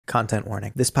Content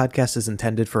warning. This podcast is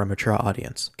intended for a mature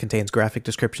audience. Contains graphic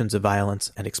descriptions of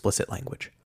violence and explicit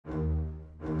language.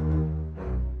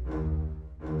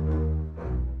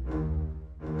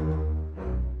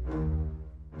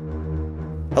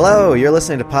 Hello, you're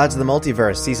listening to Pods of the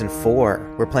Multiverse, Season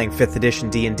 4. We're playing 5th edition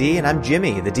D&D, and I'm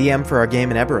Jimmy, the DM for our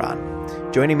game in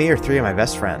Eberron. Joining me are three of my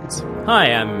best friends.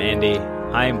 Hi, I'm Andy.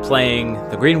 I'm playing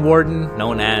the Green Warden,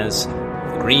 known as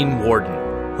the Green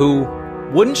Warden, who,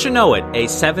 wouldn't you know it, a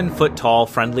 7-foot-tall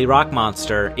friendly rock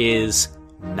monster is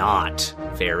not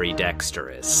very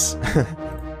dexterous.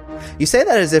 You say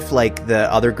that as if, like, the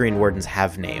other Green Wardens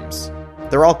have names.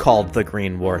 They're all called the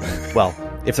Green Warden. Well,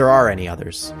 if there are any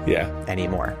others. Yeah.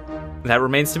 Anymore. That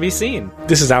remains to be seen.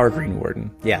 This is our Green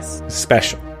Warden. Yes.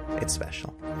 Special. It's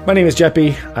special. My name is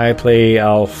Geppi. I play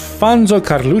Alfonso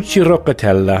Carlucci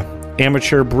Roccatella,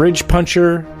 amateur bridge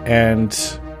puncher,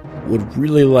 and would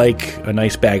really like a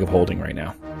nice bag of holding right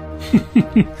now.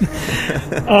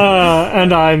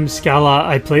 And I'm Scala.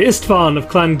 I play Istvan of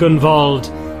Clan Gunvald.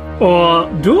 Or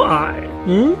do I?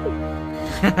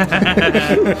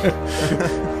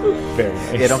 Very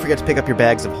nice. Yeah, don't forget to pick up your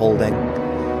bags of holding.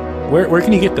 Where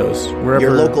can you get those? Wherever.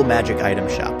 Your local magic item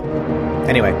shop.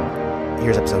 Anyway,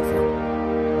 here's episode 4.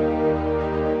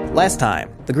 Last time,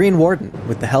 the Green Warden,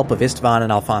 with the help of Istvan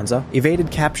and Alfonso,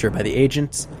 evaded capture by the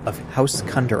agents of House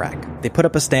Kundarak. They put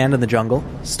up a stand in the jungle,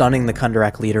 stunning the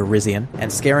Kundarak leader Rizian,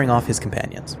 and scaring off his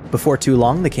companions. Before too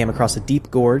long, they came across a deep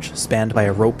gorge spanned by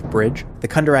a rope bridge. The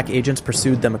Kundarak agents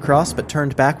pursued them across, but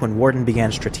turned back when Warden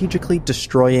began strategically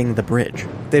destroying the bridge.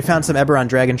 They found some Eberron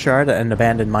Dragon Shard at an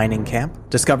abandoned mining camp,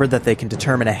 discovered that they can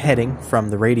determine a heading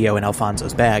from the radio in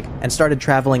Alfonso's bag, and started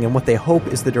traveling in what they hope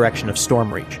is the direction of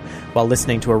Stormreach, while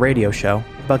listening to a radio show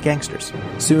about gangsters.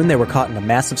 Soon they were caught in a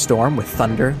massive storm with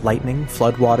thunder, lightning,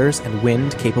 floodwaters, and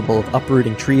wind capable of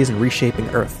uprooting trees and reshaping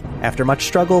earth. After much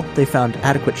struggle, they found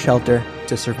adequate shelter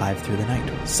to survive through the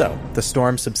night. So, the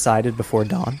storm subsided before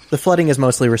dawn. The flooding is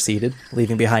mostly receded,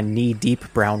 leaving behind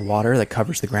knee-deep brown water that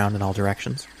covers the ground in all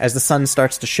directions. As the sun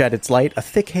starts to shed its light, a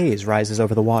thick haze rises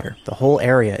over the water. The whole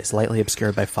area is lightly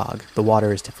obscured by fog. The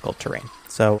water is difficult terrain.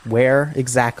 So, where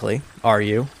exactly are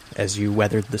you as you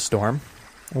weathered the storm?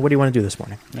 What do you want to do this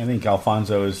morning? I think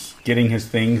Alfonso is getting his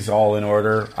things all in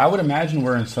order. I would imagine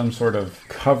we're in some sort of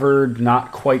covered,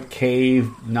 not quite cave,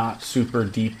 not super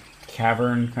deep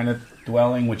cavern kind of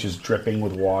dwelling, which is dripping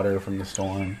with water from the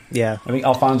storm. Yeah. I think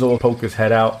Alfonso will poke his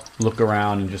head out, look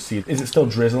around, and just see. Is it still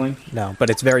drizzling? No, but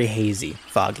it's very hazy,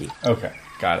 foggy. Okay,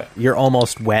 got it. You're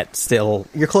almost wet still.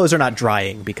 Your clothes are not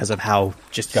drying because of how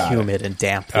just humid and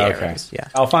damp the air is. Yeah.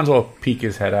 Alfonso will peek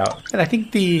his head out. And I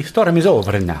think the storm is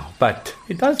over now, but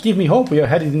it does give me hope we are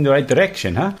headed in the right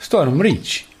direction, huh?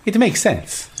 Stormreach. It makes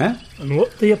sense, huh? And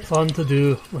what do you plan to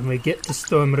do when we get to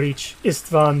Stormreach?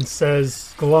 Istvan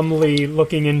says, glumly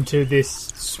looking into this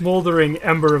smouldering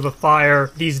ember of a fire.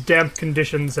 These damp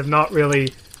conditions have not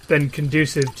really been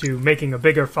conducive to making a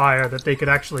bigger fire that they could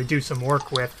actually do some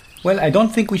work with. Well, I don't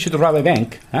think we should rob a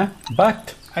bank, huh?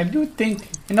 But I do think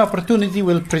an opportunity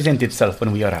will present itself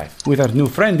when we arrive. With our new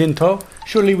friend in tow,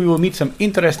 surely we will meet some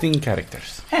interesting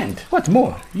characters. And, what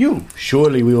more,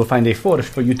 surely we will find a force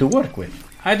for you to work with.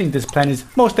 I think this plan is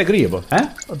most agreeable,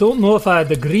 huh? I don't know if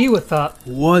I'd agree with that.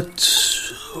 What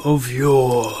of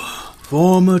your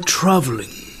former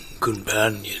traveling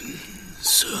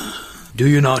companions? Do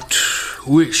you not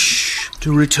wish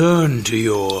to return to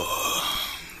your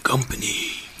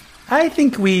company? I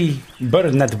think we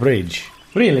burned that bridge.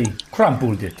 Really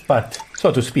crumpled it, but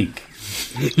so to speak.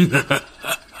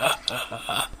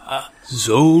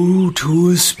 So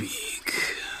to speak.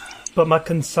 But my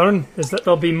concern is that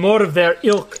there'll be more of their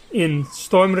ilk in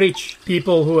Stormreach.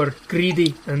 People who are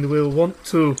greedy and will want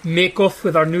to make off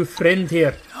with our new friend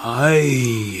here.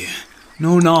 I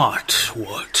know not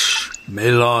what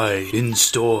may lie in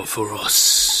store for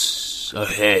us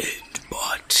ahead,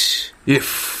 but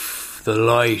if the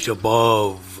light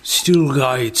above still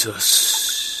guides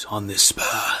us on this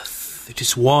path, it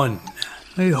is one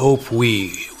I hope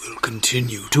we will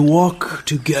continue to walk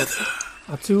together.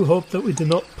 I too hope that we do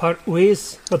not part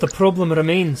ways, but the problem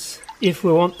remains. If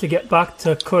we want to get back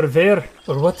to Corvair,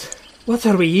 or what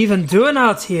are we even doing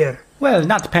out here? Well,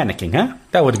 not panicking, huh?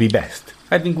 That would be best.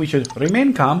 I think we should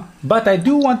remain calm, but I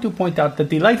do want to point out that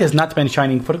the light has not been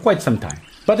shining for quite some time.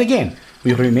 But again,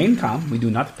 we remain calm, we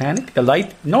do not panic. The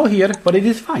light, no here, but it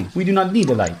is fine. We do not need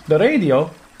the light. The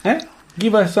radio,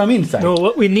 give us some insight. No,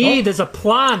 what we need is a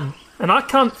plan, and I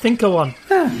can't think of one.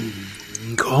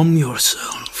 Calm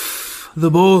yourself. The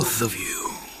both of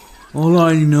you. All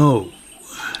I know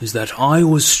is that I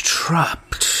was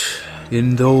trapped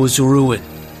in those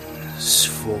ruins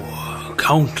for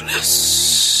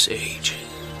countless ages.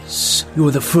 You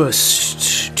were the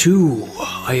first two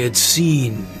I had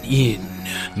seen in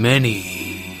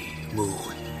many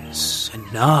moons,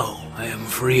 and now I am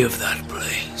free of that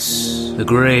place. The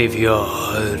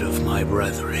graveyard of my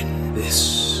brethren.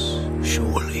 This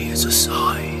surely is a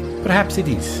sign. Perhaps it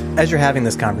is. As you're having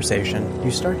this conversation,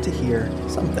 you start to hear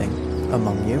something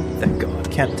among you. Thank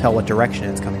God. Can't tell what direction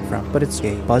it's coming from, but it's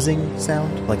a buzzing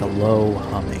sound, like a low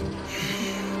humming.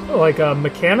 Like a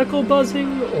mechanical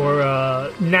buzzing or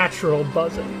a natural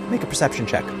buzzing? Make a perception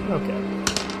check. Okay.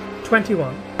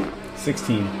 21.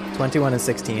 16. 21 and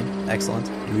 16.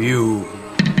 Excellent. Do you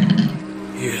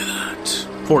hear that?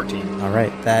 14. All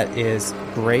right, that is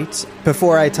great.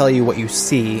 Before I tell you what you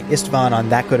see, Istvan, on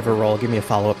that good of a roll, give me a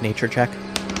follow-up nature check.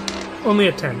 Only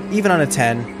a 10. Even on a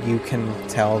 10, you can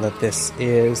tell that this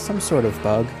is some sort of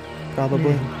bug,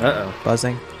 probably. Uh-oh.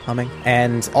 Buzzing, humming.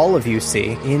 And all of you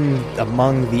see, in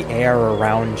among the air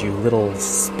around you, little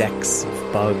specks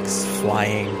of bugs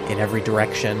flying in every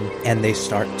direction, and they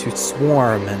start to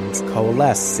swarm and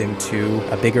coalesce into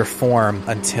a bigger form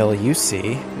until you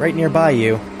see, right nearby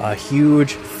you, a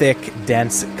huge, thick,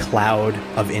 dense cloud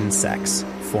of insects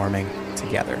forming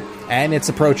together. And it's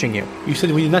approaching you. You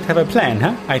said we did not have a plan,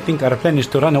 huh? I think our plan is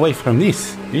to run away from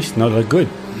this. This not look good.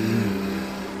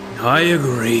 I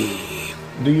agree.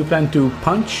 Do you plan to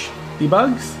punch the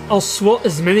bugs? I'll swat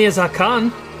as many as I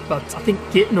can, but I think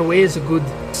getting away is a good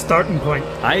starting point.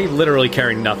 I literally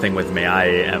carry nothing with me. I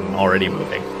am already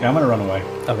moving. Yeah, I'm gonna run away.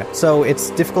 Okay, so it's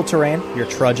difficult terrain. You're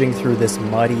trudging through this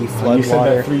muddy flood You said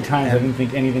water. that 3 times. I didn't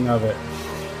think anything of it.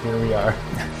 Here we are.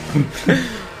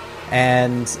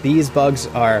 And these bugs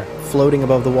are floating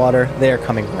above the water. They are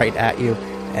coming right at you,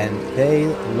 and they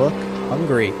look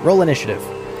hungry. Roll initiative.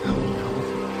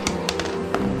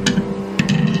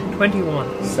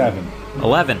 21. 7.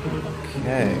 11.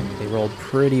 Okay, they rolled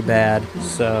pretty bad,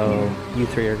 so you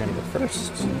three are going to go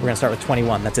first. We're going to start with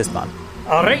 21. That's Istvan.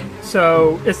 Alright,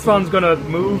 so Istvan's gonna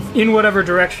move in whatever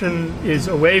direction is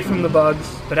away from the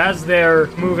bugs, but as they're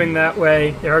moving that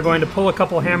way, they are going to pull a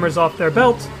couple hammers off their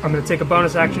belt. I'm going to take a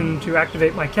bonus action to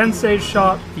activate my Kensei's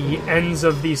shot. The ends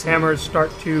of these hammers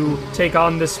start to take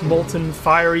on this molten,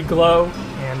 fiery glow,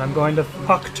 and I'm going to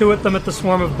huck two at them at the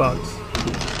swarm of bugs.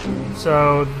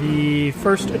 So the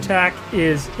first attack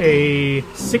is a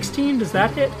 16, does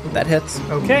that hit? That hits.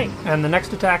 Okay, and the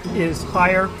next attack is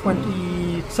higher,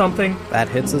 20-something. That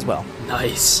hits as well.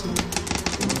 Nice.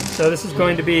 So this is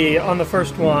going to be, on the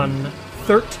first one,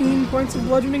 13 points of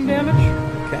bludgeoning damage.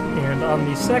 Okay. And on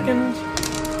the second,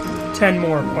 10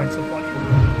 more points of bludgeoning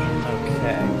damage.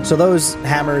 Okay. So those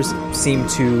hammers seem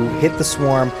to hit the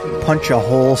swarm, punch a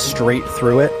hole straight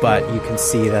through it, but you can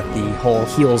see that the hole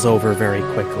heals over very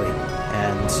quickly.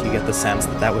 And you get the sense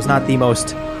that that was not the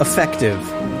most effective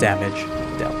damage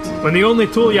dealt. When the only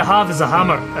tool you have is a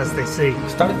hammer, as they say.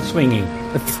 Start swinging.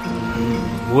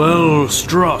 Well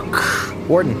struck.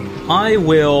 Warden. I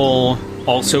will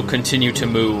also continue to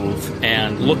move,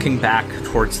 and looking back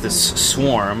towards this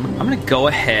swarm, I'm going to go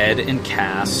ahead and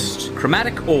cast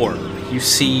Chromatic Orb. You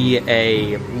see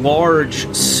a large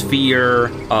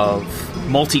sphere of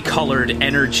multicolored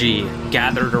energy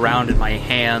gathered around in my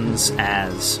hands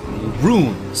as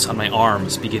runes on my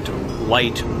arms begin to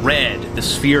light red. The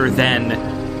sphere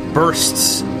then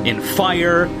bursts in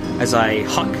fire as I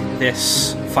huck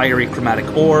this fiery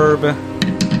chromatic orb,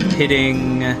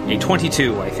 hitting a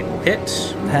 22, I think will hit.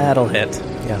 That'll hit.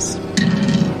 Yes.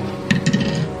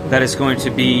 That is going to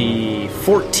be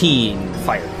 14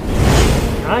 fire.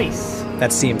 Nice.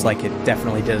 That seems like it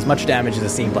definitely did as much damage as it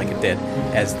seemed like it did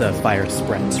as the fire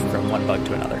spreads from one bug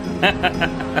to another.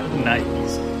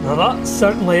 Nice. Now that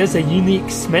certainly is a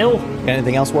unique smell. Got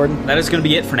anything else, Warden? That is going to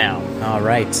be it for now. All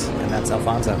right, and that's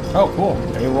Alfonso. Oh, cool.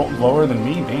 They rolled lower than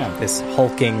me. Damn. This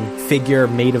hulking figure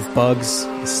made of bugs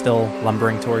is still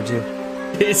lumbering towards you.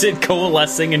 Is it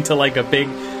coalescing into like a big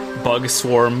bug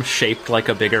swarm shaped like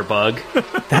a bigger bug?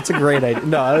 That's a great idea.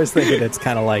 No, I was thinking it's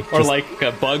kind of like... Or just, like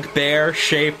a bugbear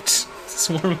shaped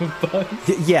swarm of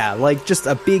bugs? yeah, like just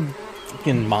a big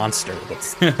fucking monster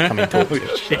that's coming towards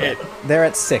you. Shit. They're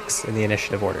at 6 in the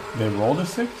initiative order. They rolled a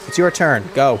 6? It's your turn.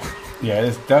 Go. Yeah,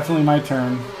 it's definitely my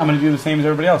turn. I'm going to do the same as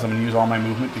everybody else. I'm going to use all my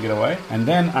movement to get away. And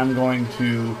then I'm going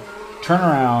to turn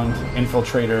around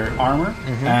Infiltrator armor,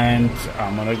 and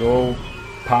I'm going to go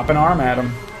pop an arm at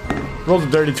him. Rolls a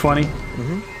dirty 20.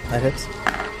 That hits.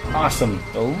 Awesome.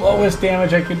 The lowest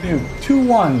damage I could do. 2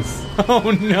 ones.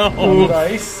 Oh no. Blue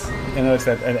dice. And it's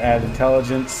at add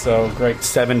intelligence, so great.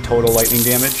 7 total lightning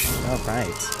damage. All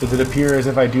right. Does it appear as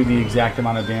if I do the exact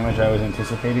amount of damage I was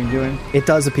anticipating doing? It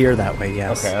does appear that way,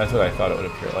 yes. Okay, that's what I thought it would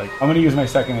appear like. I'm going to use my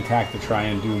second attack to try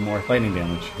and do more lightning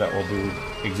damage. That will do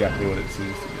exactly what it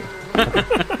seems to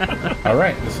do. All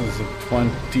right, this is a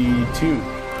 22.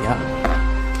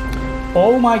 Yeah.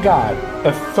 Oh my god,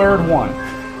 a third one.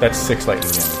 That's 6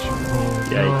 lightning damage.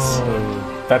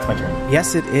 Yikes. That's my turn.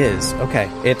 Yes, it is.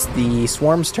 Okay, it's the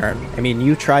swarm's turn. I mean,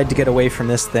 you tried to get away from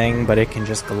this thing, but it can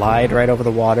just glide right over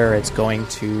the water. It's going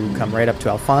to come right up to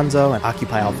Alfonso and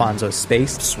occupy Alfonso's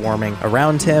space, swarming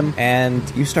around him. And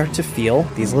you start to feel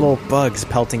these little bugs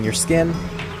pelting your skin,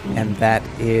 and that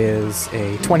is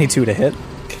a 22 to hit.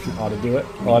 Ought to do it.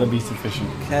 Ought to be sufficient.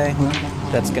 Okay,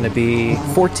 that's going to be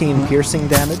 14 piercing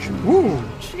damage. Ooh,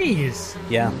 jeez.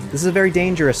 Yeah, this is a very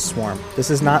dangerous swarm.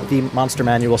 This is not the Monster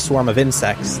Manual Swarm of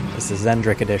Insects. This is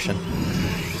Zendrick Edition.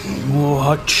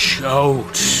 Watch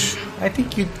out. I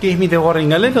think you gave me the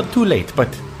warning a little too late, but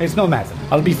it's no matter.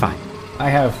 I'll be fine. I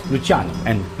have Luciano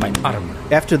and my armor.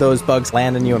 After those bugs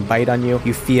land on you and bite on you,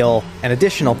 you feel an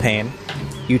additional pain.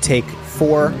 You take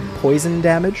 4 poison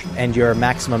damage, and your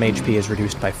maximum HP is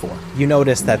reduced by 4. You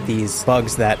notice that these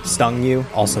bugs that stung you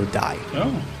also die.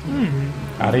 Oh.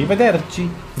 Arrivederci.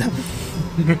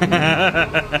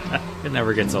 It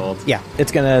never gets old. Yeah,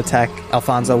 it's going to attack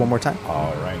Alfonso one more time.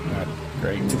 All right, that's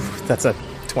great. That's a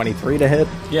 23 to hit.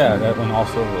 Yeah, that one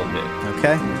also will hit.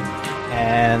 Okay.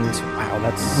 And, wow,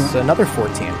 that's another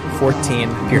 14.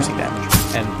 14 piercing damage.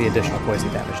 And the additional poison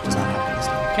damage does not happen this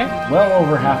time. Okay, well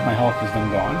over half my health has been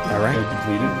gone. All right. They're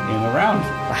depleted in a round.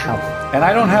 Wow. And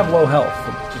I don't have low health,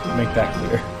 just to make that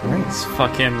clear. It's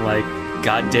fucking like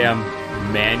goddamn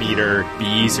man-eater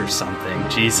bees or something.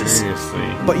 Jesus.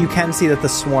 Seriously. But you can see that the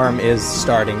swarm is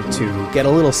starting to get a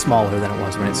little smaller than it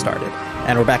was when it started.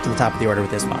 And we're back to the top of the order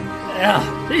with Istvan.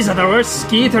 Yeah, these are the worst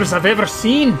skeeters I've ever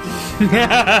seen.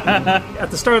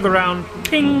 At the start of the round,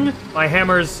 ping, my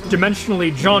hammers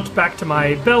dimensionally jaunt back to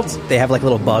my belt. They have like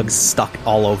little bugs stuck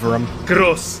all over them.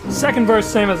 Gross. Second verse,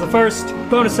 same as the first.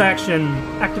 Bonus action,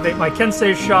 activate my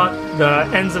Kensei shot. The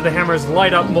ends of the hammers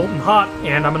light up molten hot,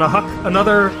 and I'm going to huck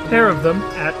another pair of them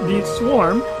at the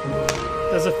swarm.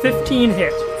 Does a 15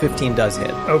 hit? 15 does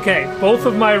hit. Okay, both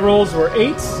of my rolls were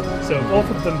 8s, so both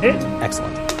of them hit.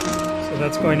 Excellent. So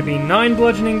that's going to be 9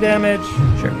 bludgeoning damage.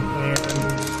 Sure.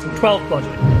 And 12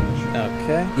 bludgeoning damage.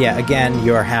 Okay. Yeah, again,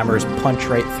 your hammers punch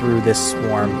right through this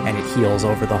swarm, and it heals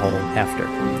over the hole after.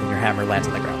 And your hammer lands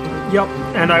on the ground. Yep,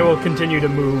 and I will continue to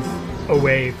move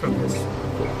away from this.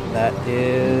 That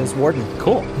is Warden.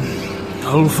 Cool.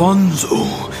 Alfonso,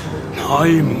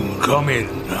 I'm coming.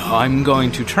 I'm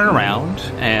going to turn around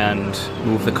and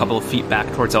move a couple of feet back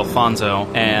towards Alfonso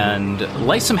and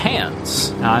lay some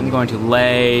hands. I'm going to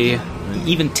lay an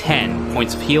even 10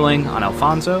 points of healing on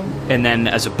Alfonso. And then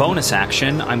as a bonus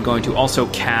action, I'm going to also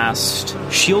cast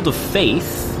Shield of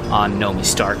Faith on Nomi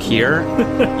Stark here.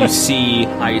 You see,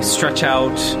 I stretch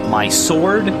out my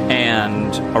sword,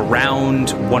 and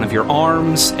around one of your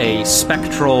arms, a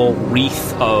spectral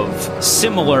wreath of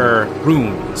similar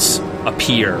runes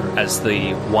appear as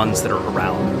the ones that are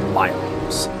around my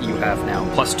arms. You have now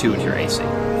 +2 to your AC.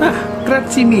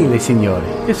 Grazie mille, signore.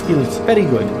 This feels very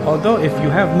good. Although, if you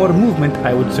have more movement,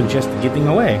 I would suggest getting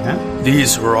away, huh?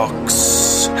 These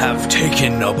rocks have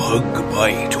taken a bug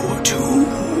bite or two.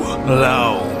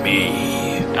 Allow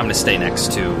me. I'm going to stay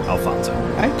next to Alfonso.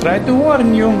 I tried to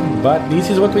warn you, but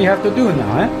this is what we have to do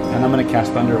now, eh? And I'm going to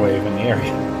cast Thunderwave in the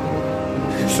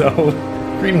area. So,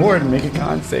 Green Warden, make a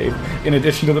con save in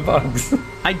addition to the bugs.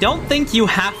 I don't think you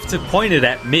have to point it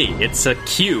at me. It's a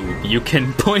cube. You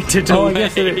can point it away. I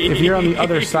guess if you're on the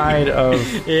other side of...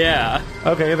 Yeah.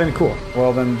 Okay, then cool.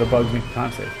 Well, then the bugs make a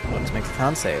con save. Bugs make a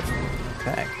con save.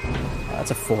 Okay. That's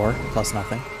a 4 plus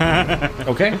nothing.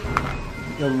 Okay.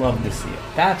 You'll love to see it.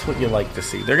 That's what you like to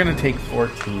see. They're going to take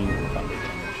 14 thunder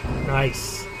damage.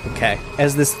 Nice. Okay.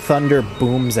 As this thunder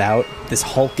booms out, this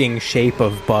hulking shape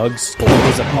of bugs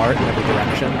blows apart in every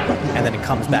direction, and then it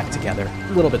comes back together,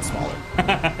 a little bit smaller.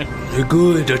 A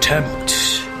good attempt.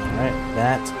 Alright,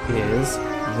 that is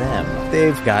them.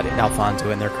 They've got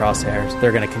Alfonso in their crosshairs.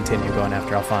 They're going to continue going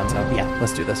after Alfonso. Yeah,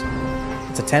 let's do this.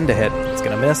 It's a 10 to hit. It's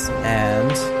going to miss,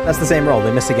 and that's the same roll.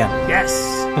 They miss again. Yes.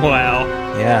 Wow.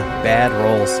 Yeah, bad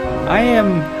rolls. I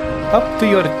am up to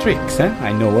your tricks, eh?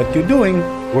 I know what you're doing.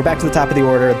 We're back to the top of the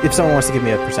order. If someone wants to give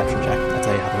me a perception check, I'll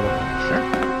tell you how they're looking.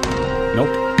 Sure.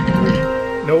 Nope.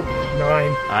 Nope.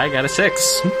 9. I got a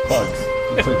 6. Bugs.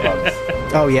 It's like bugs.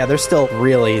 Oh yeah, they're still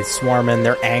really swarming.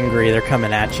 They're angry. They're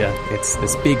coming at you. It's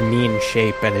this big mean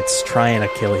shape, and it's trying to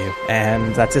kill you.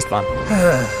 And that's Istvan.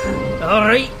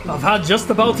 Alright, I've had just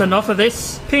about enough of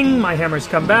this. Ping, my hammers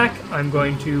come back. I'm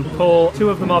going to pull 2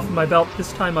 of them off of my belt.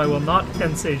 This time I will not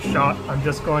Kensei shot. I'm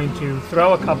just going to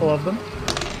throw a couple of them.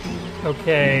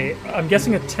 Okay, I'm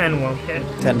guessing a 10 won't hit.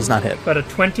 10 does not hit. But a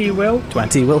 20 will?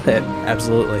 20 will hit.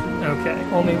 Absolutely. Okay,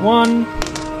 only 1.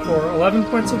 for 11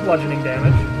 points of bludgeoning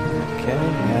damage. Okay,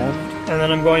 yeah. And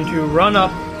then I'm going to run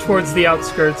up towards the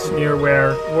outskirts near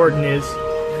where Warden is.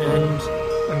 And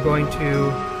I'm going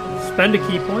to spend a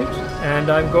key point. And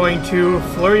I'm going to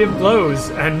Flurry of Blows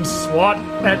and swat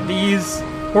at these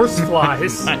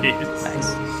horseflies. Nice.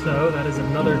 So that is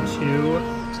another 2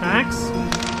 attacks.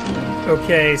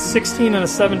 Okay, 16 and a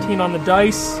 17 on the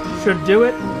dice should do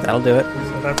it. That'll do it.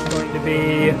 So that's going to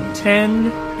be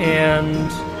 10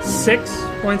 and 6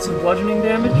 points of bludgeoning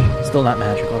damage. Still not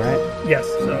magical, right? Yes,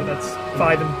 so that's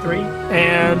 5 and 3.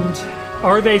 And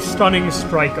are they stunning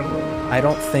strikeable? I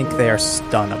don't think they are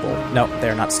stunnable. No,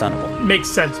 they're not stunnable. Makes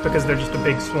sense because they're just a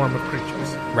big swarm of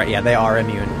creatures. Right, yeah, they are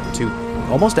immune to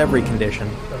almost every condition.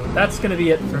 So that's going to be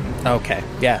it for me. Okay,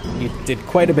 yeah, you did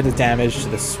quite a bit of damage to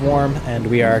the swarm, and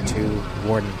we are to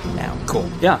Warden now. Cool.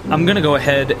 Yeah, I'm gonna go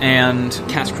ahead and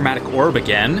cast Chromatic Orb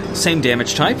again. Same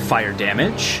damage type, fire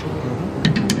damage.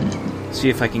 See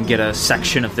if I can get a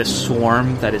section of this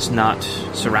swarm that is not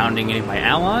surrounding any of my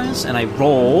allies, and I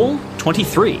roll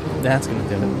 23. That's gonna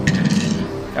do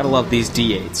it. Gotta love these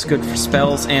d8s. Good for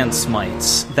spells and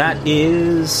smites. That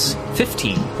is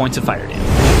 15 points of fire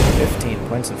damage. 15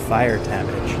 points of fire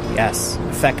damage. Yes,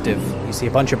 effective. You see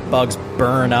a bunch of bugs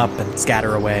burn up and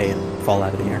scatter away and fall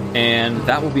out of the air. And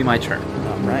that will be my turn.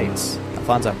 All right,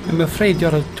 Alfonso. I'm afraid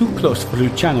you're too close for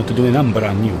Luciano to do a number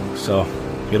on you, so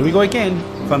here we go again.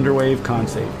 Thunderwave, con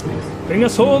save, please. Bring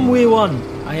us home, we won.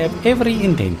 I have every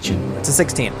intention. It's a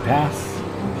 16. Pass.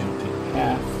 Should take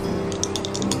half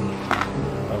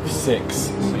of 6,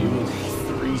 so you will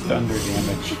take 3 thunder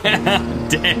damage.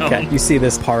 Damn. Okay, you see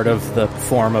this part of the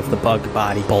form of the bug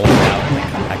body bulge out and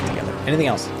then come back together. Anything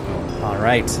else? All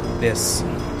right, this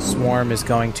swarm is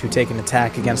going to take an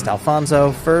attack against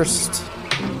Alfonso first,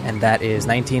 and that is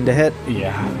 19 to hit.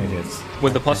 Yeah, it is.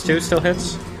 With the +2 still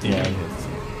hits? Yeah, it is.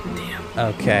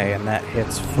 Okay, and that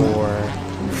hits for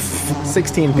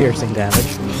 16 piercing damage.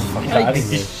 Fuck out of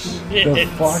here. The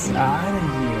fuck out of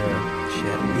here.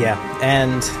 Shit. Yeah,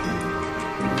 and...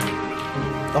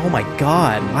 Oh my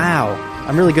god, wow.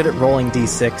 I'm really good at rolling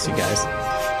d6, you guys.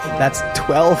 That's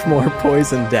 12 more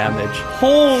poison damage,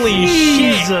 Holy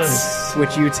Jesus.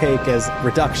 which you take as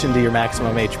reduction to your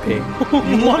maximum HP.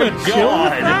 You want to kill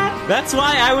that? That's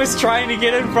why I was trying to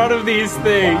get in front of these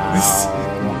things.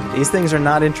 Wow. These things are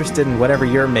not interested in whatever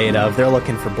you're made of. They're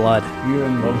looking for blood. You're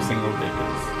in low single digits.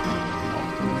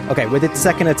 Okay, with its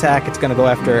second attack, it's going to go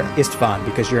after Istvan,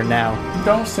 because you're now...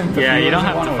 Don't sympathize. Yeah, you don't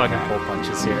have to want fucking attack. pull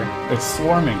punches here. It's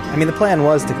swarming. I mean, the plan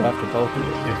was to go after both of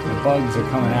you. If the bugs are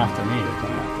coming after me, they're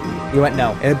coming after me. You went,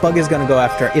 no. A bug is going to go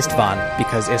after Istvan,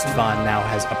 because Istvan now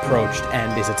has approached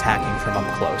and is attacking from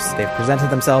up close. They've presented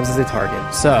themselves as a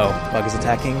target. So, bug is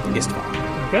attacking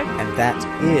Istvan. Okay. And that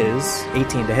is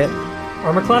 18 to hit.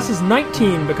 Armor class is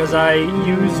 19 because I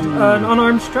used an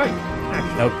unarmed strike.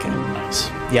 Actually. Okay, nice.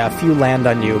 Yeah, a few land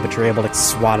on you, but you're able to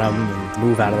swat them and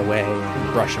move out of the way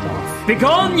and brush them off.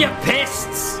 Begone, you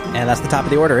pests! And that's the top of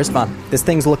the order, Istvan. This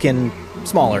thing's looking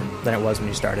smaller than it was when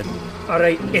you started.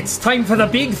 Alright, it's time for the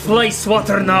big fly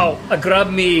swatter now. I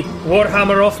grab me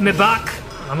warhammer off me back.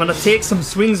 I'm gonna take some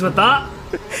swings with that.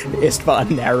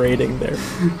 Istvan narrating there.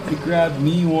 I grabbed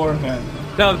me Warden.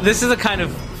 No, this is a kind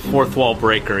of fourth wall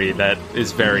breakery that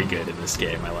is very good in this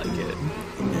game. I like it.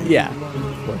 Yeah.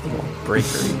 Fourth wall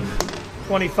breakery.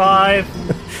 25.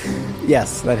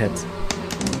 Yes, that hits.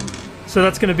 So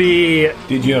that's gonna be...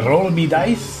 Did you roll me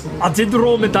dice? I did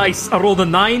roll my dice. I rolled a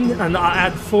 9 and I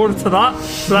add 4 to that.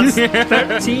 So that's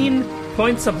 13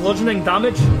 points of bludgeoning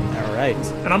damage. All right.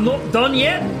 And I'm not done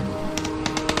yet.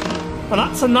 And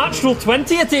that's a natural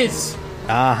 20 it is.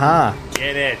 Uh-huh.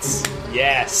 Get it.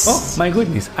 Yes. Oh, my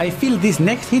goodness. I feel this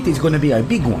next hit is going to be a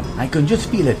big one. I can just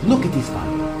feel it. Look at this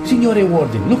one. Signore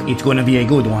Warden, look, it's going to be a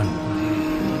good one.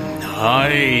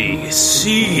 I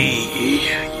see.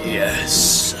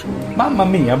 Yes. Mamma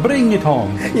mia, bring it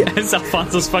home. As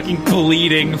Alfonso's fucking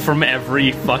bleeding from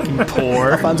every fucking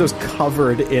pore. Alfonso's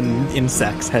covered in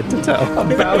insects head to toe.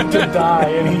 About to die,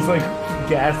 and he's like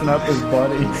gassing up his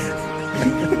body.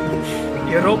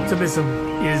 Your optimism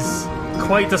is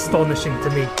quite astonishing to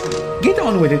me. Get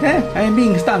on with it, eh? I am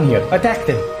being stung here. Attack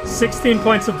them. 16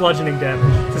 points of bludgeoning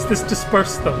damage. Does this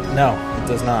disperse them? No, it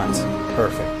does not.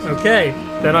 Perfect. Okay,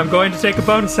 then I'm going to take a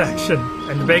bonus action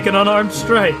and make an unarmed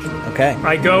strike. Okay.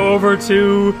 I go over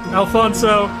to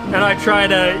Alfonso and I try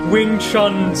to Wing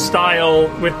Chun style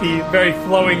with the very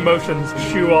flowing motions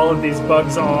shoo all of these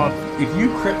bugs off. If you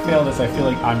crit fail this, I feel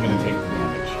like I'm going to take the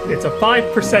damage. It's a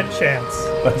 5% chance.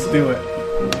 Let's do it.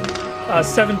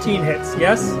 17 hits,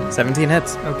 yes? 17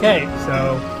 hits. Okay,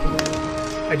 so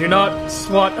I do not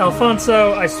swat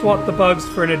Alfonso. I swat the bugs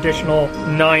for an additional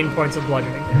 9 points of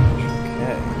bludgeoning damage.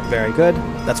 Okay. Very good.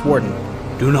 That's Warden.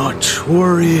 Do not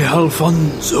worry,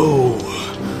 Alfonso.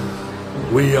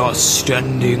 We are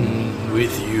standing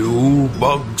with you,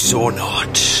 bugs or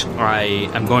not. I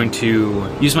am going to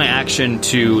use my action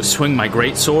to swing my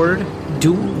greatsword.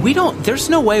 There's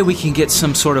no way we can get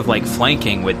some sort of, like,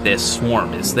 flanking with this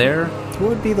swarm, is there? What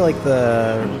would be, like,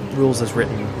 the rules as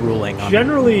written ruling on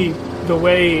Generally, the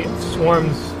way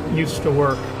swarms used to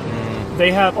work, they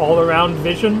have all-around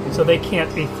vision, so they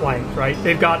can't be flanked, right?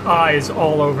 They've got eyes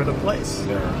all over the place.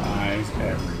 There are eyes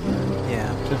everywhere.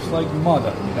 Yeah. Just like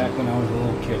Mother, back when I was a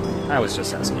little kid. I was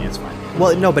just asking, it's fine.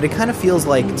 Well, no, but it kind of feels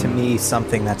like, to me,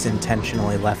 something that's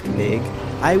intentionally left vague.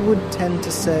 I would tend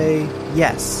to say,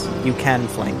 yes, you can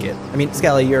flank it. I mean,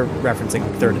 Scala, you're referencing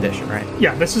 3rd edition, right?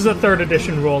 Yeah, this is a 3rd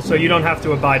edition rule, so you don't have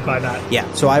to abide by that.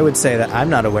 Yeah, so I would say that I'm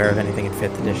not aware of anything in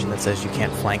 5th edition that says you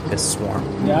can't flank this swarm.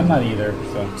 Yeah, I'm not either,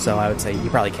 So I would say you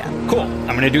probably can. Cool, I'm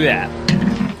going to do that.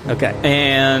 Okay.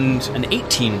 And an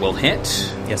 18 will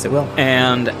hit. Yes, it will.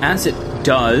 And as it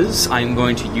does, I'm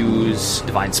going to use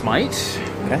Divine Smite.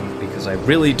 Okay. Because I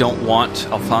really don't want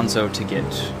Alfonso to get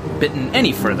bitten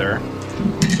any further.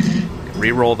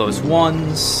 Reroll those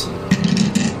ones.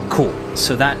 Cool.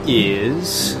 So that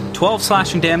is 12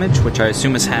 slashing damage, which I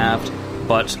assume is halved,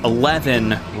 but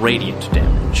 11 radiant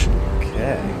damage.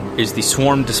 Okay. Is the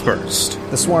swarm dispersed?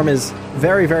 The swarm is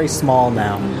very, very small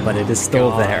now, but it is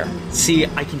still there. See,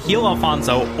 I can heal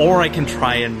Alfonso, or I can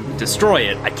try and destroy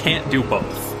it. I can't do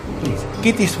both. Please,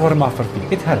 get this swarm off of me.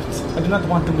 It hurts. I do not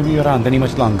want him to be around any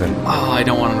much longer. Oh, I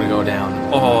don't want him to go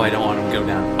down.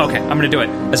 Okay, I'm going to do it.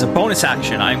 As a bonus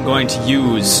action, I'm going to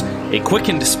use a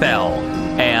Quicken Dispel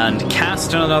and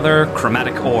cast another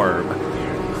Chromatic Orb.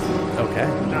 Okay.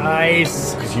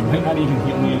 Nice. Because you might not even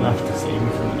heal me enough to save me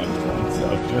from the next one,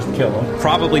 so just kill him.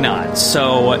 Probably not.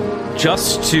 So,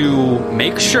 just to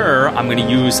make sure, I'm going to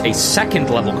use a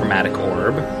 2nd level Chromatic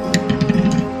Orb.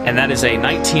 And that is a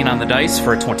 19 on the dice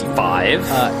for a 25.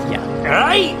 Yeah.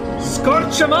 Alright,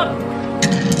 scorch him up.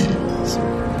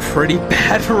 Pretty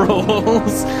bad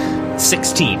rolls.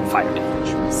 16 fire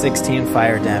damage. 16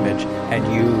 fire damage, and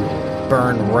you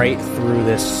burn right through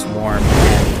this swarm,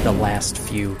 and the last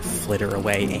few flitter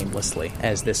away aimlessly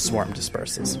as this swarm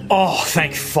disperses. Oh,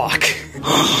 thank fuck.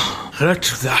 Let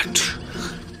that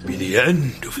be the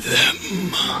end of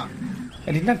them.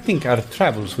 I did not think our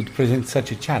travels would present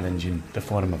such a challenge in the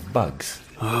form of bugs.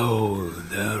 Oh,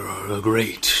 there are a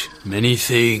great many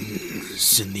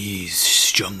things in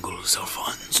these jungles,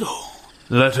 Alfonso.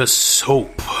 Let us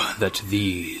hope that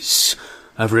these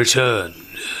have returned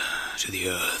to the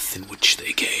earth in which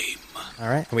they came. All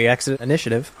right, we exit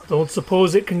initiative. Don't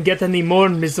suppose it can get any more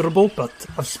miserable, but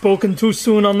I've spoken too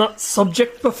soon on that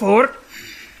subject before.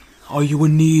 Are you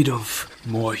in need of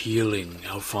more healing,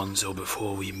 Alfonso,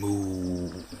 before we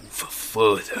move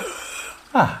further?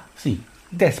 Ah, si.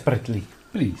 Desperately.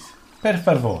 Please. Per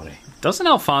favore. Doesn't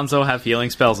Alfonso have healing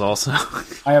spells also?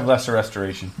 I have lesser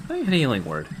restoration. I had a healing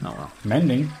word. Oh well.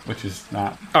 Mending, which is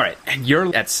not... Alright, and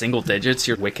you're at single digits,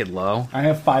 you're wicked low. I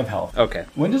have 5 health. Okay.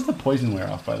 When does the poison wear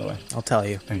off, by the way? I'll tell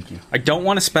you. Thank you. I don't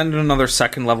want to spend another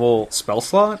 2nd level spell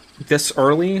slot this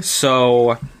early,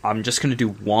 so I'm just going to do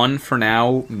 1 for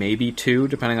now, maybe 2,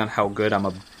 depending on how good I'm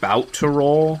about to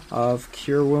roll of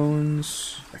Cure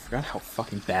Wounds. I forgot how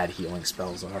fucking bad healing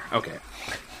spells are.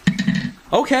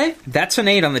 Okay, that's an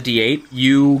 8 on the D8.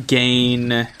 You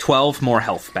gain 12 more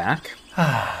health back.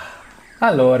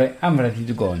 Allora, I'm ready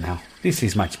to go now. This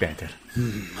is much better.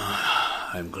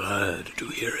 I'm glad to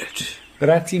hear it.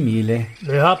 Grazie mille.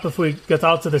 Mayhap if we get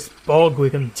out of this bog, we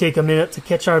can take a minute to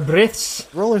catch our breaths.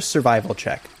 Roll a survival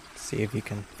check. See if you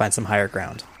can find some higher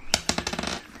ground.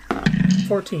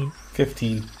 14.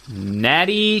 15.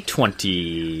 Natty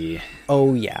 20.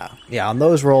 Oh, yeah. Yeah, on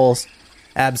those rolls,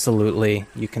 absolutely.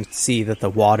 You can see that the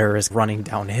water is running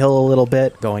downhill a little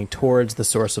bit, going towards the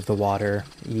source of the water.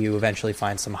 You eventually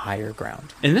find some higher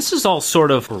ground. And this is all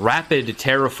sort of rapid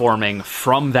terraforming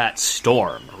from that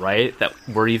storm, right? That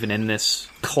we're even in this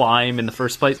climb in the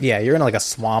first place. Yeah, you're in like a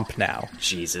swamp now.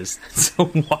 Jesus, that's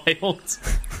so wild.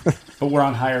 But we're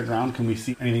on higher ground. Can we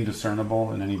see anything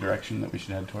discernible in any direction that we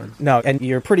should head towards? No, and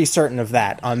you're pretty certain of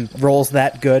that. On rolls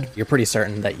that good, you're pretty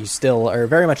certain that you still are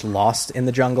very much lost in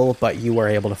the jungle, but you were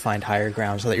able to find higher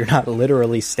ground so that you're not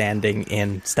literally standing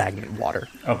in stagnant water.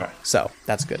 Okay. So,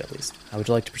 that's good at least. How would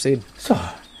you like to proceed? So,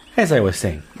 as I was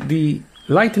saying, the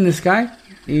light in the sky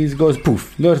goes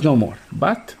poof. There's no more.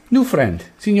 But, new friend,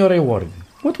 Signore Warden.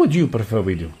 What would you prefer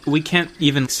we do? We can't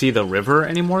even see the river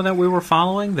anymore that we were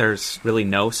following. There's really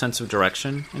no sense of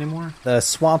direction anymore. The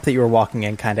swamp that you were walking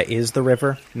in kind of is the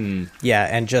river. Yeah,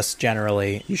 and just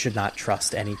generally, you should not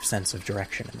trust any sense of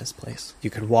direction in this place.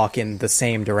 You could walk in the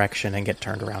same direction and get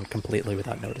turned around completely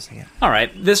without noticing it. All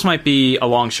right, this might be a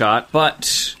long shot,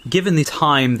 but given the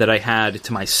time that I had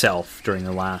to myself during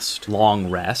the last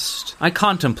long rest, I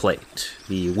contemplate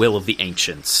the will of the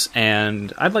ancients,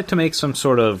 and I'd like to make some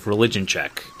sort of religion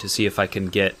check to see if I can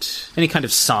get any kind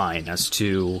of sign as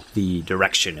to the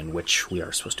direction in which we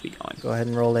are supposed to be going. Go ahead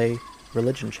and roll a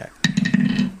religion check.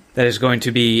 That is going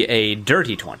to be a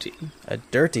dirty 20. A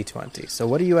dirty 20. So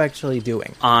what are you actually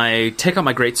doing? I take out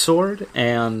my greatsword,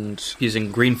 and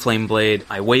using green flame blade,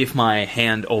 I wave my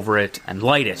hand over it and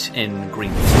light it in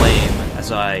green flame as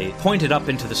I point it up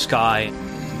into the sky.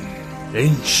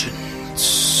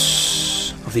 Ancients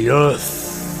of the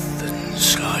earth and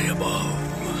sky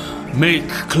above, make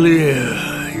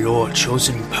clear your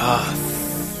chosen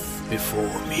path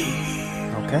before me.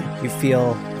 Okay. You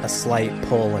feel a slight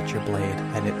pull at your blade,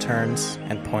 and it turns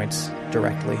and points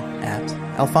directly at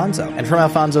Alfonso. And from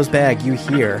Alfonso's bag, you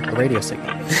hear a radio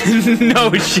signal.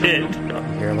 No shit. You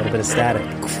hear a little bit of static.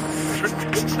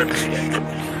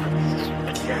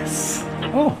 Yes.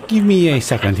 Oh, give me a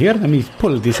second here. Let me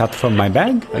pull this out from my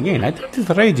bag. Again, I think this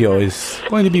radio is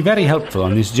going to be very helpful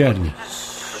on this journey.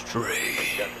 Strange.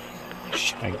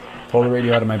 I pull the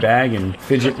radio out of my bag and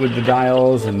fidget with the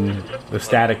dials, and the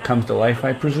static comes to life,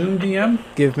 I presume, DM?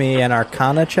 Give me an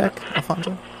Arcana check,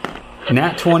 Alfonso.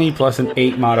 Nat 20 plus an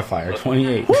 8 modifier,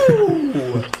 28.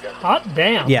 Hot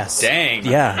damn. Yes. Dang.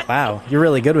 Yeah, wow. You're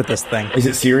really good with this thing. Is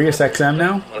it Sirius XM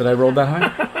now that I rolled that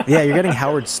high? Yeah, you're getting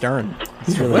Howard Stern.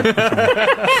 It's really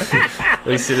At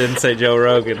least you didn't say Joe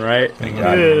Rogan, right? Thank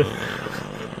God.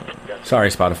 Sorry,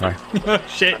 Spotify.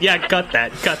 Shit, yeah, cut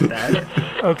that.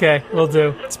 Okay, will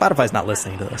do. Spotify's not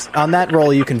listening to this. On that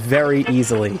roll, you can very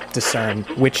easily discern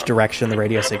which direction the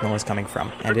radio signal is coming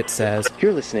from. And it says,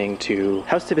 "You're listening to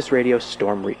Haustivus Radio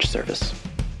Storm Reach Service."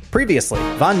 Previously,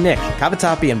 Von Nichts,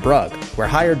 Cavatappi, and Brugg were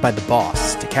hired by the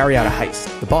boss to carry out a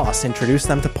heist. The boss introduced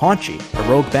them to Paunchy, a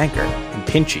rogue banker, and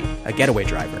Pinchy, a getaway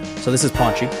driver. So this is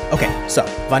Paunchy. Okay, so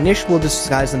Von Nichts will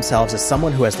disguise themselves as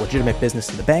someone who has legitimate business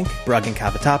in the bank. Brugg and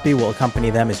Cavatappi will accompany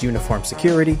them as uniformed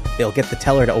security. They'll get the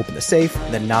teller to open the safe,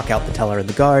 and then knock out the teller and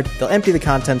the guard. They'll empty the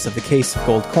contents of the case of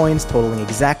gold coins totaling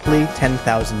exactly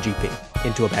 10,000 GP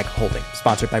into a bag of holding,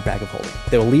 sponsored by Bag of Holding.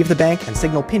 They will leave the bank and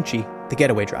signal Pinchy, the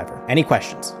getaway driver. Any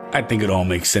questions? I think it all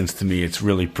makes sense to me. It's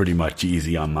really pretty much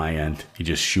easy on my end. You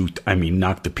just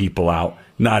knock the people out.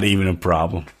 Not even a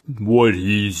problem. What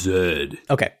he said.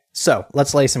 Okay, so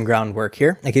let's lay some groundwork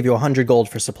here. I give you 100 gold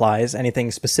for supplies. Anything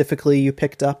specifically you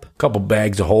picked up? Couple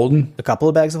bags of holding. A couple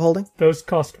of bags of holding? Those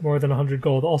cost more than 100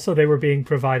 gold. Also, they were being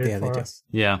provided Yeah, they for do. us.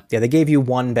 Yeah. Yeah, they gave you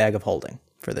one bag of holding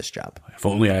for this job. If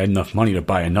only I had enough money to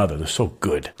buy another. They're so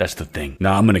good. That's the thing.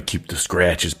 Now I'm going to keep the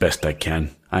scratch as best I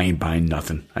can. I ain't buying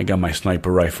nothing. I got my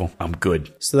sniper rifle. I'm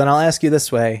good. So then I'll ask you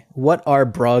this way. What are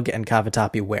Brugg and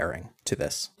Cavatappi wearing to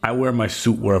this? I wear my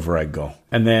suit wherever I go.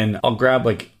 And then I'll grab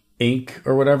like ink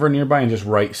or whatever nearby and just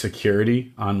write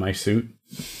security on my suit.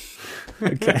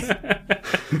 Okay.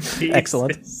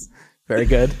 Excellent. Very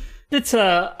good. It's,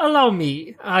 allow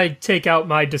me. I take out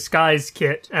my disguise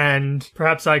kit, and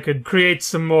perhaps I could create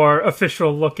some more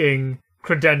official-looking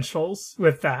credentials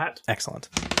with that. Excellent.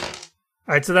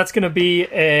 Alright, so that's gonna be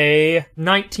a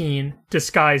 19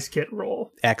 disguise kit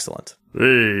roll. Excellent. Hey,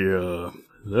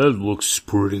 that looks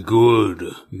pretty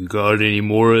good. You got any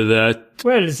more of that?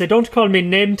 Well, they don't call me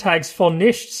name tags Von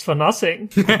Nichts for nothing.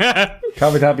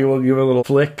 Cavatappi will give a little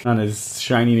flick on his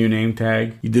shiny new name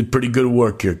tag. You did pretty good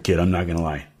work here, kid. I'm not going to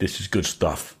lie. This is good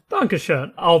stuff.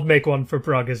 Dankeschön. I'll make one for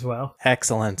Brugg as well.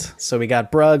 Excellent. So we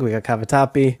got Brugg, we got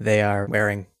Cavatappi. They are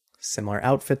wearing similar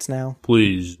outfits now.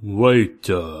 Please write,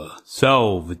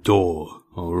 Salvador.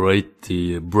 Alright,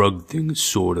 the Brugg thing is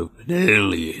sort of an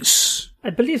alias. I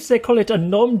believe they call it a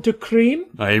nom de crime.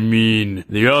 I mean,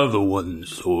 the other one's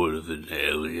sort of an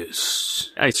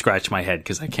alias. I scratch my head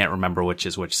because I can't remember which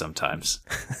is which sometimes.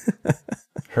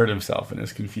 Hurt himself in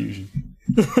his confusion.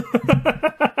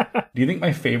 Do you think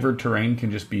my favored terrain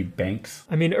can just be banks?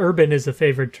 I mean, urban is a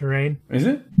favored terrain. Is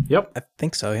it? Yep. I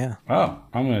think so, yeah. Oh,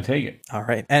 I'm going to take it. All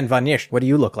right. And Von Nichts, what do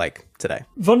you look like today?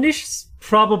 Von Nichts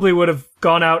probably would have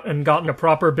gone out and gotten a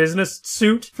proper business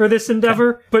suit for this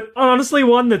endeavor, but honestly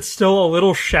one that's still a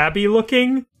little shabby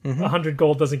looking. 100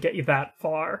 gold doesn't get you that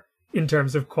far in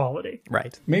terms of quality.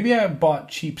 Right. Maybe I bought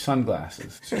cheap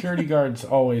sunglasses. Security guards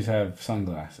always have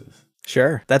sunglasses.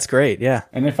 Sure, that's great, yeah.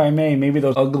 And if I may, maybe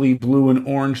those ugly blue and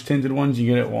orange tinted ones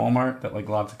you get at Walmart that like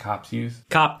lots of cops use.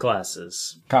 Cop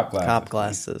glasses. Cop glasses. Cop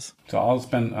glasses. So I'll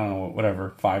spend, I don't know,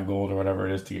 whatever, 5 gold or whatever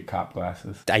it is to get cop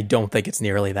glasses. I don't think it's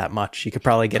nearly that much. You could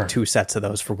probably get 2 sets of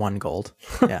those for 1 gold.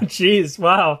 Yeah. Jeez,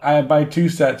 wow. I buy 2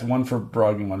 sets, one for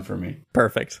Brugg and one for me.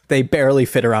 Perfect. They barely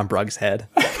fit around Brugg's head.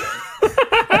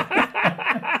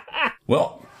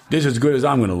 Well, this is as good as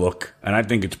I'm going to look, and I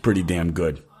think it's pretty damn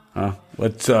good. Huh?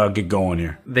 Let's get going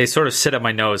here. They sort of sit at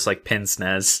my nose like pince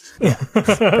nez.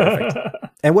 Perfect.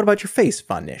 And what about your face,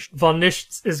 Von Nichts? Von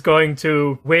Nichts is going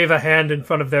to wave a hand in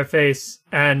front of their face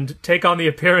and take on the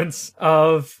appearance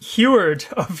of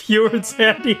Heward's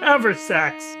handy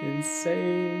haversacks.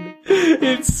 Insane.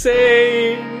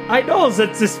 Insane. I know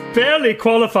that this barely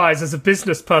qualifies as a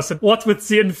business person, what with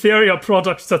the inferior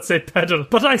products that they peddle,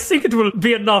 but I think it will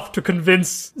be enough to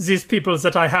convince these people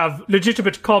that I have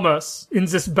legitimate commerce in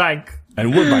this bank.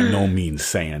 And we're by no means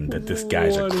saying that this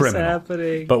guy's a criminal.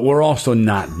 But we're also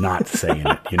not saying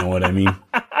it. You know what I mean?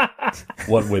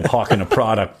 What with hawking a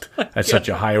product at such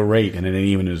a high rate and it ain't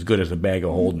even as good as a bag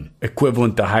of holding.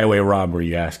 Equivalent to highway robbery,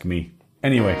 you ask me.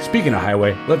 Anyway, speaking of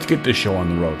highway, let's get this show on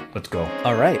the road. Let's go.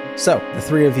 All right. So, the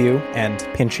 3 of you and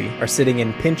Pinchy are sitting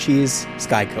in Pinchy's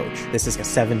Sky Coach. This is a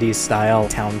 70s style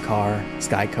town car,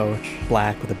 Sky Coach,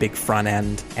 black with a big front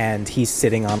end, and he's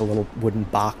sitting on a little wooden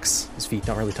box. His feet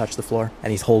don't really touch the floor, and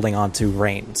he's holding onto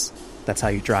reins. That's how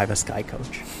you drive a Sky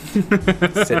Coach.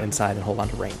 Sit inside and hold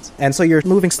onto reins. And so you're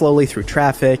moving slowly through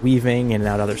traffic, weaving in and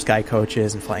out other Sky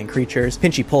Coaches and flying creatures.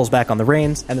 Pinchy pulls back on the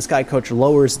reins, and the Sky Coach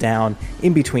lowers down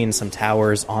in between some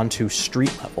towers onto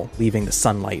street level, leaving the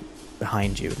sunlight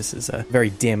behind you. This is a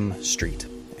very dim street.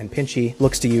 And Pinchy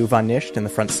looks to you, Von Nichts, in the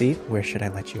front seat. Where should I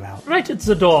let you out? Right at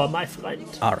the door, my friend.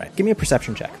 All right. Give me a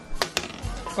perception check.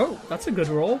 Oh, that's a good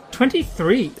roll.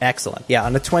 23. Excellent. Yeah,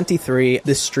 on a 23,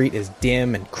 this street is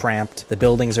dim and cramped. The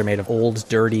buildings are made of old,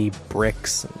 dirty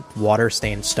bricks and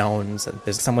water-stained stones. And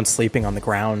there's someone sleeping on the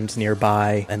ground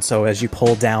nearby. And so as you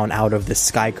pull down out of this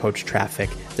Sky Coach traffic,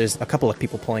 there's a couple of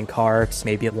people pulling carts,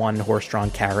 maybe one horse-drawn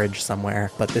carriage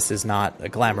somewhere. But this is not a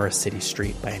glamorous city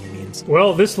street by any means.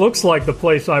 Well, this looks like the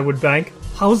place I would bank.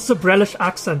 How's the Brelish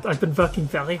accent? I've been working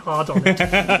very hard on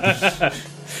it.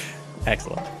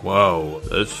 Excellent. Wow,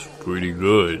 that's pretty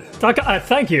good.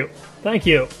 Thank you. Thank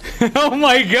you. Oh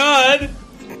my god!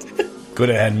 Could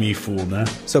have had me fooled, huh?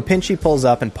 So Pinchy pulls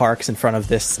up and parks in front of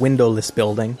this windowless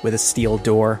building with a steel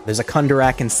door. There's a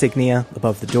Kundarak insignia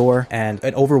above the door and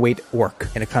an overweight orc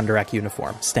in a Kundarak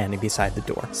uniform standing beside the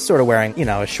door. Sort of wearing,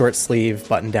 a short sleeve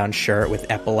button-down shirt with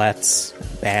epaulets,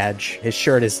 badge. His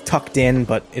shirt is tucked in,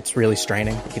 but it's really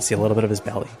straining. You can see a little bit of his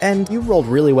belly. And you rolled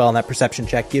really well on that perception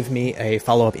check. Give me a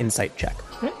follow-up insight check.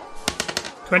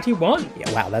 21.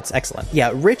 Yeah, wow, that's excellent.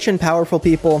 Yeah, rich and powerful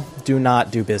people do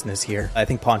not do business here. I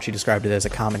think Ponchi described it as a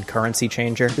common currency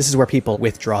changer. This is where people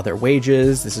withdraw their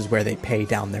wages. This is where they pay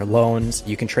down their loans.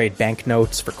 You can trade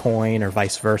banknotes for coin or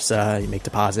vice versa. You make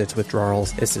deposits,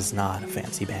 withdrawals. This is not a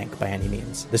fancy bank by any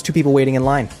means. There's 2 people waiting in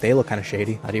line. They look kind of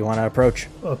shady. How do you want to approach?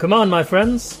 Well, come on, my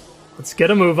friends. Let's get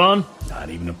a move on. Not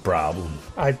even a problem.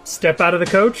 I step out of the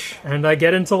coach, and I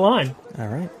get into line. All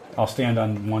right. I'll stand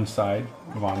on one side,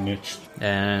 Von Nichts.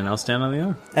 And I'll stand on the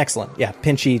other. Excellent. Yeah,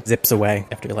 Pinchy zips away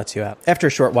after he lets you out. After a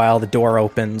short while, the door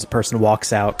opens, a person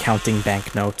walks out counting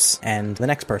banknotes, and the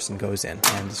next person goes in.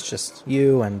 And it's just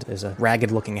you, and there's a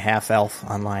ragged-looking half-elf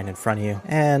online in front of you.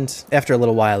 And after a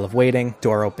little while of waiting,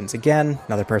 door opens again,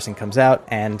 another person comes out,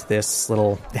 and this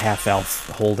little half-elf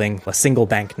holding a single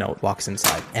banknote walks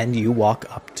inside. And you walk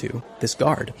up to this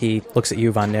guard. He looks at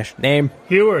you, Von Nichts. Name?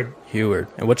 Heward. Heward.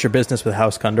 And what's your business with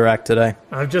House Kundarak today?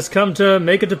 I've just come to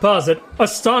make a deposit.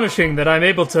 Astonishing that I'm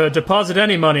able to deposit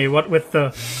any money, what with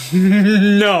the...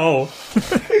 No.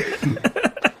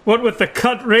 What with the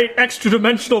cut-rate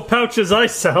extra-dimensional pouches I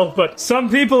sell, but some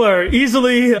people are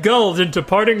easily gulled into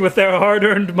parting with their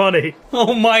hard-earned money.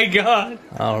 Oh my god!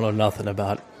 I don't know nothing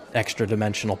about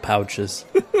extra-dimensional pouches.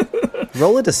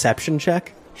 Roll a deception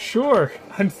check. Sure,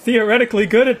 I'm theoretically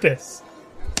good at this.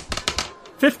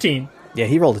 15. Yeah,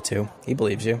 he rolled a 2. He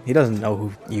believes you. He doesn't know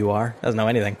who you are. Doesn't know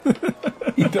anything.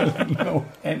 He doesn't know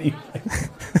anything.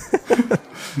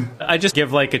 I just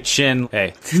give like a chin.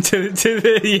 Hey.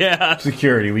 Yeah.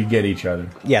 Security, we get each other.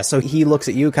 Yeah, so he looks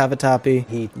at you, Cavatappi.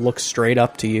 He looks straight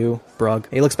up to you, Brugg.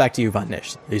 He looks back to you, Von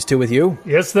Nichts. These 2 with you?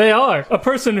 Yes, they are. A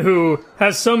person who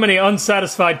has so many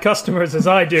unsatisfied customers as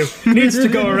I do needs to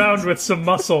go around with some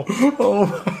muscle.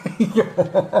 Oh my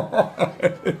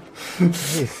god.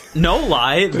 No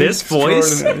lie, this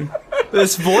voice.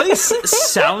 This voice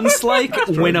sounds like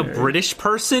when a British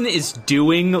person is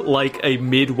doing like a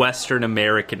Midwestern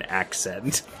American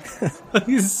accent.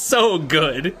 He's so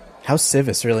good. House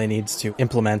Civis really needs to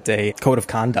implement a code of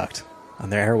conduct on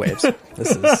their airwaves.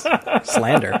 This is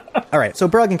slander. All right, so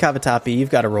Brugg and Cavatappi, you've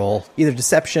got to roll either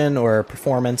deception or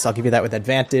performance. I'll give you that with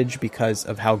advantage because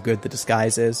of how good the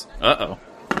disguise is. Uh-oh.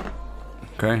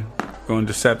 Okay. Going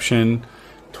deception,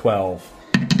 12.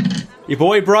 Your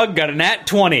boy Brugg got a nat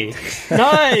 20.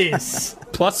 Nice!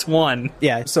 +1.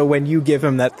 Yeah, so when you give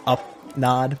him that up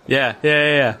nod,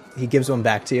 Yeah. he gives one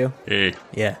back to you. Hey.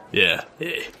 Yeah. Yeah.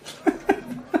 Hey.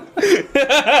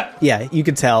 Yeah, you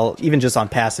could tell, even just on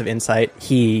passive insight,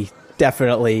 he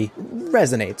definitely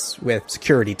resonates with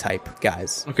security type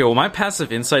guys. Okay, well, my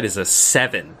passive insight is a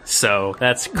 7, so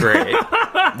that's great.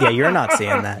 Yeah, you're not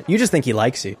seeing that. You just think he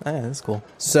likes you. That's cool.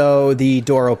 So the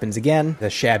door opens again. The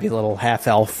shabby little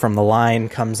half-elf from the line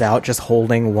comes out, just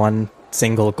holding one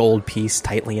single gold piece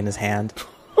tightly in his hand.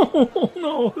 Oh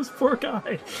no, this poor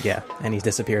guy. Yeah, and he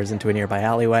disappears into a nearby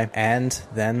alleyway. And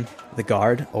then the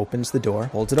guard opens the door,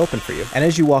 holds it open for you. And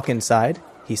as you walk inside,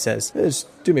 he says,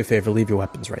 just do me a favor, leave your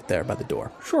weapons right there by the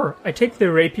door. Sure. I take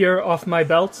the rapier off my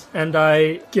belt and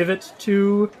I give it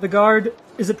to the guard.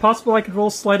 Is it possible I could roll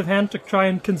sleight of hand to try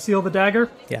and conceal the dagger?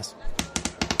 Yes.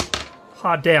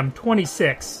 Hot damn,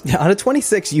 26. Yeah, on a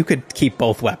 26, you could keep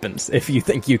both weapons if you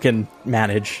think you can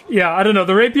manage. Yeah, I don't know.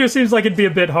 The rapier seems like it'd be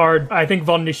a bit hard. I think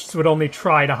Von Nichts would only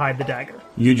try to hide the dagger.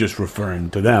 You're just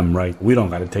referring to them, right? We don't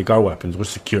got to take our weapons. We're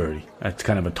security. That's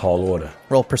kind of a tall order.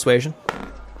 Roll persuasion.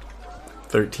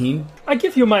 13? I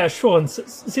give you my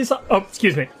assurances.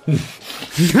 Excuse me.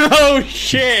 Oh,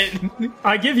 shit!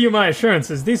 I give you my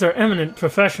assurances. These are eminent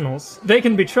professionals. They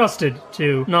can be trusted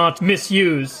to not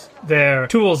misuse their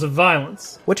tools of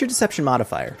violence. What's your deception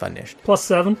modifier, Von Nichts?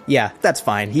 +7. Yeah, that's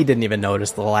fine. He didn't even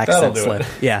notice the little accent slip.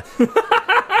 Yeah.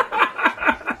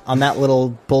 On that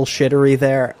little bullshittery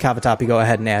there, Cavatappi, go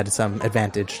ahead and add some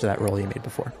advantage to that roll you made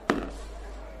before.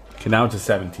 Okay, now it's a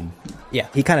 17. Yeah,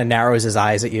 he kind of narrows his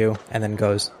eyes at you and then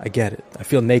goes, I get it. I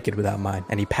feel naked without mine.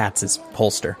 And he pats his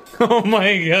holster. Oh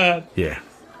my god. Yeah.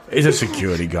 It's a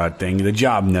security guard thing. The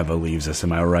job never leaves us.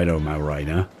 Am I right or am I right,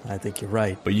 huh? I think you're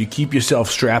right. But you keep yourself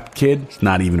strapped, kid, it's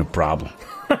not even a problem.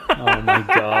 Oh my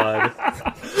god.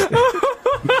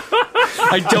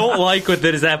 I don't like what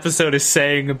this episode is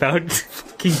saying about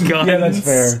fucking guns. Yeah, that's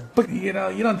fair. But, you know,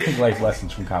 you don't take life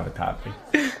lessons from Cavatappi.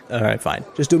 All right, fine.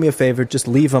 Just do me a favor. Just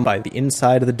leave them by the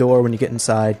inside of the door when you get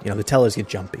inside. You know, the tellers get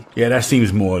jumpy. Yeah, that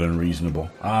seems more than reasonable.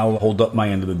 I'll hold up my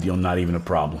end of the deal, not even a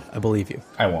problem. I believe you.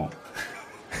 I won't.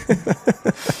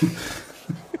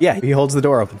 Yeah, he holds the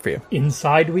door open for you.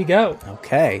 Inside we go.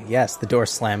 Okay, yes, the door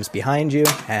slams behind you,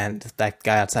 and that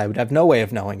guy outside would have no way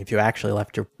of knowing if you actually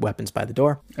left your weapons by the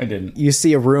door. I didn't. You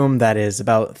see a room that is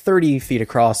about 30 feet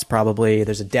across, probably.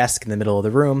 There's a desk in the middle of the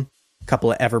room. A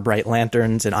couple of ever-bright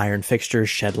lanterns and iron fixtures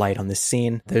shed light on this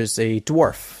scene. There's a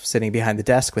dwarf sitting behind the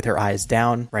desk with her eyes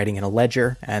down, writing in a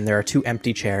ledger, and there are 2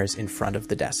 empty chairs in front of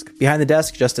the desk. Behind the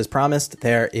desk, just as promised,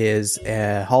 there is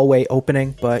a hallway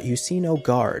opening, but you see no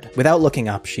guard. Without looking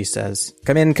up, she says,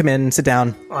 come in, sit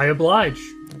down. I oblige.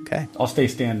 Okay. I'll stay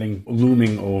standing,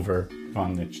 looming over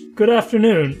Von Nichts. Good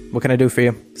afternoon. What can I do for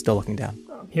you? Still looking down.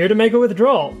 I'm here to make a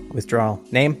withdrawal. Withdrawal.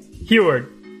 Name?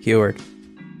 Heward. Heward.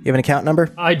 You have an account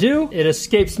number? I do. It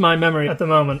escapes my memory at the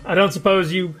moment. I don't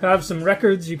suppose you have some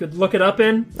records you could look it up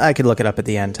in? I could look it up at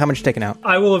the end. How much you taking out?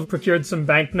 I will have procured some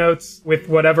banknotes with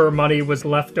whatever money was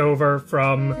left over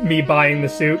from me buying the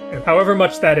suit. And however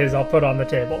much that is, I'll put on the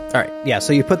table. All right. Yeah,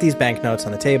 so you put these banknotes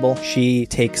on the table. She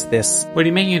takes this. Wait, are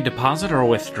you making a deposit or a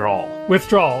withdrawal?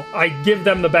 Withdrawal. I give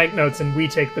them the banknotes and we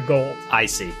take the gold. I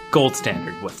see. Gold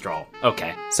standard withdrawal.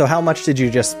 Okay. So how much did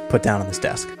you just put down on this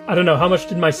desk? I don't know. How much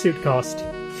did my suit cost?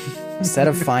 Set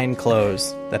of fine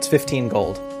clothes. That's 15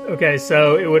 gold. Okay,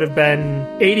 so it would have been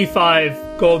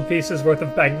 85 gold pieces worth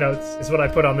of banknotes is what I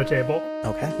put on the table.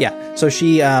 Okay. Yeah. So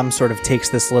she sort of takes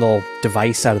this little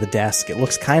device out of the desk. It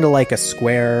looks kind of like a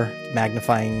square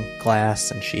magnifying glass,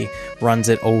 and she runs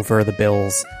it over the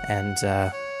bills, and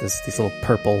there's these little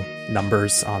purple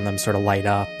numbers on them sort of light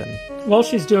up. And while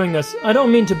she's doing this, I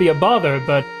don't mean to be a bother,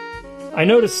 but I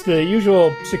noticed the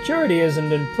usual security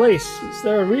isn't in place. Is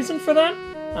there a reason for that?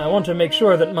 I want to make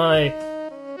sure that my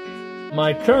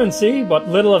currency, what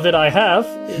little of it I have,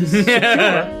 is secure.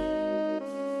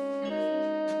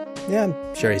 Yeah, I'm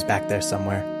sure he's back there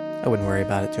somewhere. I wouldn't worry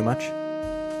about it too much.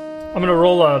 I'm going to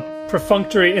roll a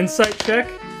perfunctory insight check.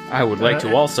 I would like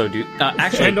to also do.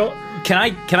 Actually, can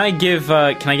I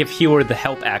give Heward the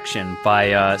help action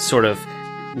by sort of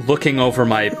looking over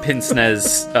my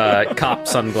pince-nez cop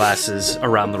sunglasses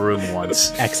around the room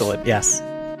once? Excellent. Yes.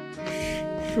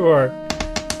 Sure.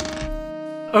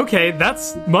 Okay,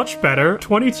 that's much better.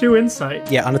 22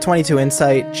 insight. Yeah, on a 22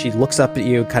 insight, she looks up at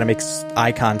you, kind of makes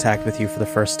eye contact with you for the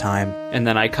first time. And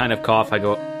then I kind of cough. I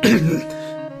go,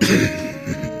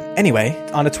 Anyway,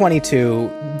 on a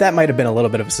 22, that might have been a little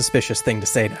bit of a suspicious thing to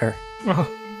say to her.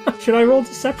 Oh, should I roll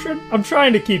deception? I'm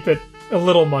trying to keep it a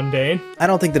little mundane. I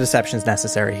don't think the deception's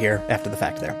necessary here after the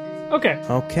fact there. Okay.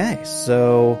 Okay,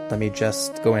 so let me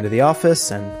just go into the office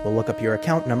and we'll look up your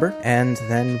account number and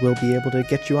then we'll be able to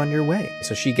get you on your way.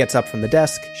 So she gets up from the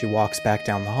desk, she walks back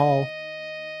down the hall,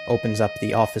 opens up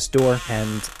the office door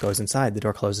and goes inside. The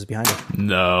door closes behind her.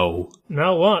 No.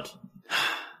 Now what?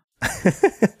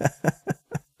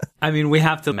 I mean, we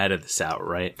have to meta this out,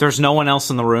 right? There's no one else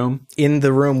in the room? In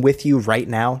the room with you right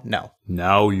now? No.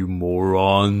 Now, you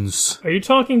morons. Are you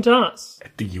talking to us? I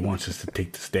think he wants us to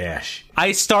take the stash.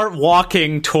 I start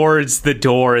walking towards the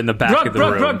door in the back of the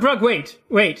room. Brugg,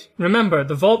 wait. Remember,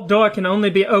 the vault door can only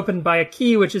be opened by a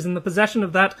key which is in the possession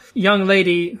of that young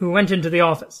lady who went into the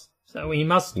office. So we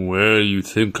must... Where do you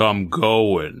think I'm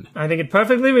going? I think it's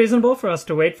perfectly reasonable for us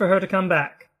to wait for her to come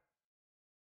back.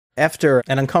 After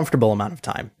an uncomfortable amount of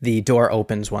time, the door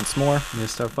opens once more.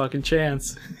 Missed our fucking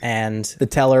chance. And the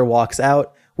teller walks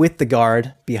out with the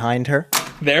guard behind her.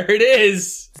 There it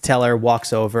is! The teller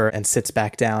walks over and sits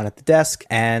back down at the desk,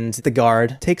 and the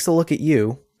guard takes a look at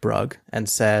you, Brugg, and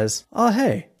says, "Oh,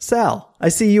 hey, Sal, I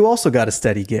see you also got a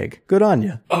steady gig. Good on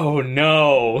you." Oh,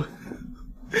 no.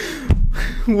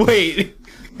 Wait.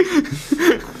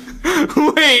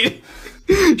 Wait.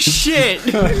 Shit.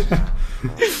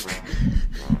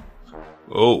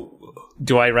 Oh.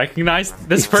 Do I recognize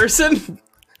this person?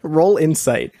 Roll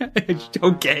insight.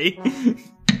 Okay.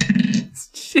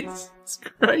 Jesus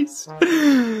Christ.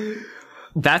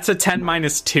 That's a 10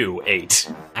 minus 2,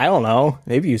 8. I don't know.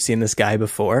 Maybe you've seen this guy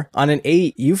before. On an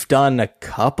 8, you've done a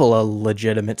couple of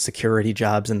legitimate security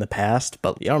jobs in the past,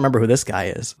 but you don't remember who this guy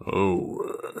is.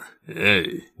 Oh,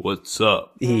 hey, what's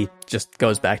up? He just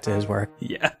goes back to his work.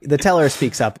 Yeah. The teller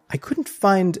speaks up. "I couldn't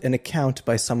find an account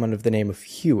by someone of the name of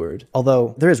Heward,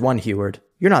 although there is one Heward.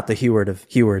 You're not the Heward of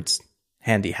Heward's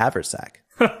handy haversack."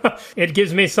 It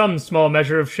gives me some small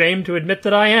measure of shame to admit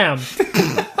that I am.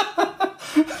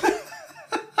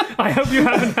 I hope you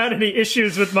haven't had any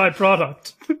issues with my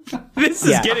product. This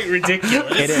is getting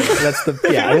ridiculous. It is. That's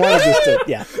the, I wanted just to,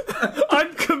 yeah.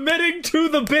 I'm committing to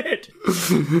the bit.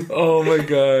 Oh my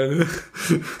god.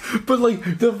 But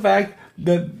like the fact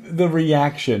that the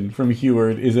reaction from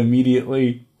Heward is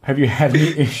immediately, "Have you had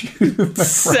any issues with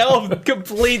my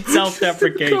Complete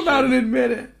self-deprecation. Come out and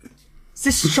admit it.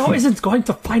 This show isn't going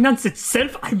to finance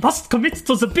itself. I must commit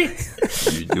to the bit.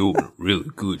 You're doing a really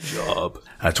good job.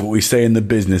 That's what we say in the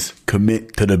business.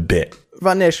 Commit to the bit.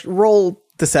 Von Nichts, roll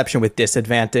deception with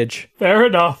disadvantage. Fair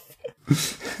enough.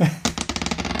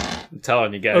 I'm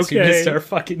telling you guys, you Okay. missed our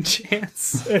fucking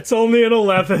chance. It's only an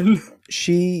 11.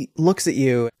 She looks at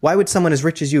you. "Why would someone as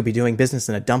rich as you be doing business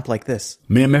in a dump like this?"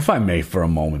 Ma'am, if I may for a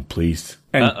moment, please.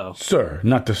 And Uh-oh. sir,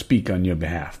 not to speak on your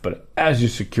behalf, but as your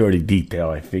security detail,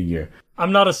 I figure...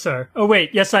 I'm not a sir. Oh,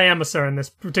 wait. Yes, I am a sir in this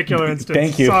particular instance.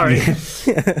 Thank you. Sorry.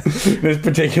 This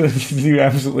particular... You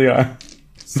absolutely are.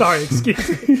 Sorry,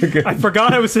 excuse me. I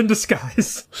forgot I was in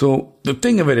disguise. So the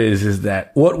thing of it is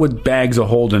that what with bags of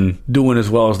holding doing as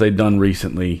well as they've done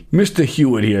recently, Mr.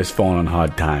 Hewitt here has fallen on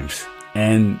hard times.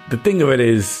 And the thing of it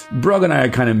is, Brugg and I are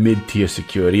kind of mid-tier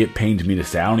security. It pains me to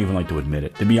say. I don't even like to admit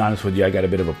it. To be honest with you, I got a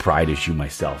bit of a pride issue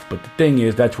myself. But the thing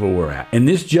is, that's where we're at. And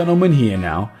this gentleman here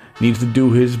now needs to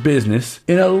do his business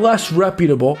in a less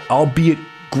reputable, albeit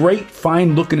great,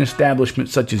 fine-looking establishment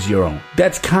such as your own.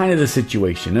 That's kind of the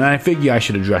situation. And I figure I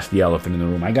should address the elephant in the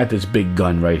room. I got this big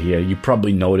gun right here. You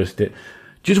probably noticed it.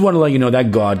 Just want to let you know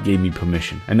that God gave me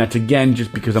permission. And that's, again,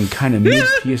 just because I'm kind of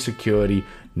mid-tier security.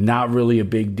 Not really a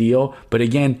big deal, but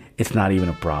again, it's not even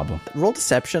a problem. Roll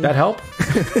deception. That help?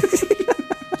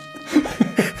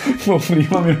 What do you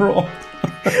want me to roll?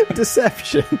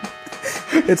 Deception.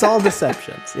 It's all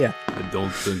deceptions, yeah. I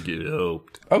don't think it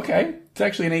helped. Okay, it's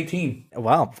actually an 18.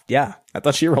 Wow, yeah. I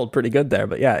thought she rolled pretty good there,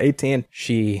 but yeah, 18.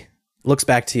 She looks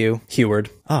back to you, Heward.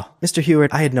 "Oh, Mr.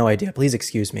 Heward, I had no idea. Please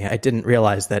excuse me. I didn't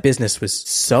realize that business was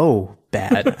so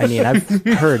bad. I mean, I've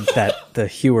heard that the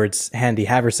Heward's handy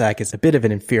haversack is a bit of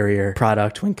an inferior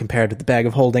product when compared to the bag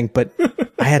of holding, but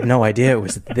I had no idea it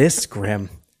was this grim.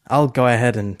 I'll go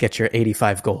ahead and get your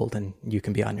 85 gold and you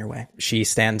can be on your way." She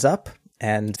stands up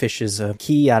and fishes a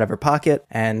key out of her pocket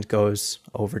and goes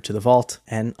over to the vault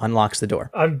and unlocks the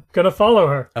door. I'm gonna follow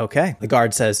her. Okay. The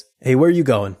guard says, "Hey, where are you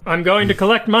going?" I'm going to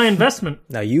collect my investment.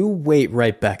 Now you wait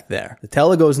right back there. The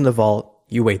teller goes in the vault.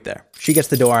 You wait there. She gets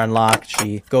the door unlocked.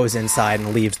 She goes inside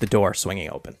and leaves the door swinging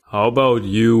open. How about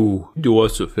you do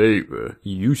us a favor?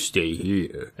 You stay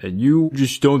here, and you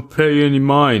just don't pay any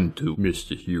mind to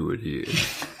Mr. Hewitt here.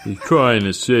 He's trying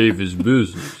to save his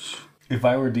business. If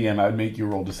I were DM, I would make you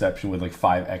roll deception with like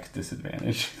 5x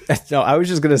disadvantage. No, I was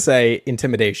just going to say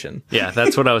intimidation. Yeah,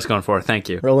 that's what I was going for. Thank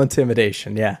you. Roll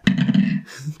intimidation, yeah.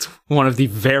 One of the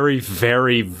very,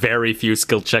 very, very few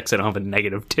skill checks I don't have a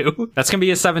 -2. That's going to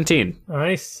be a 17.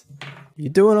 Nice. You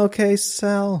doing okay,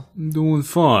 Sal? I'm doing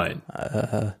fine.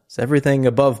 Is everything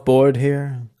above board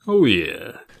here? Oh,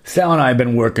 yeah. Sal and I have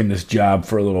been working this job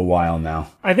for a little while now.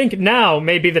 I think now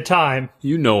may be the time.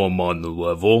 You know I'm on the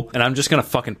level. And I'm just going to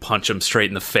fucking punch him straight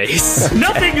in the face.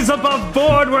 Nothing is above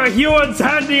board where Hewitt's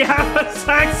handy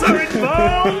haversacks are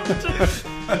involved!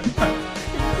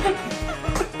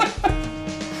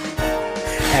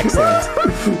 Excellent.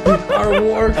 Our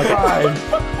war cry.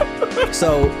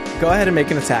 So, go ahead and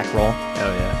make an attack roll.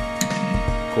 Oh, yeah.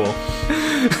 Cool.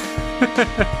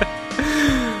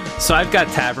 So I've got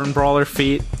Tavern Brawler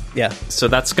feat. Yeah. So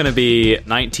that's going to be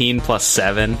 19 plus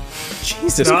 7.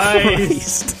 Jesus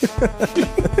Nice. Christ.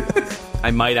 I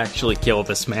might actually kill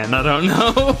this man. I don't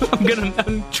know. I'm going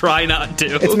to try not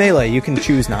to. It's melee. You can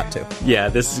choose not to. Yeah,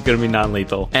 this is going to be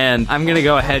non-lethal. And I'm going to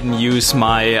go ahead and use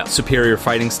my superior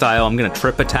fighting style. I'm going to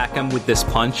trip attack him with this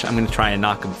punch. I'm going to try and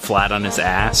knock him flat on his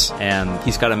ass. And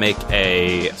he's got to make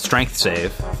a strength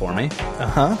save for me.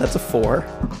 Uh-huh. That's a 4.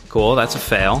 Cool, that's a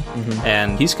fail.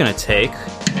 And he's going to take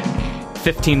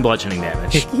 15 bludgeoning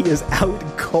damage. He is out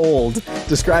cold.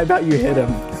 Describe how you hit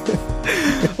him.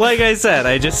 Like I said,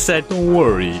 I just said, Don't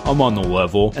worry, I'm on the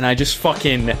level. and I just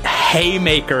fucking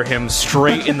haymaker him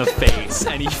straight in the face,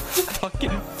 and he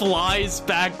fucking flies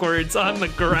backwards on the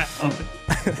ground.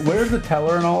 Where's the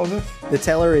teller in all of this? The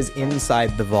teller is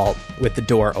inside the vault with the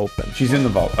door open. She's in the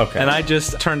vault. Okay. And I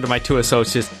just turned to my 2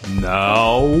 associates,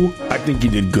 no. I think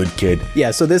you did good, kid.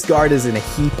 Yeah, so this guard is in a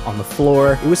heap on the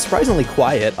floor. It was surprisingly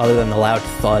quiet, other than the loud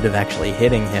thud of actually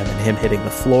hitting him and him hitting the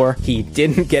floor. He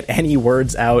didn't get any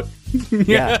words out.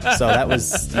 Yeah, so that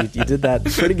was... You did that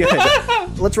pretty good.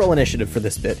 Let's roll initiative for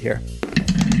this bit here.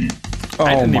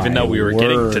 I didn't even know we were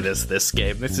getting word. to this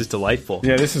game. This is delightful.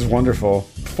 Yeah, this is wonderful.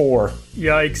 4.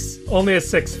 Yikes. Only a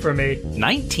 6 for me.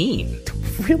 19.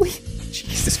 Really?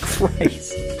 Jesus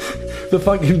Christ. The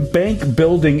fucking bank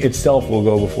building itself will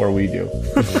go before we do.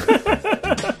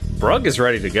 Brugg is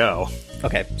ready to go.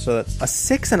 Okay, so that's a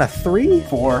 6 and a 3?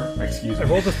 4. Excuse I me.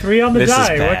 rolled a 3 on the This is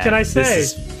die. What bad. can I say?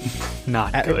 This is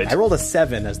not good. I rolled a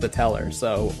 7 as the teller,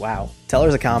 so wow.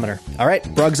 Teller's a commoner. All right,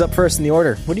 Brugg's up first in the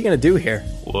order. What are you going to do here?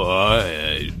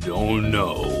 I don't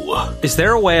know. Is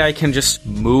there a way I can just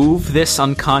move this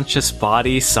unconscious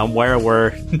body somewhere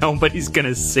where nobody's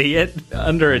gonna see it?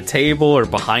 Under a table or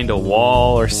behind a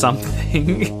wall or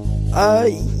something?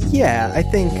 Yeah, I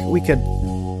think we could...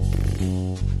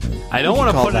 I don't want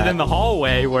to call put that. it in the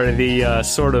hallway where the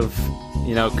sort of,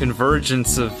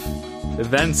 convergence of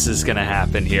events is gonna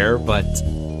happen here, but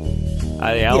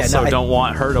I also don't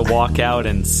want her to walk out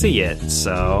and see it,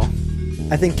 so...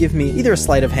 I think give me either a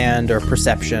sleight of hand or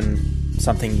perception,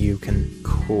 something you can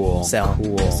sell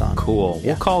this on. Cool. Yeah.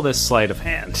 We'll call this sleight of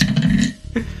hand.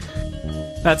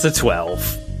 That's a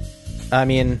 12. I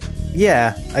mean,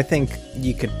 yeah, I think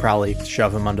you could probably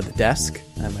shove him under the desk.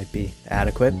 That might be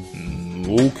adequate.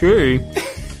 Okay.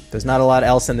 There's not a lot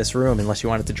else in this room unless you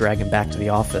wanted to drag him back to the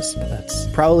office, but that's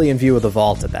probably in view of the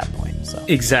vault at that point, so.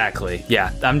 Exactly.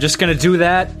 Yeah, I'm just gonna do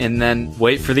that and then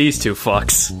wait for these two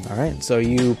fucks. All right, so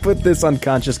you put this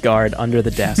unconscious guard under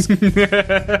the desk.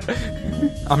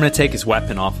 I'm gonna take his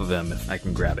weapon off of him if I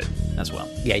can grab it as well.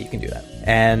 Yeah, you can do that.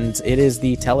 And it is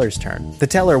the teller's turn. The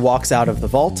teller walks out of the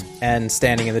vault, and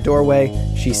standing in the doorway,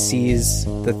 she sees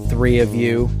the 3 of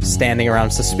you standing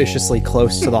around suspiciously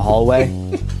close to the hallway.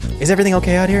 Is everything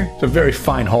okay out here? It's a very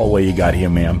fine hallway you got here,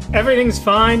 ma'am. Everything's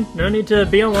fine. No need to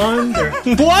be alarmed.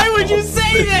 Why would you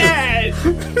say that?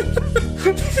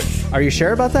 Are you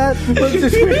sure about that?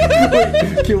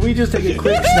 Wait, can we just take a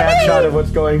quick snapshot of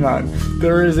what's going on?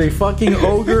 There is a fucking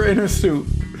ogre in a suit.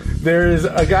 There is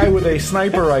a guy with a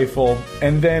sniper rifle,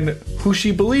 and then who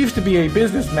she believes to be a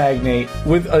business magnate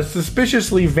with a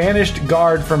suspiciously vanished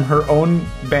guard from her own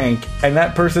bank, and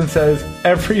that person says,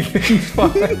 everything's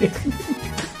fine.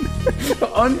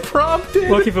 Unprompted.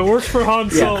 Look, if it works for Han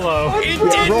Solo. It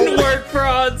didn't work for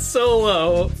Han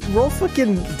Solo. Roll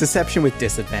fucking deception with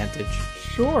disadvantage.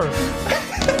 Sure.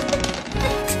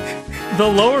 The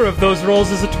lower of those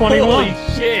rolls is a 21.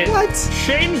 Holy shit. What?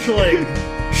 Changeling!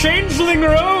 Changeling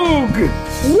rogue!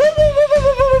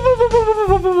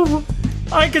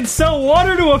 I can sell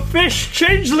water to a fish!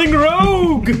 Changeling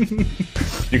rogue!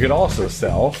 You could also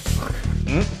sell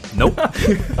Nope.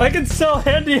 I can sell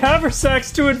handy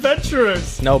haversacks to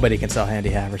adventurers. Nobody can sell handy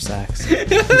haversacks.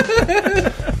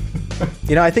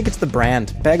 You know, I think it's the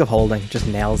brand. Bag of Holding just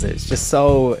nails it. It's just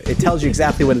so... It tells you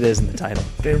exactly what it is in the title.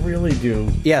 They really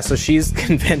do. Yeah, so she's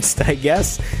convinced, I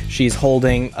guess. She's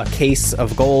holding a case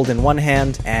of gold in one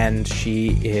hand, and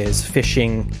she is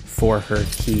fishing for her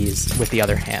keys with the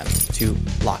other hand to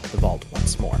lock the vault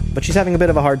once more. But she's having a bit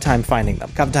of a hard time finding them.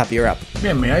 Cavatappi, you're up.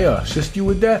 Man, may I assist you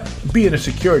with that? Being a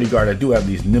security guard, I do have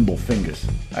these nimble fingers.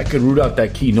 I could root out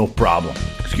that key, no problem.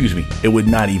 Excuse me, it would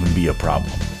not even be a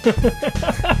problem.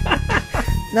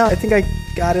 No, I think I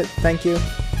got it. Thank you,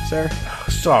 sir.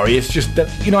 Sorry, it's just that,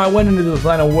 I went into this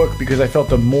line of work because I felt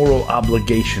a moral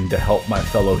obligation to help my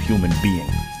fellow human being.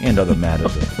 And other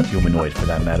matters of humanoids, for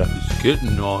that matter. It's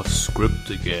getting off script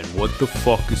again. What the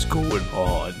fuck is going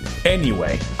on?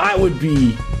 Anyway, I would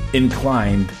be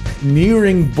inclined,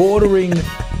 bordering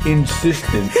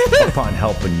insistent upon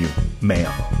helping you,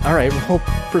 ma'am. All right, roll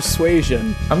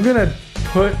persuasion. I'm gonna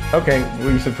put... Okay,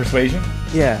 you said persuasion?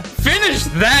 Yeah. Finish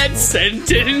that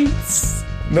sentence!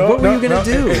 No, What were you gonna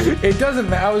do? It doesn't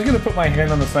matter. I was gonna put my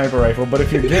hand on the sniper rifle, but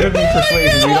if you're giving me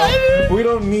persuasion, we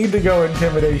don't need to go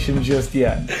intimidation just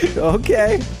yet.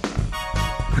 Okay.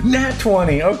 Nat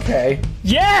 20, okay.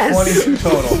 Yes! 22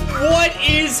 total. What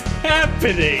is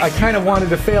happening? I kind of wanted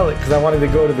to fail it because I wanted to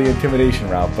go to the intimidation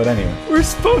route, but anyway. We're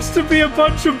supposed to be a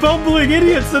bunch of bumbling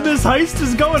idiots, and this heist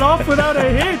is going off without a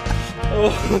hit.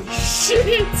 Oh,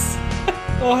 shit!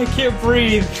 Oh, I can't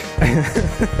breathe.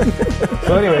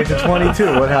 So anyway, it's a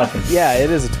 22. What happened? Yeah, it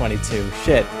is a 22.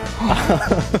 Shit.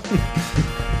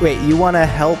 Wait, you want to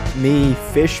help me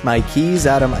fish my keys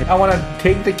out of my... I want to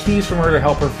take the keys from her to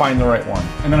help her find the right one,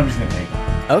 and then I'm just going to take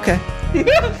them. Okay.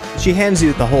 She hands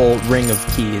you the whole ring of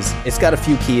keys. It's got a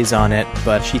few keys on it,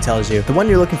 but she tells you the one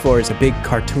you're looking for is a big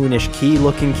cartoonish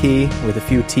key-looking key with a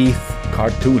few teeth.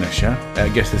 Cartoonish, huh? I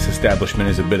guess this establishment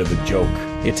is a bit of a joke.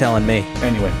 You're telling me.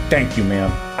 Anyway, thank you,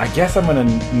 ma'am. I guess I'm going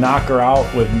to knock her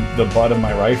out with the butt of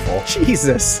my rifle.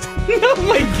 Jesus. Oh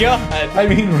my god. I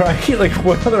mean, right? Like,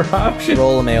 what other option?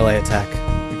 Roll a melee attack.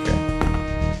 Okay.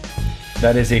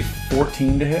 That is a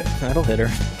 14 to hit. That'll hit her.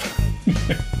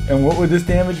 And what would this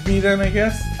damage be then, I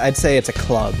guess? I'd say it's a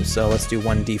club, so let's do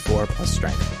 1d4 plus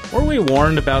strength. Were we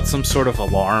warned about some sort of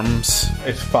alarms?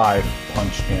 It's 5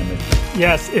 punch damage.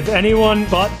 Yes, if anyone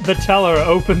but the teller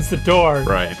opens the door.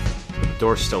 Right. The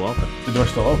door's still open. The door's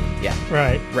still open. Yeah.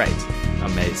 Right. Right.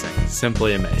 Amazing.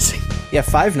 Simply amazing. Yeah,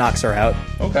 5 knocks her out.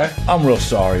 Okay. I'm real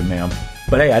sorry, ma'am.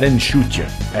 But hey, I didn't shoot you.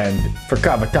 And for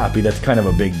Cavatappi, that's kind of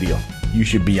a big deal. You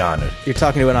should be honored. You're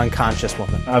talking to an unconscious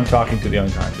woman. I'm talking to the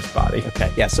unconscious body. Okay.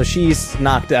 Yeah, so she's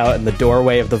knocked out in the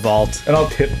doorway of the vault. And I'll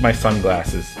tip my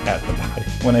sunglasses at the body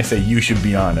when I say you should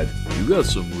be honored. You got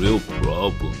some real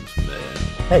problems, man.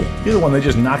 Hey, you're the one that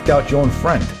just knocked out your own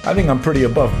friend. I think I'm pretty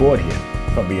above board here,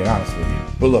 if I'm being honest with you.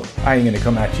 But look, I ain't gonna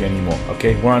come at you anymore,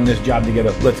 okay? We're on this job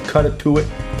together. Let's cut it to it.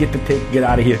 Get the tape, get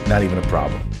out of here. Not even a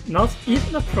problem. Not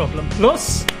even a problem.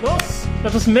 Los,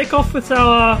 let us make off with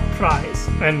our prize.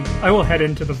 And I will head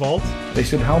into the vault. They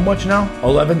said how much now?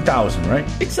 11,000, right?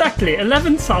 Exactly,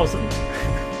 11,000.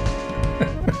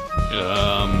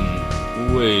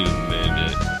 Wait a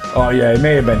minute. Oh yeah, it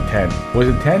may have been 10. Was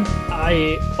it 10?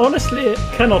 I honestly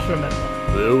cannot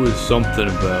remember. There was something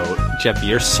about... Geppi,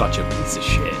 you're such a piece of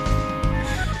shit.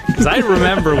 Because I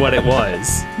remember what it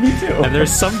was. Me too. And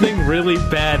there's something really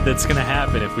bad that's going to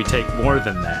happen if we take more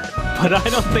than that. But I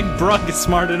don't think Brugg is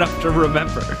smart enough to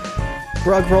remember.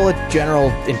 Brugg, roll a general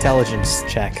intelligence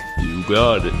check. You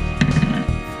got it.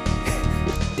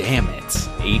 Damn it.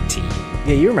 18.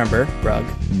 Yeah, you remember, Brugg.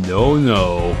 No.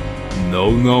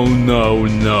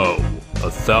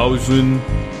 1,000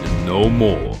 and no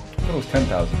more. It was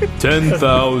 10,000.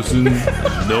 10,000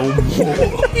 and no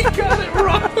more. You got it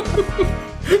wrong.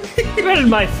 Well,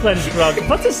 my friend Brugg,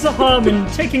 what is the harm in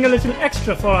taking a little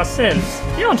extra for ourselves?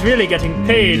 You aren't really getting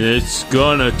paid. It's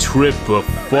gonna trip a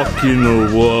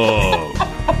fucking wall.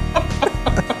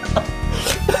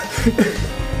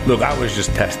 Look, I was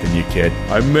just testing you, kid.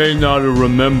 I may not have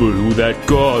remembered who that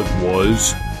guard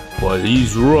was, but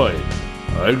he's right.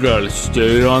 I gotta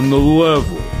stay on the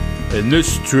level. And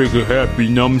this trigger-happy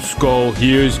numbskull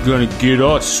here is gonna get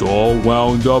us all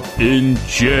wound up in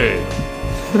jail.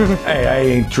 Hey, I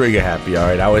ain't trigger happy, all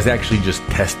right? I was actually just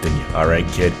testing you, all right,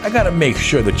 kid? I gotta make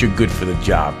sure that you're good for the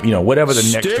job. You know, whatever the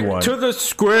next one. Stick to the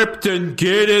script and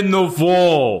get in the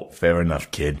vault. Fair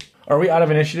enough, kid. Are we out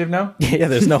of initiative now? Yeah,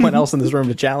 there's no one else in this room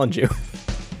to challenge you.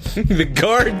 The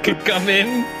guard could come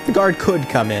in. The guard could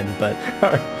come in, but...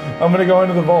 I'm gonna go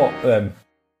into the vault, then.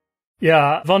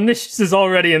 Yeah, Von Nichts is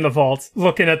already in the vault,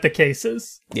 looking at the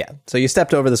cases. Yeah, so you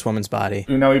stepped over this woman's body.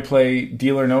 Now we play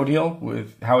Deal or No Deal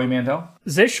with Howie Mandel.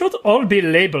 They should all be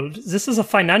labeled. This is a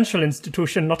financial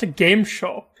institution, not a game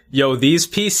show. Yo, these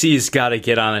PCs gotta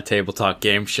get on a Table Talk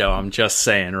game show, I'm just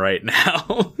saying right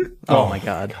now. Oh my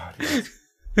god.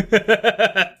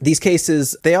 These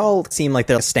cases, they all seem like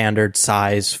they're standard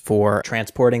size for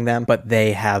transporting them, but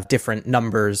they have different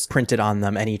numbers printed on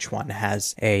them, and each one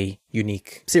has a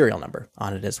unique serial number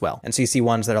on it as well. And so you see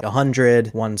ones that are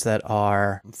 100, ones that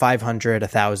are 500,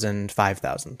 1,000,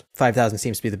 5,000. 5,000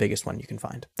 seems to be the biggest one you can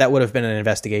find. That would have been an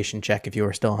investigation check if you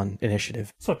were still on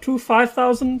initiative. So 2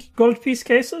 5,000 gold piece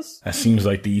cases? That seems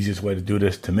like the easiest way to do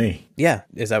this to me. Yeah,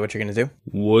 is that what you're going to do?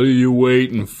 What are you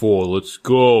waiting for? Let's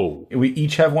go. We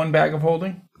each have one bag of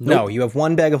holding? No, you have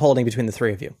one bag of holding between the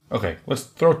three of you. Okay, let's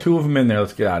throw 2 of them in there.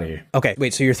 Let's get out of here. Okay,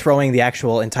 wait, so you're throwing the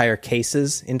actual entire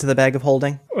cases into the bag of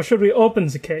holding? Or should we open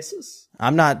the cases?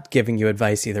 I'm not giving you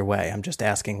advice either way. I'm just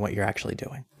asking what you're actually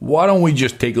doing. Why don't we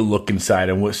just take a look inside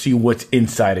and we'll see what's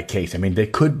inside a case? I mean, they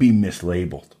could be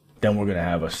mislabeled. Then we're going to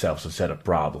have ourselves a set of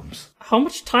problems. How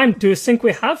much time do you think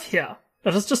we have here?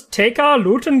 Let us just take our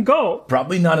loot and go.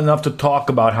 Probably not enough to talk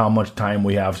about how much time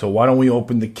we have, so why don't we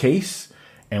open the case?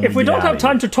 And if we don't have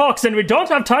time to talk, then we don't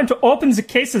have time to open the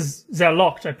cases. They're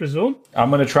locked, I presume. I'm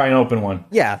going to try and open one.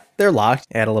 Yeah, they're locked.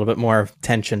 Add a little bit more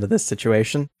tension to this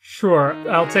situation. Sure,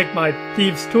 I'll take my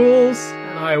thieves' tools,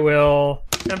 and I will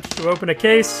attempt to open a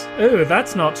case. Ooh,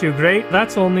 that's not too great.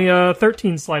 That's only a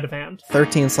 13 sleight of hand.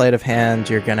 13 sleight of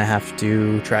hand, you're going to have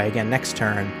to try again next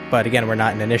turn. But again, we're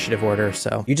not in initiative order,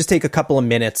 so you just take a couple of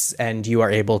minutes and you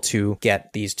are able to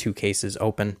get these 2 cases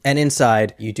open. And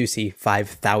inside, you do see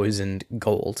 5,000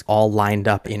 gold, all lined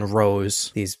up in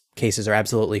rows. These cases are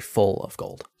absolutely full of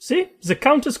gold. See? The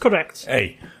count is correct.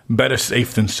 Hey, better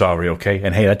safe than sorry, okay?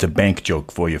 And hey, that's a bank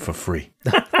joke for you for free.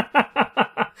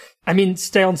 I mean,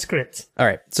 stay on script. All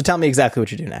right, so tell me exactly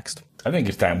what you do next. I think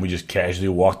it's time we just casually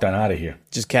walked on out of here.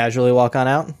 Just casually walk on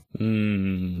out?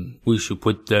 We should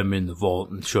put them in the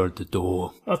vault and shut the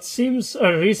door. That seems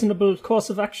a reasonable course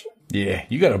of action. Yeah,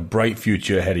 you got a bright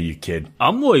future ahead of you, kid.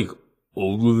 I'm like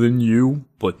older than you,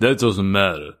 but that doesn't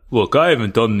matter. Look, I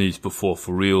haven't done these before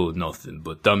for real or nothing,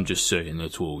 but I'm just saying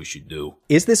that's what we should do.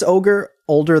 Is this ogre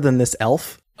older than this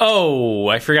elf? Oh,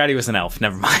 I forgot he was an elf.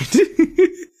 Never mind.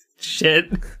 Shit.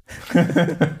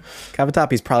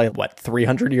 Cavatappi's probably,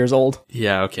 300 years old?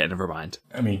 Yeah, okay, never mind.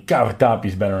 I mean,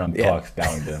 Cavatappi's been around the clock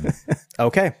down them.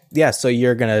 Okay. Yeah, so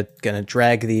you're gonna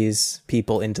drag these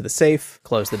people into the safe,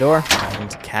 close the door,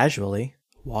 and casually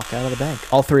walk out of the bank.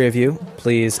 All 3 of you,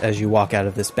 please, as you walk out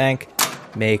of this bank,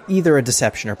 make either a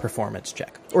deception or performance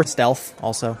check. Or stealth,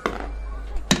 also.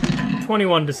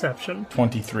 21 deception.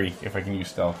 23, if I can use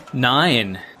stealth.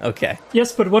 9. Okay.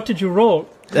 Yes, but what did you roll?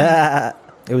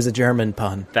 It was a German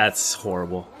pun. That's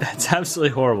horrible. That's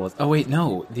absolutely horrible. Oh, wait,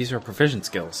 no. These are proficient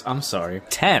skills. I'm sorry.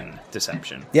 10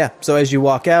 deception. Yeah, so as you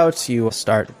walk out, you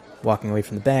start walking away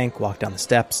from the bank, walk down the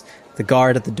steps. The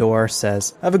guard at the door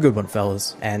says, "Have a good one,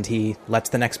 fellas." And he lets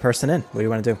the next person in. What do you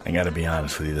want to do? I gotta be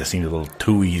honest with you, that seems a little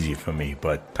too easy for me,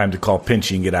 but time to call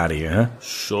Pinchy and get out of here, huh?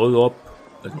 Shut up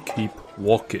and keep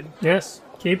walking. Yes,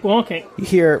 keep walking. You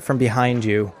hear from behind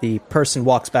you, the person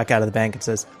walks back out of the bank and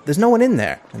says, "There's no one in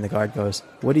there." And the guard goes,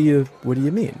 What do you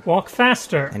mean?" Walk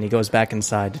faster. And he goes back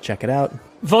inside to check it out.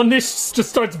 Von Nichts just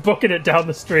starts booking it down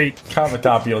the street.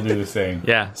 Cavatappi will do the same.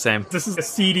 Yeah, same. This is a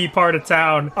seedy part of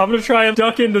town. I'm gonna try and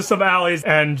duck into some alleys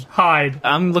and hide.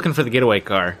 I'm looking for the getaway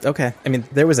car. Okay. I mean,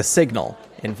 there was a signal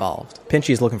involved.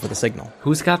 Pinchy's looking for the signal.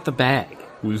 Who's got the bag?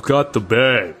 Who's got the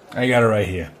bag? I got it right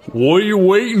here. What are you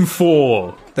waiting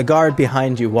for? The guard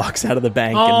behind you walks out of the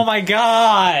bank Oh and... my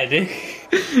god!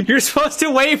 You're supposed to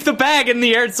wave the bag in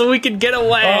the air so we can get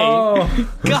away! Oh.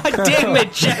 God damn it,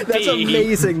 Geppi! That's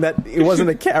amazing that it wasn't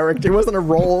a character, it wasn't a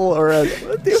roll or a...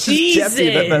 It was just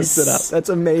Geppi that messed it up. That's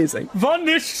amazing. Von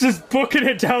Nichts is booking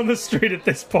it down the street at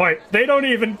this point. They don't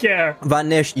even care. Von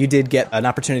Nichts, you did get an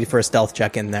opportunity for a stealth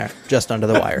check in there, just under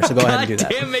the wire, so go ahead and do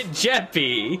that. God damn it,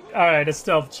 Geppi! Alright, a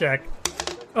stealth check.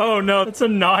 Oh no, it's a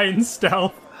 9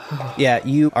 stealth. Yeah,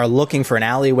 you are looking for an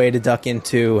alleyway to duck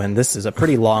into, and this is a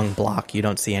pretty long block. You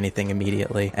don't see anything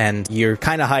immediately, and you're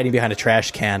kind of hiding behind a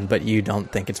trash can, but you don't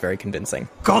think it's very convincing.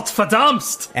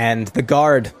 Gottverdammt! And the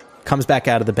guard comes back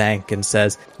out of the bank and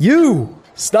says, "You!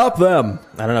 Stop them!"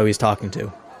 I don't know who he's talking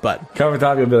to, but...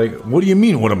 Cavatappi will be like, "What do you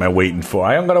mean, what am I waiting for?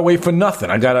 I don't gotta wait for nothing.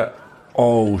 I gotta...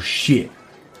 Oh, shit.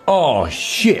 Oh,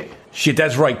 shit. Shit,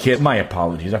 that's right, kid. My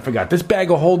apologies. I forgot. This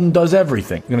bag of holding does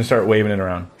everything. I'm going to start waving it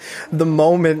around. The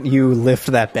moment you lift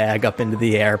that bag up into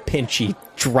the air, Pinchy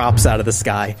drops out of the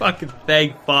sky. Fucking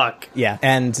thank fuck. Yeah,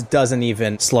 and doesn't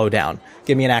even slow down.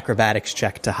 Give me an acrobatics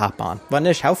check to hop on. Von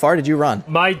Nichts, how far did you run?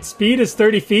 My speed is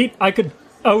 30 feet. I could...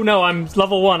 Oh no, I'm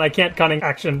level 1. I can't cunning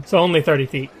action, so only 30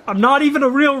 feet. I'm not even a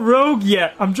real rogue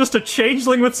yet. I'm just a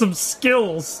changeling with some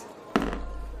skills.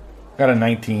 Got a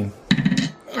 19.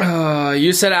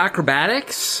 You said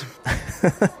acrobatics?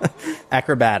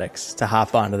 Acrobatics to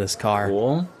hop onto this car.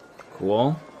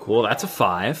 Cool. That's a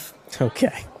 5.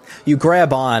 Okay. You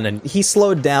grab on, and he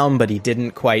slowed down, but he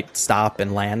didn't quite stop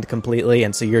and land completely,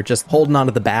 and so you're just holding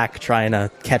onto the back, trying to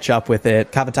catch up with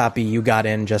it. Cavatappi, you got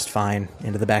in just fine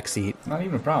into the back seat. Not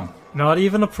even a problem. Not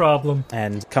even a problem.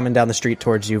 And coming down the street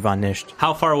towards you, Von Nichts.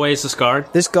 How far away is this guard?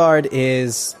 This guard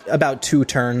is about 2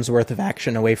 turns worth of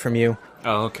action away from you.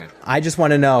 Oh, okay. I just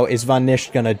want to know, is Von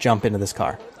Nichts going to jump into this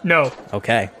car? No.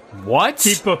 Okay. What?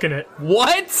 Keep booking it.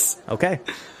 What? Okay.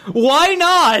 Why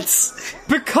not?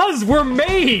 Because we're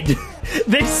made!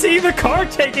 They see the car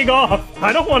taking off!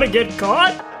 I don't want to get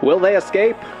caught! Will they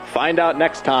escape? Find out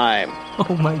next time.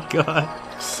 Oh my god.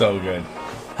 So good.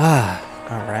 All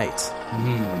right.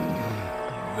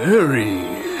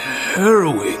 Very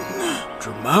harrowing,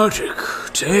 dramatic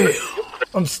tale.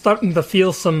 I'm starting to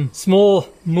feel some small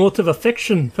note of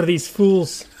affection for these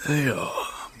fools. They are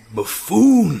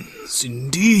buffoons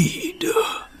indeed,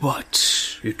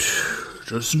 but it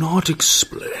does not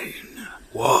explain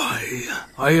why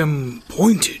I am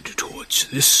pointed towards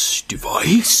this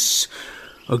device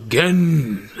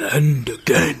again and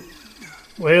again.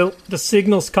 Well, the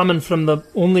signal's coming from the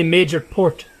only major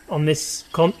port on this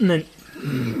continent.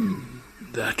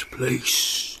 That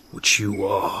place which you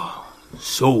are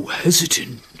so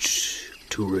hesitant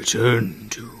to return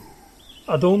to.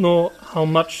 I don't know how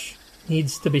much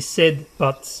needs to be said,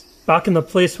 but back in the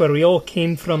place where we all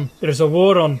came from, there's a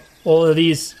war on. All of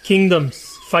these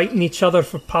kingdoms fighting each other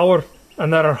for power,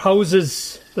 and there are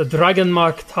houses, the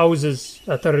dragon-marked houses,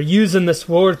 that are using this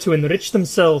war to enrich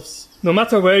themselves. No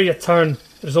matter where you turn,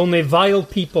 there's only vile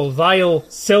people, vile,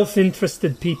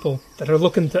 self-interested people that are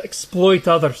looking to exploit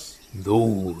others.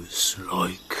 Those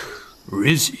like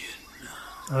Rizian.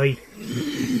 Aye.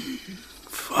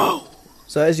 Foul.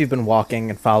 So as you've been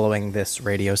walking and following this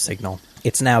radio signal,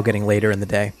 it's now getting later in the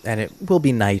day, and it will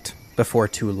be night before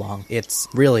too long. It's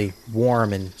really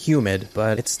warm and humid,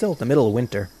 but it's still the middle of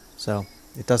winter, so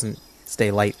it doesn't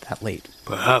stay light that late.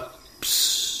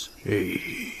 Perhaps a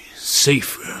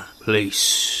safer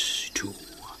place to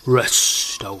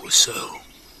rest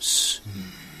ourselves.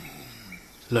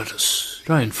 Let us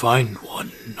try and find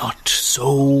one not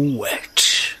so wet.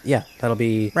 Yeah, that'll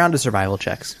be round of survival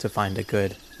checks to find a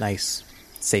good, nice,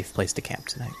 safe place to camp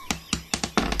tonight.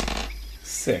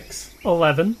 6.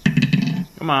 11.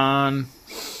 Come on.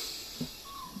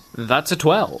 That's a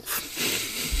 12.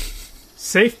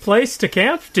 Safe place to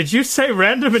camp? Did you say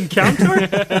random encounter?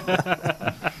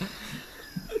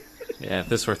 Yeah, if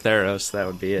this were Theros, that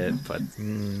would be it, but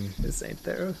this ain't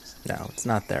Theros. No, it's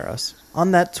not Theros.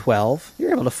 On that 12,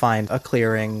 you're able to find a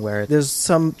clearing where there's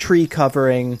some tree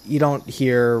covering. You don't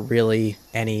hear really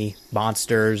any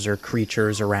monsters or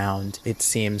creatures around. It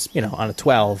seems, on a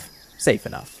 12, safe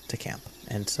enough to camp.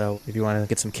 And so if you want to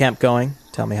get some camp going,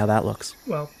 tell me how that looks.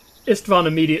 Well, Istvan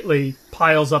immediately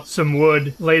piles up some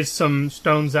wood, lays some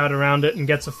stones out around it, and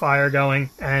gets a fire going.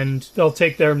 And they'll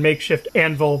take their makeshift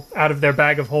anvil out of their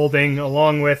bag of holding,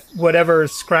 along with whatever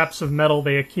scraps of metal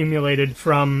they accumulated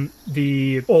from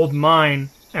the old mine,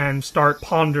 and start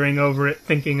pondering over it,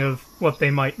 thinking of what they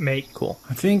might make. Cool.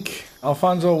 I think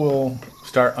Alfonso will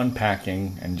start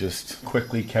unpacking and just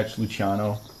quickly catch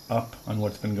Luciano up on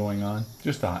what's been going on.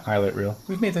 Just a highlight reel.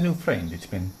 We've made a new friend. It's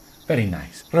been very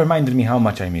nice. Reminded me how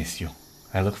much I miss you.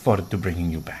 I look forward to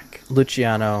bringing you back.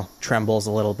 Luciano trembles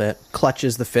a little bit,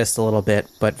 clutches the fist a little bit,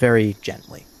 but very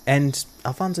gently. And,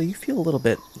 Alfonso, you feel a little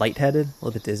bit lightheaded, a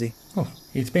little bit dizzy. Oh,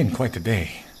 it's been quite a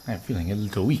day. I'm feeling a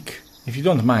little weak. If you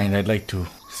don't mind, I'd like to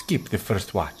skip the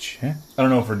first watch. I don't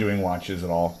know if we're doing watches at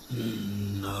all.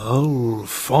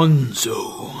 Alfonso,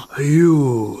 are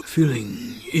you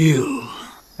feeling ill?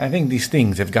 I think these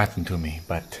things have gotten to me,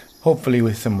 but hopefully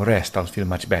with some rest I'll feel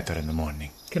much better in the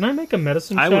morning. Can I make a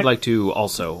medicine check? I would like to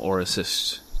also, or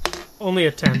assist. Only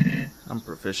a 10. I'm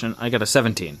proficient. I got a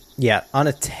 17. Yeah, on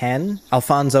a 10,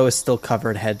 Alfonso is still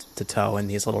covered head to toe in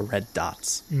these little red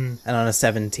dots. And on a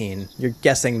 17, you're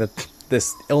guessing that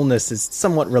this illness is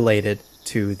somewhat related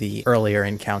to the earlier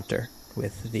encounter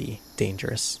with the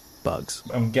dangerous bugs.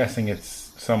 I'm guessing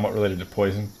it's somewhat related to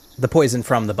poison. The poison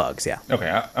from the bugs, yeah. Okay,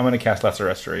 I'm going to cast Lesser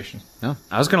Restoration. No,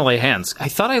 I was going to lay hands. I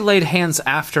thought I laid hands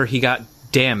after he got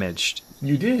damaged.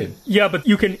 You did. Yeah, but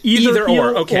you can either heal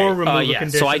or. Okay. or remove a condition.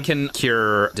 So I can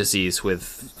cure disease with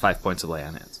 5 points of lay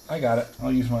on hands. I got it.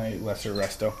 I'll use my Lesser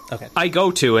Resto. Okay. I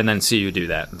go to and then see you do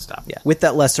that and stop. Yeah. With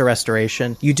that lesser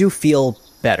restoration, you do feel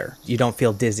better. You don't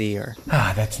feel dizzy or...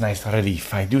 That's nice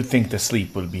relief. I do think the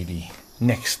sleep will be the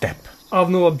next step. I've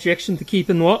no objection to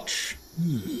keeping watch.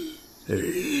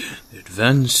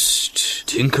 Advanced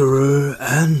tinkerer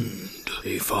and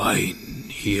a fine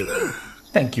healer.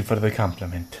 Thank you for the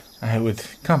compliment. I would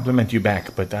compliment you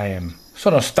back, but I am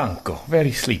sono stanco,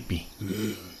 very sleepy.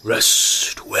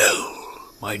 Rest well,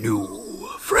 my new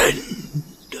friend.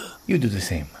 You do the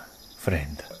same,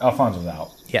 friend. Alfonso's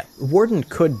out. Yeah. Warden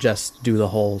could just do the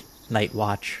whole night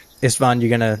watch. Istvan, you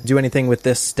gonna do anything with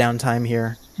this downtime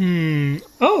here?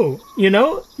 Oh,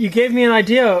 you gave me an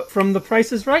idea from The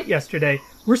Price is Right yesterday.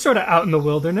 We're sort of out in the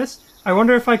wilderness. I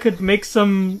wonder if I could make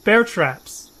some bear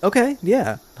traps. Okay,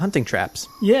 yeah. Hunting traps.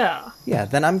 Yeah. Yeah,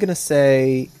 then I'm gonna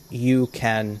say you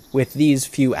can, with these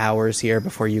few hours here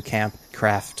before you camp,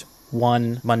 craft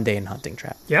one mundane hunting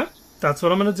trap. Yeah, that's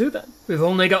what I'm going to do then. We've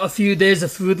only got a few days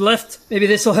of food left. Maybe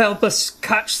this will help us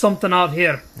catch something out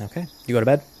here. Okay. You go to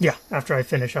bed? Yeah, after I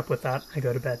finish up with that, I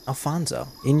go to bed. Alfonso,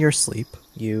 in your sleep,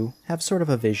 you have sort of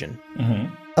a vision.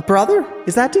 Mm-hmm. A brother?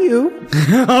 Is that to you?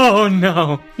 Oh,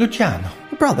 no. Luciano,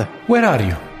 A brother. where are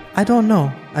you? I don't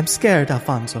know. I'm scared,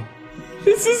 Alfonso.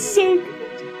 This is so good.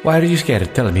 Why are you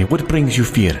scared? Tell me, what brings you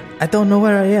fear? I don't know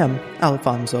where I am,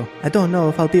 Alfonso. I don't know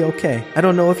if I'll be okay. I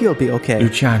don't know if you'll be okay.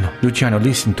 Luciano,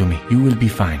 listen to me. You will be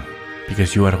fine,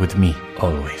 because you are with me,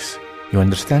 always. You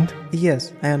understand?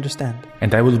 Yes, I understand.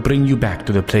 And I will bring you back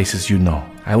to the places you know.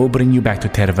 I will bring you back to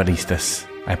Tervaristas.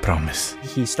 I promise.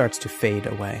 He starts to fade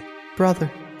away.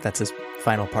 Brother. That's his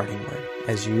final parting word.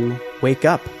 As you wake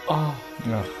up. Oh.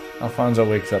 Alfonso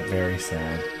wakes up very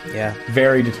sad. Yeah.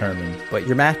 Very determined. But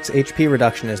your max HP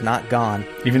reduction is not gone.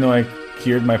 Even though I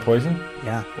cured my poison?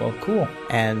 Yeah. Well, cool.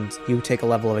 And you take a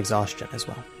level of exhaustion as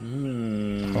well.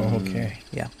 Oh, okay.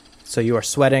 Yeah. So you are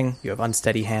sweating, you have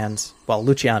unsteady hands, while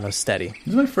Luciano's steady. This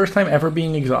is my first time ever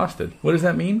being exhausted. What does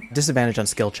that mean? Disadvantage on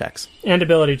skill checks. And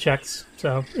ability checks.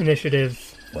 So,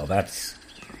 initiative. Well, that's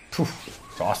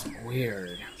awesome.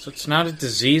 Weird. So it's not a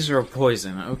disease or a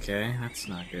poison. Okay, that's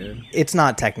not good. It's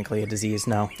not technically a disease,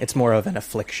 no. It's more of an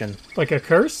affliction. Like a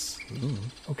curse?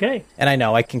 Okay. And I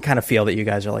know, I can kind of feel that you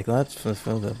guys are like,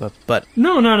 but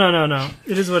No.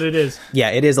 It is what it is. yeah,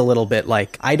 it is a little bit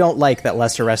like, I don't like that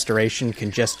Lesser Restoration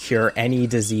can just cure any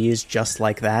disease just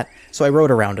like that, so I wrote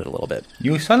around it a little bit.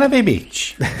 You son of a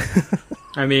bitch.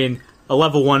 I mean, a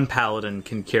level 1 paladin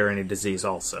can cure any disease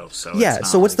also, so Yeah, it's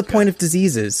not so what's the like point of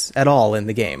diseases at all in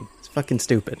the game? It's fucking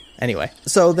stupid. Anyway,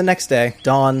 so the next day,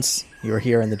 dawns, you're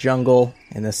here in the jungle,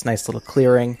 in this nice little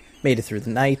clearing, made it through the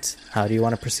night. How do you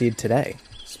want to proceed today?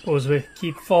 Suppose we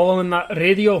keep following that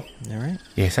radio. All right.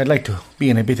 Yes, I'd like to be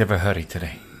in a bit of a hurry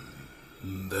today.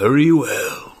 Very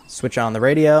well. Switch on the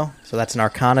radio, so that's an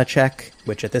Arcana check,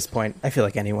 which at this point, I feel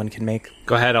like anyone can make.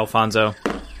 Go ahead, Alfonso.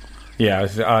 Yeah,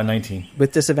 it's 19.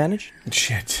 With disadvantage?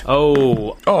 Shit.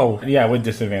 Oh, Oh, yeah, with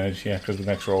disadvantage, yeah, because the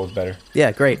next roll is better.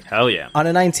 Yeah, great. hell yeah. On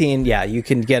a 19, yeah, you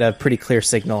can get a pretty clear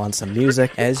signal on some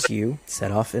music as you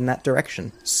set off in that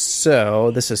direction. So,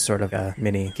 this is sort of a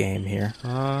mini game here.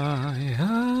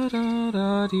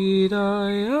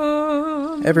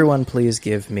 Everyone please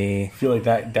give me... I feel like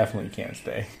that definitely can't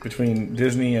stay. Between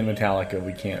Disney and Metallica,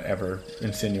 we can't ever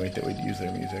insinuate that we'd use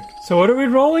their music. So what are we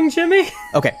rolling, Jimmy?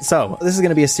 Okay, so this is going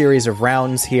to be a series of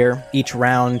rounds here. Each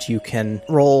round you can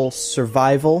roll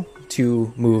survival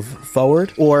to move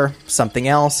forward, or something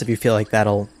else if you feel like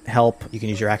that'll help. You can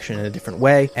use your action in a different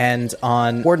way. And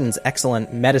on Warden's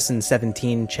excellent Medicine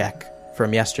 17 check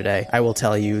from yesterday, I will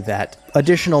tell you that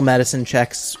additional medicine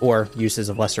checks or uses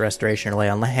of Lesser Restoration or Lay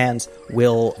on the Hands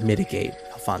will mitigate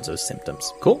Alfonso's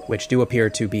symptoms. Cool. Which do appear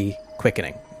to be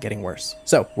quickening, getting worse.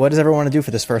 So, what does everyone want to do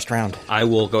for this first round? I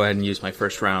will go ahead and use my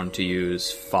first round to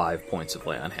use 5 points of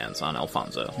lay on hands on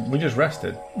Alfonso. We just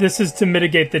rested. This is to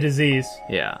mitigate the disease.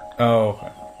 Yeah. Oh,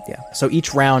 okay. Yeah. So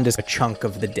each round is a chunk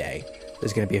of the day.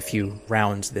 There's going to be a few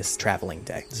rounds this traveling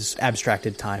day. This is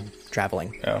abstracted time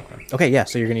traveling. Oh, okay. Okay, yeah,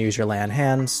 so you're going to use your lay on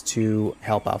hands to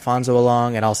help Alfonso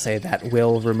along, and I'll say that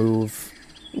will remove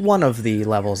one of the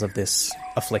levels of this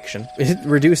affliction. It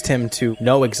reduced him to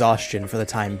no exhaustion for the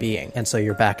time being, and so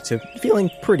you're back to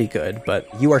feeling pretty good, but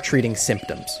you are treating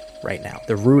symptoms right now.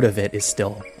 The root of it is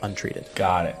still untreated.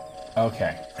 Got it.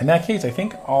 Okay. In that case, I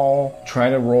think I'll try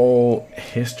to roll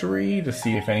history to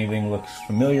see if anything looks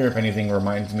familiar, if anything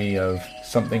reminds me of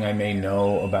something I may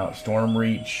know about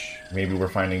Stormreach. Maybe we're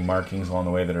finding markings along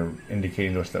the way that are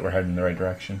indicating to us that we're heading in the right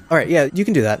direction. All right, yeah, you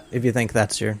can do that if you think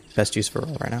that's your best use for a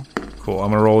roll right now. Cool.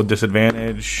 I'm going to roll with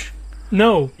disadvantage.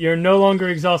 No, you're no longer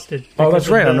exhausted. Oh, that's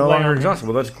right. I'm no longer land. exhausted.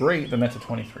 Well, that's great. Then that's a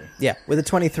 23. Yeah, with a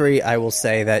 23, I will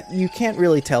say that you can't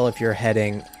really tell if you're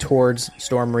heading towards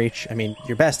Stormreach. I mean,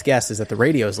 your best guess is that the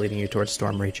radio is leading you towards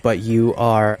Stormreach, but you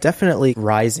are definitely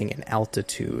rising in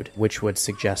altitude, which would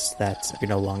suggest that you're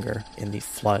no longer in the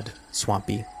flood,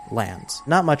 swampy lands.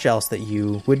 Not much else that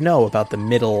you would know about the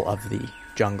middle of the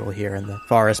jungle here in the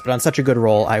forest, but on such a good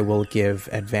roll, I will give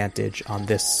advantage on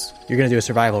this. You're going to do a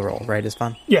survival roll, right,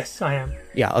 Istvan? Yes, I am.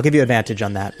 Yeah, I'll give you advantage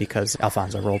on that because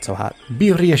Alfonso rolled so hot.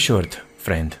 Be reassured,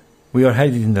 friend. We are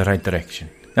headed in the right direction.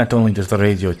 Not only does the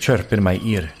radio chirp in my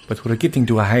ear, but we're getting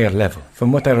to a higher level.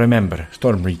 From what I remember,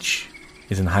 Stormreach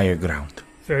is in higher ground.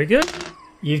 Very good.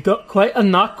 You've got quite a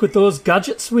knack with those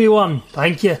gadgets we won.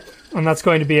 Thank you. And that's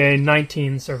going to be a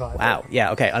 19 survival. Wow,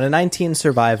 yeah, okay. On a 19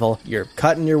 survival, you're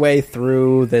cutting your way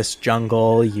through this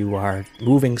jungle. You are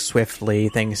moving swiftly.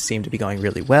 Things seem to be going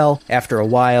really well. After a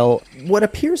while, what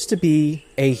appears to be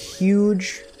a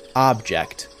huge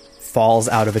object falls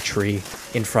out of a tree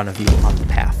in front of you on the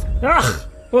path. Ah!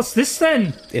 What's this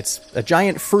then? It's a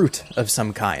giant fruit of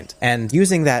some kind. And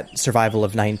using that survival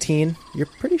of 19, you're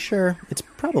pretty sure it's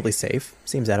probably safe.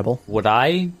 Seems edible. Would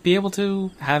I be able to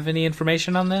have any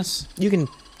information on this? You can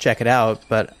check it out,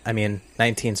 but, I mean,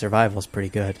 19 survival is pretty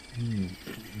good.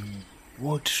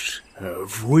 What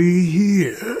have we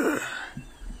here?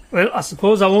 Well, I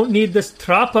suppose I won't need this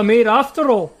trap I made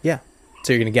after all. Yeah.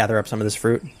 So you're going to gather up some of this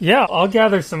fruit? Yeah, I'll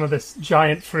gather some of this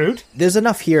giant fruit. There's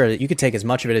enough here that you could take as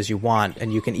much of it as you want,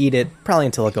 and you can eat it probably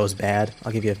until it goes bad.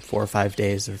 I'll give you 4 or 5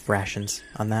 days of rations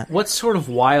on that. What sort of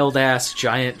wild-ass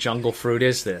giant jungle fruit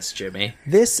is this, Jimmy?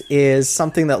 This is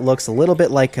something that looks a little bit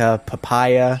like a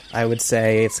papaya, I would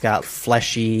say. It's got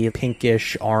fleshy,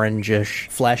 pinkish, orangish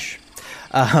flesh,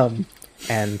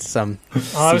 and some...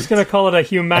 I was going to call it a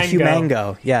humango. A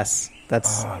humango, yes.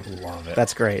 I love it.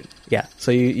 That's great. Yeah,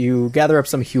 so you gather up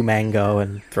some humango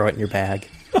and throw it in your bag.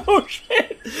 Oh,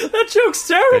 shit! That joke's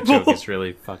terrible! That joke is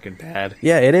really fucking bad.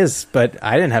 Yeah, it is, but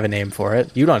I didn't have a name for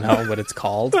it. You don't know what it's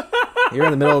called. You're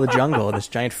in the middle of the jungle, and this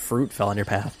giant fruit fell on your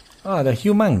path. Ah, the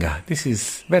humanga. This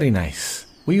is very nice.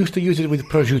 We used to use it with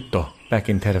prosciutto back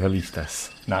in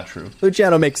Terralistas. Not true.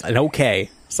 Luciano makes an okay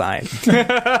sign.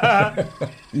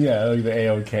 Yeah, like the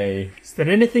A-OK. Is there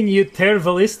anything you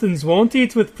Tervalistans won't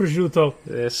eat with prosciutto?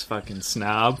 This fucking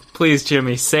snob. Please,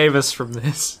 Jimmy, save us from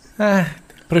this.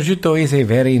 Prosciutto is a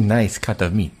very nice cut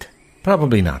of meat.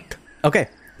 Probably not. Okay,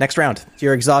 next round.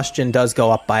 Your exhaustion does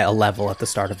go up by a level at the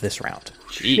start of this round.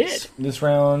 Jeez. This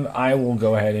round, I will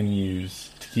go ahead and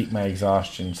use to keep my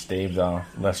exhaustion staved off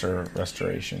lesser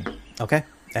restoration. Okay,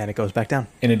 and it goes back down.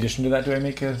 In addition to that, do I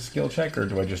make a skill check, or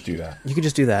do I just do that? You could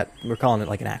just do that. We're calling it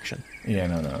like an action. Yeah,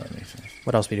 no, that makes sense.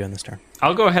 What else are we doing this turn?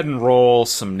 I'll go ahead and roll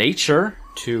some nature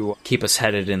to keep us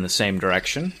headed in the same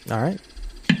direction. All right.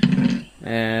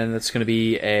 And that's going to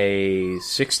be a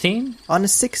 16. On a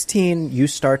 16, you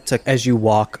start to, as you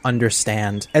walk,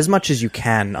 understand, as much as you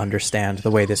can understand the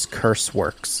way this curse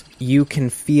works. You can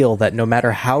feel that no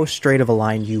matter how straight of a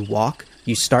line you walk,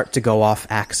 you start to go off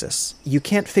axis. You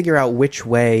can't figure out which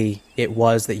way it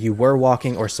was that you were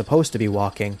walking or supposed to be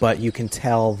walking, but you can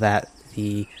tell that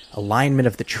the alignment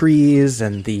of the trees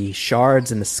and the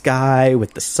shards in the sky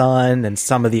with the sun and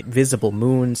some of the visible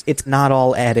moons, it's not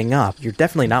all adding up. You're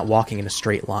definitely not walking in a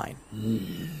straight line.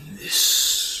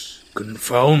 This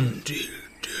confounded,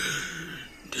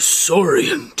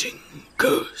 disorienting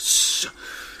curse.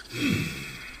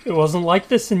 It wasn't like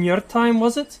this in your time,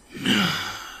 was it?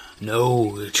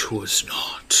 No, it was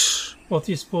not. What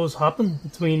do you suppose happened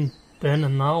between then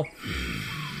and now?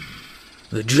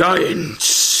 The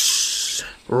giants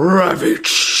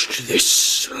ravaged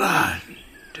this land.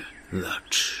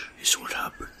 That is what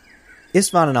happened.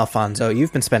 Istvan and Alfonso,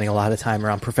 you've been spending a lot of time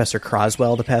around Professor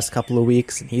Croswell the past couple of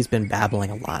weeks, and he's been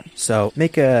babbling a lot. So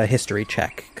make a history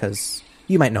check, because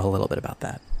you might know a little bit about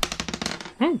that.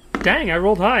 Dang, I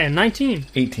rolled high, a 19.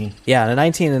 18. Yeah, and a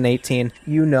 19 and 18,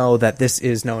 you know that this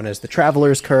is known as the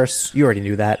Traveler's Curse. You already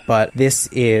knew that, but this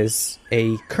is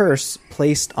a curse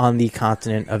placed on the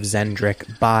continent of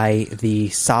Zendrick by the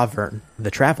Sovereign,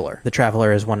 the Traveler. The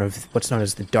Traveler is one of what's known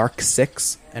as the Dark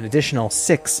Six, an additional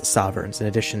 6 sovereigns in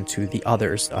addition to the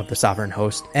others of the Sovereign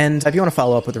host. And if you want to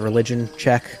follow up with a religion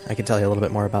check, I can tell you a little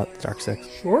bit more about the Dark Six.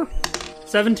 Sure.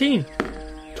 17.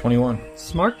 21.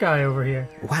 Smart guy over here.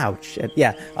 Wow, shit.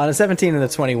 Yeah, on a 17 and a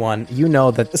 21, you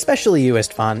know that, especially you,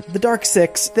 Istvan, the Dark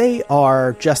Six, they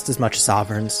are just as much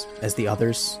sovereigns as the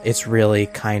others. It's really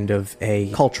kind of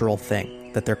a cultural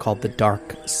thing that they're called the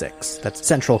Dark Six. That's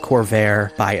central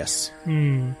Corvair bias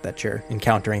that you're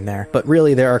encountering there. But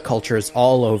really, there are cultures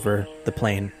all over the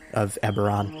plane of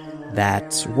Eberron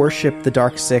that worship the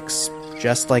Dark Six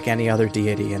just like any other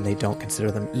deity, and they don't consider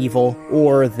them evil,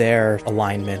 or their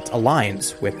alignment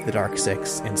aligns with the Dark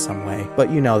Six in some way.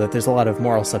 But you know that there's a lot of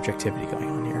moral subjectivity going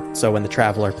on here. So when the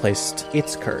Traveler placed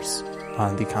its curse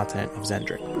on the continent of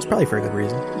Zendrick, it was probably for a good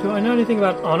reason. Do I know anything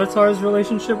about Onatar's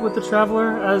relationship with the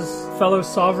Traveler as fellow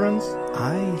sovereigns?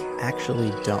 I actually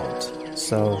don't.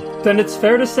 So Then it's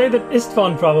fair to say that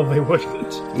Istvan probably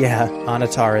wouldn't. yeah,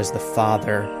 Onatar is the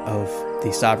father of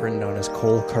the sovereign known as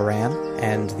Kol Karan,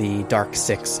 and the Dark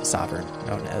Six sovereign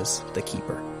known as the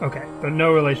Keeper. Okay, but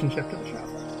no relationship to the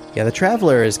Traveler. Yeah, the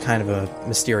Traveler is kind of a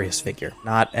mysterious figure,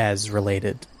 not as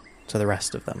related to the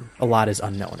rest of them. A lot is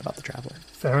unknown about the Traveler.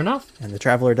 Fair enough. And the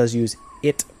Traveler does use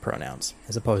it pronouns,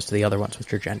 as opposed to the other ones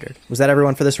which are gendered. Was that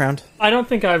everyone for this round? I don't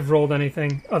think I've rolled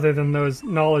anything other than those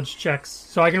knowledge checks,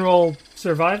 so I can roll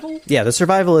survival? Yeah, the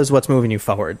survival is what's moving you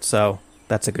forward, so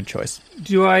that's a good choice.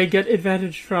 Do I get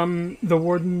advantage from the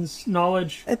Warden's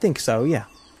knowledge? I think so, yeah.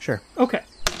 Sure. Okay.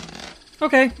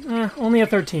 Only a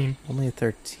 13. Only a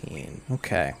 13.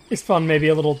 Okay. Istvan may be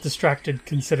a little distracted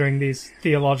considering these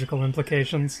theological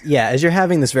implications. Yeah, as you're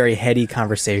having this very heady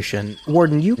conversation,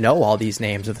 Warden, you know all these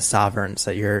names of the sovereigns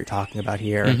that you're talking about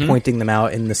here, and pointing them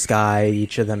out in the sky.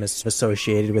 Each of them is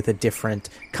associated with a different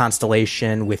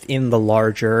constellation within the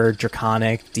larger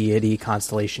draconic deity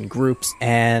constellation groups.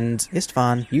 And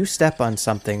Istvan, you step on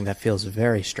something that feels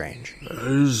very strange.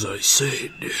 As I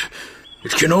said,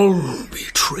 it can all be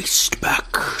traced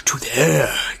back to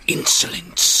their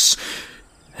insolence,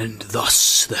 and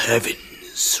thus the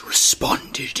heavens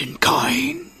responded in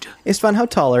kind. Istvan, how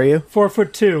tall are you?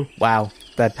 4'2". Wow,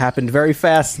 that happened very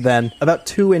fast then. About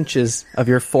 2 inches of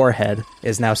your forehead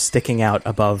is now sticking out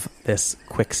above this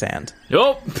quicksand.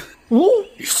 Yup. Whoa!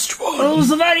 Istvan, It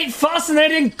was a very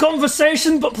fascinating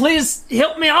conversation, but please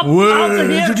help me up out where of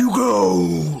here. did you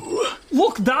go?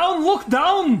 Look down, look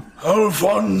down!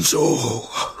 Alfonso,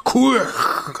 quick!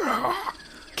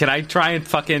 Can I try and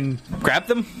fucking grab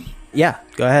them? Yeah,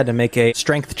 go ahead and make a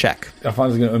strength check.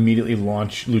 Alfonso's going to immediately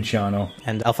launch Luciano.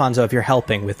 And Alfonso, if you're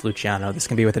helping with Luciano, this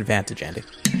can be with advantage, Andy.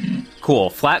 Cool.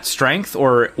 Flat strength,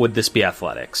 or would this be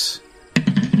athletics?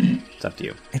 It's up to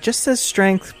you. It just says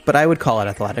strength, but I would call it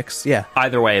athletics. Yeah.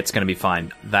 Either way, it's going to be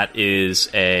fine. That is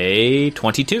a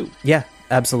 22. Yeah,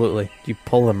 absolutely. You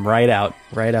pull them right up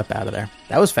out of there.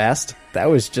 That was fast. That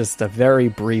was just a very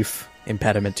brief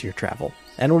impediment to your travel.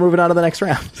 And we're moving on to the next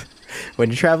round. When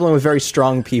you're traveling with very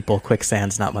strong people,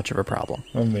 quicksand's not much of a problem.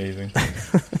 Amazing.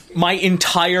 My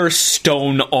entire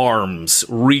stone arms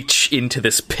reach into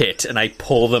this pit, and I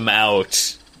pull them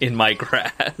out in my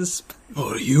grasp.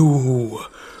 Are you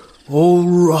all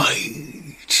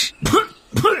right?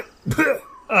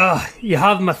 You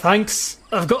have my thanks.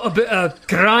 I've got a bit of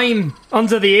grime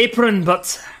under the apron,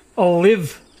 but I'll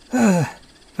live.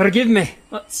 Forgive me.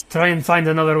 Let's try and find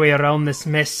another way around this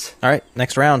mess. All right,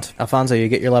 next round. Alfonso, you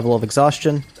get your level of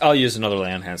exhaustion. I'll use another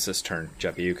lay on hands this turn.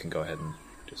 Geppi, you can go ahead and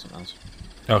do something else.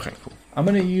 Okay, cool. I'm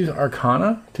going to use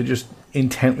Arcana to just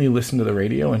intently listen to the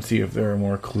radio and see if there are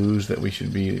more clues that we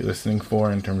should be listening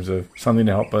for in terms of something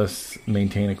to help us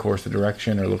maintain a course of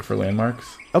direction or look for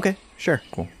landmarks. Okay, sure.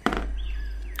 Cool.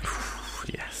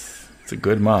 Yes. It's a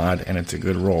good mod, and it's a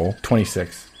good roll.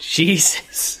 26.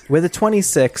 Jesus. With a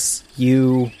 26,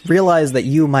 you realize that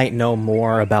you might know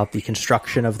more about the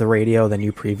construction of the radio than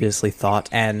you previously thought,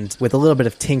 and with a little bit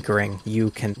of tinkering, you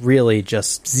can really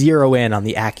just zero in on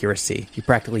the accuracy. You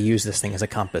practically use this thing as a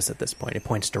compass at this point. It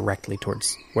points directly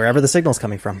towards wherever the signal's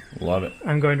coming from. Love it.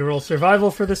 I'm going to roll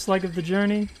survival for this leg of the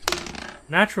journey.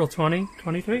 Natural 20,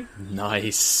 23.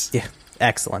 Nice. Yeah.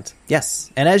 Excellent.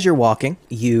 Yes. And as you're walking,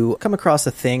 you come across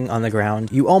a thing on the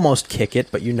ground. You almost kick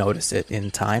it, but you notice it in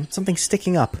time. Something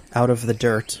sticking up out of the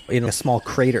dirt in a small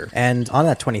crater. And on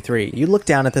that 23, you look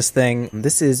down at this thing.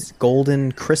 This is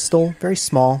golden crystal. Very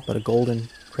small, but a golden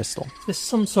crystal. Is this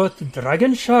some sort of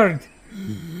dragon shard?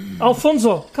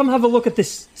 Alfonso, come have a look at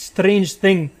this strange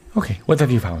thing. Okay, what have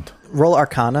you found? Roll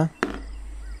Arcana.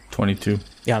 22.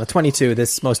 Yeah, on a 22,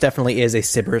 this most definitely is a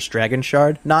Sybaris dragon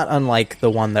shard. Not unlike the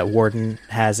one that Warden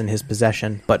has in his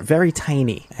possession, but very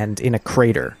tiny and in a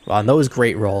crater. On those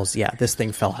great rolls, yeah, this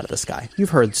thing fell out of the sky. You've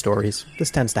heard stories.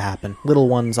 This tends to happen. Little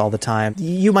ones all the time.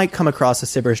 You might come across a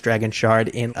Sybaris dragon shard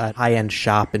in a high-end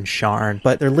shop in Sharn,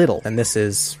 but they're little, and this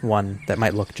is one that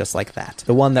might look just like that.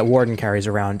 The one that Warden carries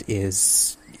around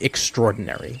is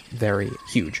extraordinary, very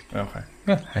huge. Okay.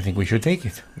 Yeah, I think we should take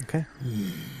it. Okay.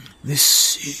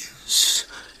 This is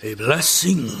a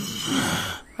blessing.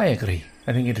 I agree.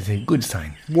 I think it is a good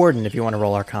sign. Warden, if you want to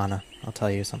roll Arcana, I'll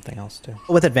tell you something else too.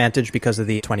 With advantage because of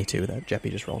the 22 that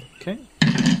Geppi just rolled. Okay.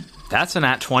 That's an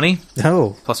at 20.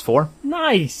 Oh. Plus 4.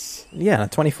 Nice! Yeah,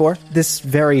 24. This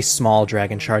very small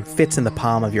dragon shard fits in the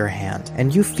palm of your hand,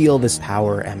 and you feel this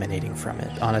power emanating from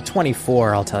it. On a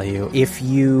 24, I'll tell you, if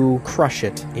you crush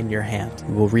it in your hand,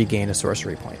 you will regain a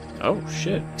sorcery point. Oh,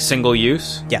 shit. Single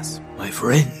use? Yes. My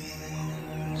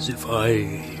friends, if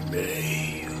I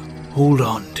may hold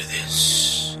on to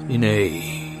this in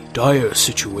a dire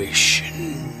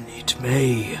situation, it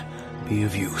may be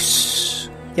of use.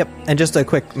 Yep, and just a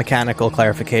quick mechanical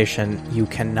clarification, you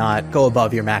cannot go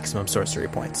above your maximum sorcery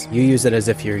points. You use it as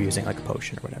if you're using like a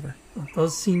potion or whatever. That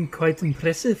does seem quite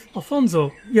impressive.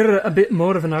 Alfonso, you're a bit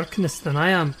more of an arcanist than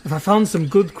I am. If I found some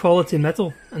good quality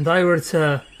metal and I were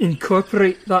to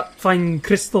incorporate that fine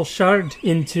crystal shard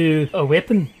into a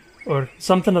weapon or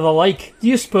something of the like, do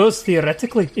you suppose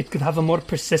theoretically it could have a more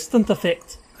persistent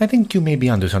effect? I think you may be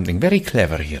onto something very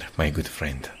clever here, my good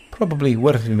friend. Probably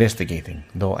worth investigating,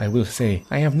 though I will say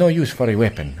I have no use for a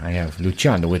weapon. I have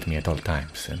Luciano with me at all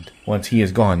times, and once he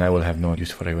is gone, I will have no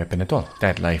use for a weapon at all.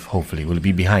 That life, hopefully, will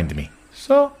be behind me.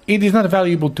 So, it is not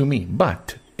valuable to me,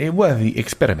 but a worthy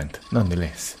experiment,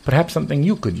 nonetheless. Perhaps something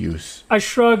you could use. I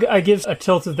shrug, I give a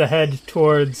tilt of the head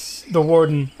towards the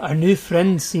Warden. Our new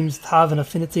friend seems to have an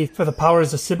affinity for the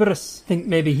powers of Sybaris. Think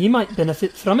maybe he might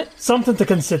benefit from it? Something to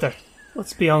consider.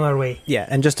 Let's be on our way. Yeah,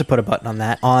 and just to put a button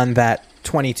on that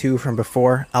 22 from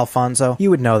before, Alfonso, you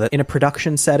would know that in a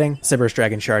production setting, Sybaris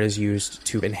Dragon Shard is used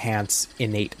to enhance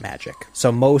innate magic. So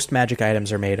most magic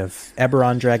items are made of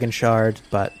Eberron Dragon Shard,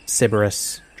 but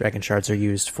Sybaris Dragon Shards are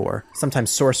used for sometimes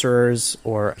sorcerers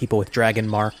or people with dragon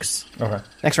marks. Okay.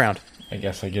 Next round. I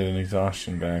guess I get an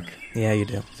exhaustion back. Yeah, you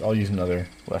do. So I'll use another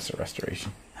lesser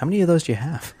restoration. How many of those do you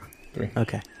have? 3.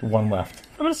 Okay. 1 left.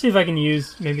 I'm going to see if I can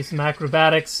use maybe some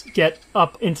acrobatics, get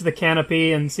up into the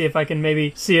canopy, and see if I can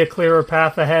maybe see a clearer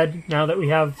path ahead now that we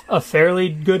have a fairly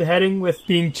good heading with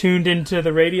being tuned into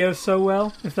the radio so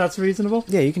well, if that's reasonable.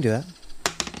 Yeah, you can do that.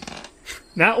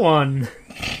 That one.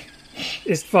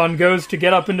 Istvan goes to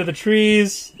get up into the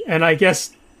trees, and I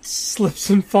guess slips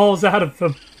and falls out of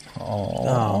them.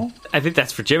 Oh. I think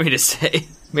that's for Jimmy to say.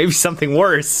 Maybe something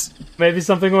worse. Maybe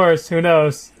something worse, who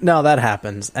knows? No, that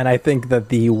happens. And I think that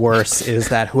the worst is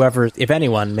that whoever, if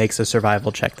anyone, makes a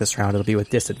survival check this round, it'll be with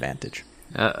disadvantage.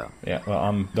 Uh-oh. Yeah, well,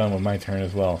 I'm done with my turn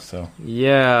as well, so.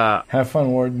 Yeah. Have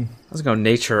fun, Warden. Let's go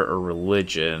nature or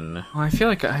religion. Oh, I feel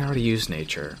like I already used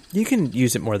nature. You can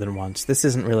use it more than once. This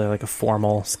isn't really like a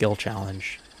formal skill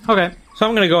challenge. Okay. So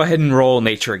I'm going to go ahead and roll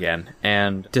nature again.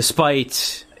 And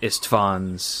despite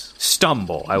Istvan's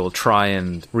stumble, I will try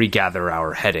and regather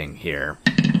our heading here.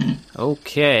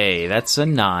 Okay, that's a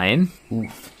 9.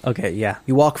 Oof. Okay, yeah.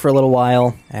 You walk for a little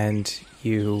while, and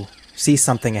you see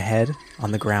something ahead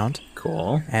on the ground.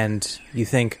 Cool. And you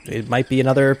think it might be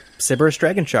another Sybaris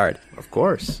Dragon Shard. Of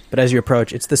course. But as you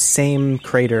approach, it's the same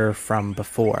crater from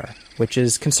before, which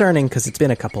is concerning because it's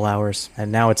been a couple hours,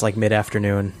 and now it's like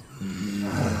mid-afternoon.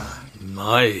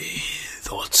 My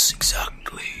thoughts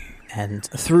exactly. And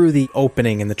through the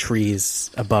opening in the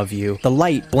trees above you, the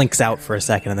light blinks out for a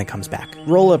second and then comes back.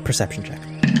 Roll a perception check.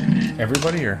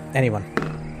 Everybody or? Anyone.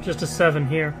 Just a 7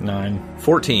 here. 9.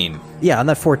 14. Yeah, on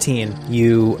that 14,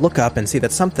 you look up and see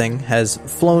that something has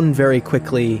flown very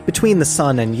quickly between the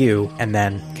sun and you, and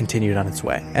then continued on its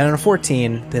way. And on a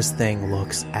 14, this thing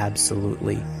looks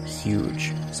absolutely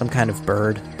huge. Some kind of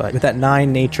bird, but with that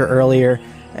 9 nature earlier,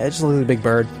 it just looks like a big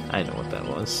bird. I know what that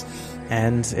was.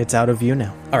 And it's out of view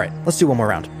now. All right, let's do one more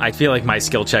round. I feel like my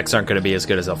skill checks aren't going to be as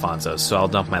good as Alfonso's, so I'll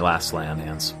dump my last lay on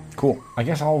hands. Cool. I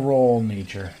guess I'll roll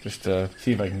nature just to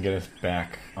see if I can get us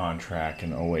back on track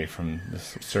and away from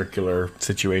this circular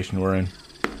situation we're in.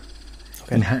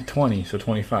 Okay. Not 20, so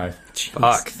 25.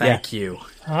 Fuck, thank you.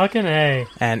 Fucking A.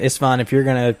 And Istvan, if you're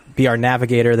going to be our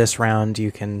navigator this round,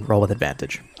 you can roll with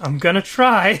advantage. I'm gonna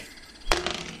try.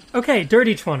 Okay,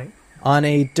 dirty 20. On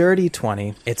a dirty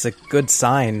 20, it's a good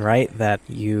sign, right, that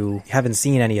you haven't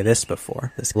seen any of this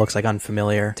before. This looks like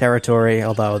unfamiliar territory,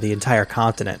 although the entire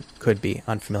continent could be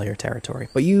unfamiliar territory.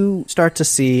 But you start to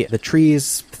see the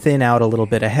trees thin out a little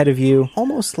bit ahead of you,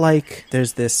 almost like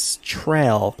there's this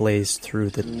trail blazed through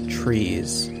the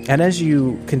trees. And as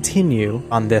you continue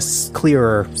on this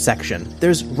clearer section,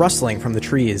 there's rustling from the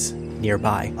trees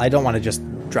nearby. I don't want to just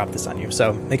drop this on you,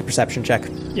 so make a perception check.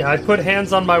 Yeah, I put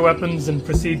hands on my weapons and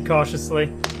proceed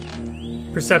cautiously.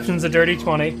 Perception's a dirty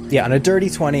 20. Yeah, on a dirty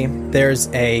 20, there's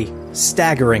a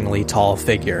staggeringly tall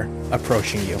figure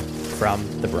approaching you.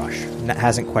 from the brush. And that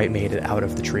hasn't quite made it out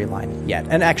of the tree line yet.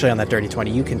 And actually on that dirty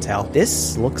 20, you can tell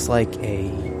this looks like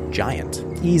a giant,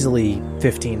 easily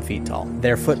 15 feet tall.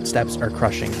 Their footsteps are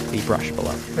crushing the brush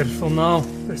below. Careful now.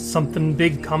 There's something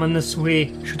big coming this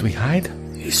way. Should we hide?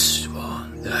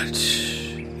 Istvan, that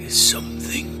is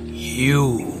something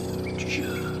huge.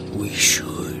 We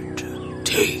should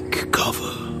take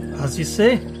cover. As you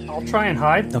say, I'll try and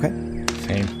hide. Okay.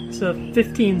 Same. It's a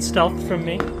 15 stealth from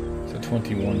me. It's a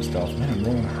 21 stealth. Man, I'm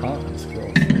rolling hot on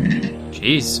scroll.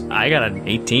 Jeez, I got an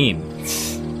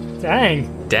 18.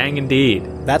 Dang. Dang indeed.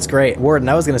 That's great. Warden,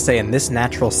 I was going to say, in this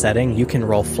natural setting, you can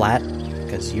roll flat,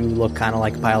 because you look kind of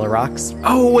like a pile of rocks.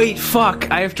 Oh, wait, fuck.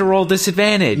 I have to roll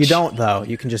disadvantage. You don't, though.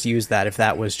 You can just use that if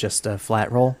that was just a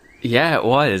flat roll. Yeah, it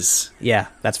was. Yeah,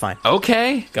 that's fine.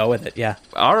 Okay. Go with it, yeah.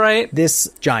 All right. This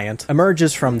giant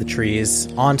emerges from the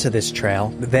trees onto this trail.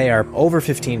 They are over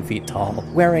 15 feet tall,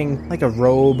 wearing like a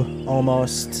robe,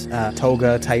 almost,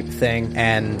 toga type thing,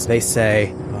 and they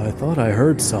say, I thought I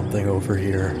heard something over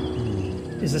here.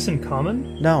 Is this in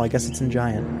common? No, I guess it's in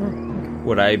giant.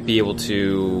 Would I be able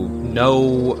to know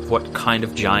what kind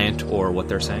of giant or what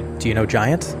they're saying? Do you know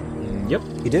giant? Yep.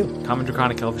 You do. Common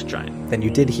Draconic Elvish Giant. Then you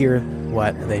did hear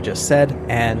what they just said,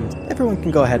 and everyone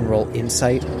can go ahead and roll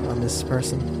insight on this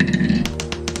person.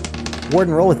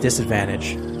 Warden, roll with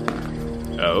disadvantage.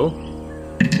 Oh?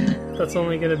 That's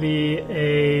only going to be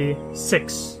a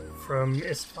 6 from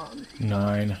Istvan.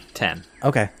 9. 10.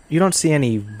 Okay. You don't see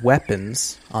any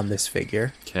weapons on this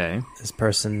figure. Okay. This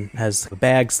person has a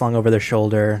bag slung over their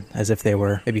shoulder, as if they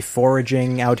were maybe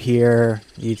foraging out here.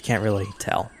 You can't really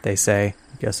tell. They say,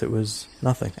 guess it was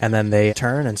nothing. And then they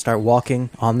turn and start walking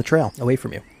on the trail away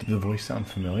from you. Did the voice sound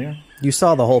familiar? You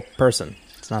saw the whole person.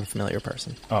 It's not a familiar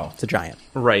person. Oh. It's a giant.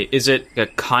 Right. Is it a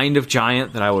kind of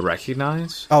giant that I would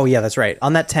recognize? Oh, yeah, that's right.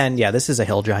 On that 10, yeah, this is a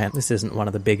hill giant. This isn't one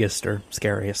of the biggest or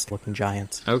scariest looking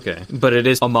giants. Okay. But it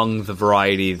is among the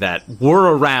variety that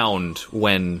were around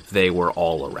when they were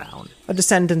all around. A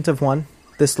descendant of one.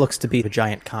 This looks to be a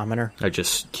giant commoner. I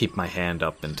just keep my hand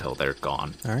up until they're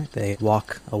gone. All right, they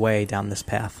walk away down this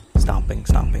path, stomping,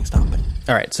 stomping, stomping.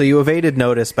 All right, so you evaded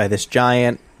notice by this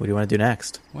giant. What do you want to do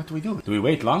next? What do we do? Do we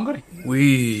wait longer?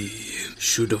 We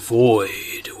should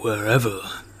avoid wherever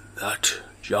that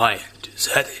giant is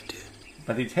headed.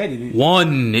 But it's headed.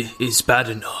 One is bad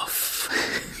enough.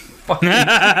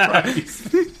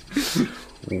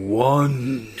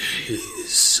 One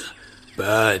is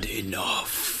bad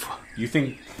enough. You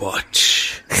think?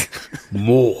 But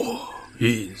more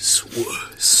is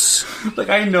worse. Like,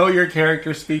 I know your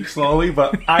character speaks slowly,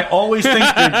 but I always think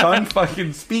you're done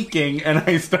fucking speaking, and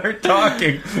I start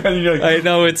talking, and you're like, I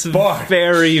know, it's Fuck.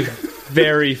 very,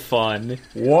 very fun.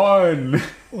 one.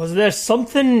 Was there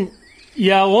something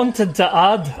you wanted to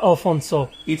add, Alfonso?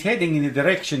 It's heading in the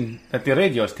direction that the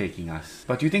radio's taking us.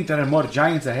 But you think there are more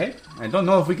giants ahead? I don't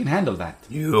know if we can handle that.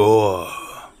 Your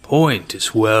point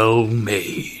is well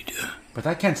made. But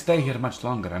I can't stay here much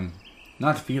longer. I'm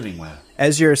not feeling well.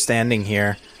 As you're standing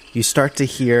here, you start to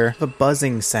hear a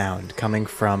buzzing sound coming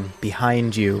from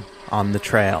behind you on the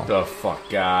trail. The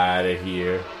fuck out of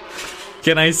here.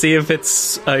 Can I see if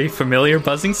it's a familiar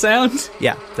buzzing sound?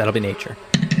 Yeah, that'll be nature.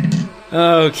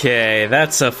 Okay,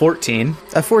 that's a 14.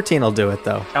 A 14 will do it,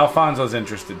 though. Alfonso's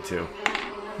interested too.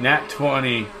 Nat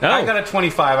 20. Oh. I got a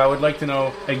 25. I would like to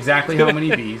know exactly how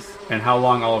many bees and how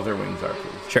long all of their wings are,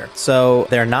 please. Sure. So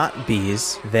they're not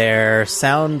bees. They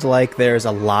sound like there's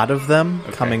a lot of them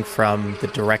coming from the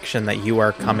direction that you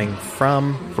are coming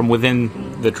from. From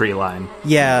within the tree line.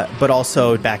 Yeah, but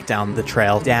also back down the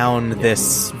trail, down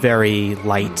this very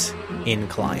light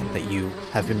incline that you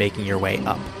have been making your way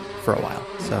up for a while.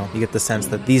 So you get the sense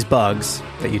that these bugs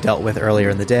that you dealt with earlier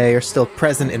in the day are still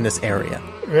present in this area.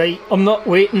 Right, I'm not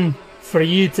waiting for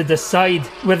you to decide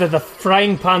whether the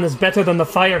frying pan is better than the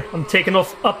fire. I'm taking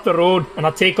off up the road, and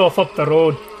I take off up the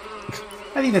road.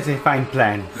 I think that's a fine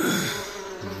plan.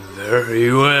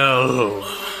 Very well.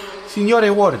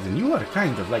 Signore Warden, you are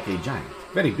kind of like a giant.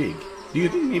 Very big. Do you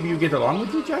think maybe you get along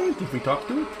with the giant if we talk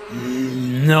to it?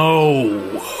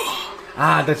 No.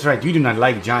 Ah, that's right. You do not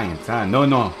like giants, huh?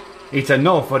 No. It's a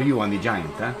no for you on the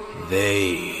giant, huh?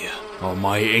 They are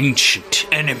my ancient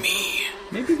enemy.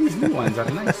 Maybe these new ones are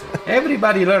nicer.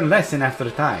 Everybody learn lesson after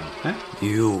a time, huh?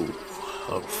 You,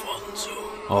 Alfonso,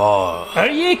 are Are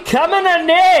you coming or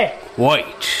nay?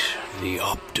 quite the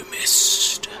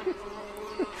optimist.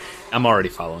 I'm already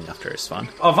following after Istvan.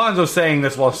 Alfonso's saying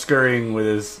this while scurrying with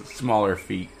his smaller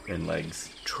feet and legs.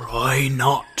 Try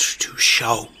not to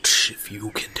shout if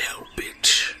you can help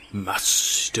it,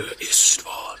 Master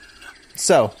Istvan.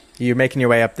 So, You're making your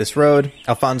way up this road.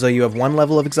 Alfonso, you have 1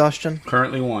 level of exhaustion.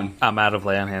 Currently 1. I'm out of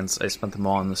lay on hands. I spent them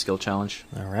all on the skill challenge.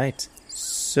 All right.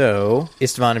 So,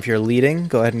 Istvan, if you're leading,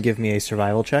 go ahead and give me a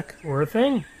survival check. Sure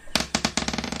thing.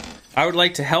 I would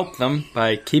like to help them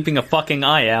by keeping a fucking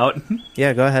eye out.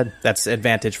 Yeah, go ahead. That's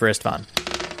advantage for Istvan.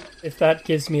 If that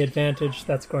gives me advantage,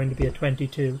 that's going to be a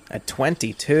 22. A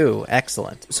 22.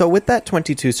 Excellent. So with that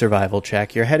 22 survival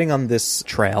check, you're heading on this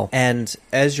trail, and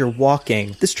as you're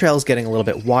walking, this trail is getting a little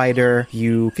bit wider.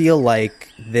 You feel like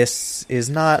this is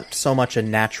not so much a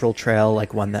natural trail,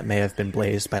 like one that may have been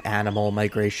blazed by animal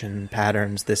migration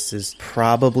patterns. This is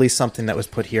probably something that was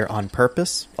put here on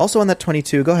purpose. Also on that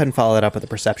 22, go ahead and follow it up with a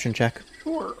perception check.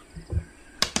 Sure.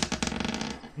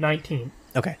 19.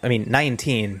 Okay,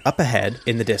 19. Up ahead,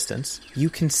 in the distance, you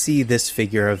can see this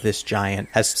figure of this giant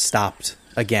has stopped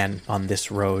again on this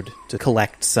road to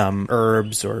collect some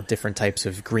herbs or different types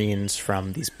of greens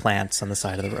from these plants on the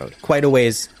side of the road. Quite a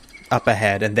ways up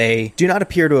ahead, and they do not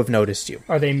appear to have noticed you.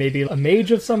 Are they maybe a mage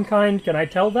of some kind? Can I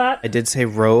tell that? I did say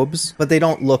robes, but they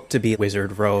don't look to be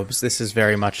wizard robes. This is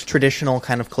very much traditional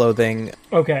kind of clothing.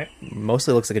 Okay.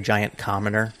 Mostly looks like a giant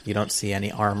commoner. You don't see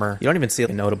any armor. You don't even see a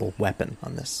notable weapon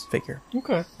on this figure.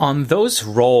 Okay. On those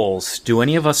rolls, do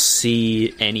any of us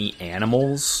see any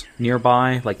animals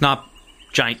nearby? Like, not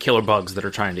giant killer bugs that are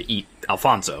trying to eat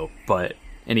Alfonso, but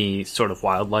any sort of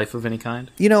wildlife of any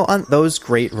kind? You know, on those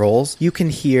great rolls, you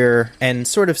can hear and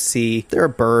sort of see there are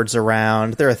birds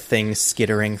around, there are things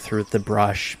skittering through the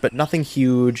brush, but nothing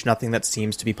huge, nothing that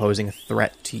seems to be posing a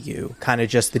threat to you. Kind of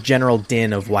just the general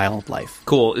din of wildlife.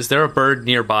 Cool. Is there a bird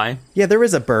nearby? Yeah, there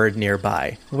is a bird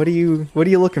nearby. What are you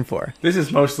looking for? This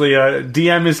is mostly a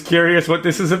DM is curious what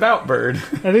this is about, bird.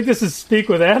 I think this is Speak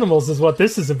with Animals is what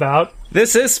this is about.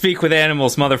 This is Speak with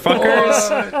Animals,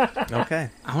 motherfuckers! Okay.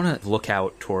 I want to look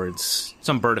out towards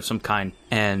some bird of some kind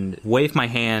and wave my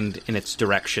hand in its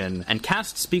direction and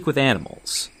cast Speak with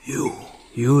Animals.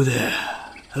 You there.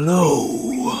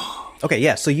 Hello. Okay,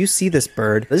 yeah, so you see this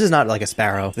bird. This is not like a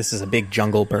sparrow. This is a big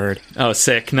jungle bird. Oh,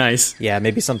 sick. Nice. Yeah,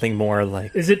 maybe something more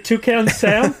like... Is it Toucan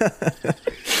Sam?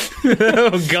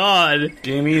 Oh, God.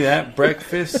 Give me that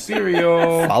breakfast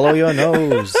cereal. Follow your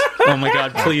nose. Oh, my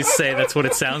God. Please say that's what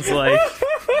it sounds like.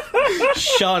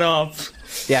 Shut up.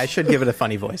 Yeah, I should give it a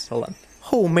funny voice. Hold on.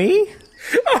 Who, me?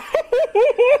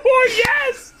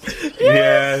 Yes!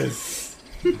 Yes.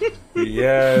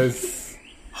 Yes.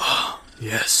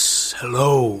 Yes,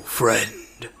 hello,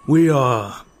 friend. We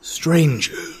are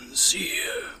strangers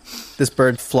here. This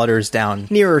bird flutters down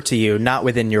nearer to you, not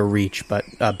within your reach, but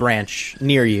a branch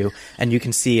near you, and you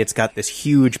can see it's got this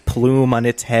huge plume on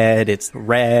its head. It's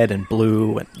red and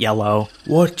blue and yellow.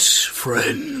 What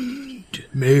friend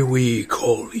may we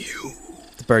call you?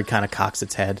 The bird kind of cocks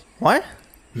its head. What?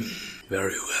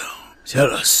 Very well. Tell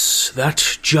us,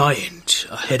 that giant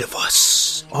ahead of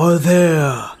us, are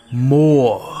there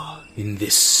more in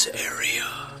this area?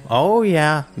 Oh,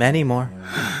 yeah, many more.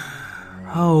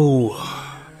 How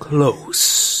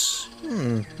close?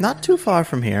 Not too far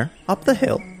from here, up the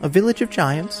hill, a village of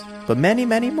giants, but many,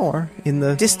 many more in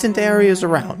the distant areas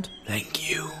around. Thank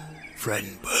you,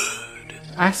 friend bird.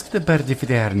 Ask the bird if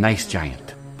they are nice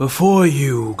giant. Before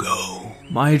you go,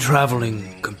 my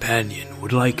traveling companion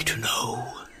would like to know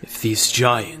if these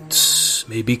giants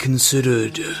may be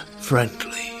considered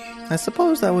friendly. I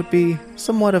suppose that would be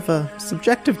somewhat of a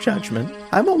subjective judgment.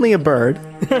 I'm only a bird.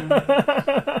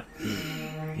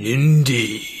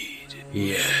 Indeed,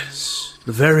 yes.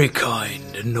 A very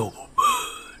kind and noble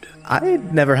bird. I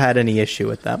never had any issue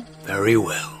with them. Very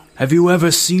well. Have you ever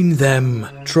seen them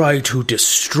try to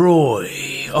destroy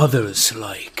others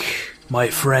like my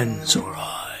friends or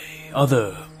I?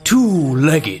 Other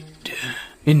two-legged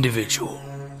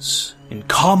individuals in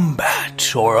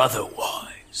combat or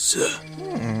otherwise?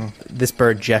 This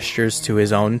bird gestures to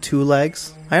his own 2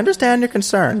 legs. I understand your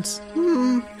concerns.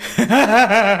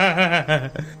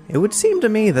 It would seem to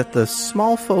me that the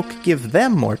small folk give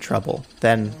them more trouble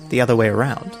than the other way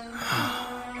around.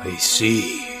 I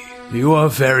see. You are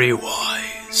very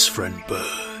wise, friend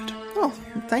bird. Oh,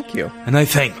 thank you. And I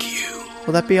thank you.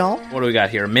 Will that be all? What do we got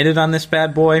here? A minute on this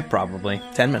bad boy? Probably.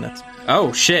 10 minutes.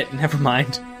 Oh, shit. Never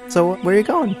mind. So, where are you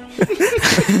going?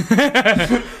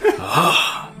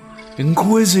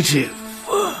 Inquisitive.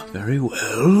 Very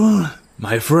well.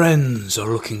 My friends are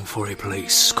looking for a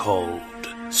place called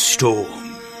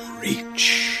Storm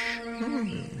Reach.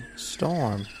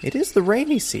 Storm. It is the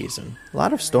rainy season. A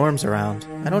lot of storms around.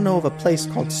 I don't know of a place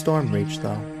called Storm Reach,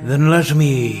 though. Then let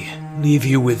me leave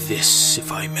you with this,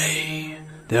 if I may.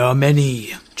 There are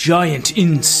many giant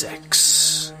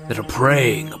insects that are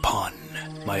preying upon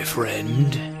my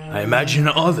friend. I imagine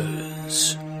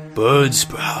others, birds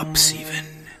perhaps even,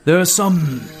 There are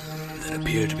some that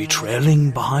appear to be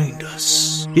trailing behind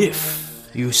us. If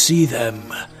you see them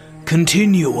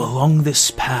continue along this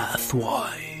path,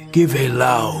 why, give a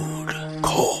loud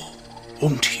call,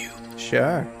 won't you?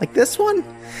 Sure. Like this one?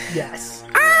 Yes.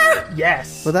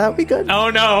 Yes. Will that be good?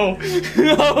 Oh no!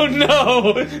 Oh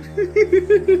no!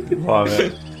 Love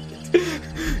it.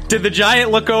 Did the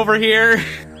giant look over here?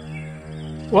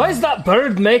 Why is that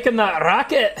bird making that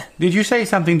racket? Did you say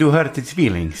something to hurt its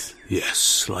feelings?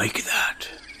 Yes, like that.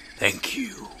 Thank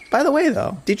you. By the way,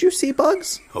 though, did you see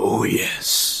bugs? Oh,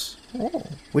 yes. Oh.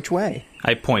 Which way?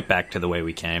 I point back to the way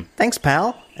we came. Thanks,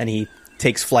 pal. And he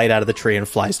takes flight out of the tree and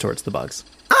flies towards the bugs.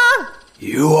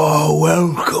 You are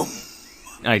welcome.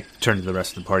 I turn to the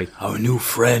rest of the party. Our new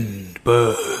friend,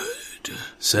 Bird,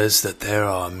 says that there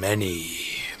are many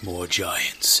more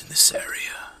giants in this area.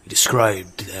 He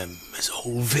described them as a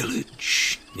whole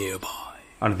village nearby.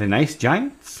 Are they nice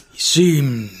giants? He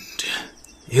seemed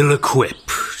ill-equipped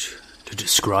to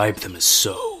describe them as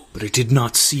so, but it did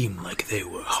not seem like they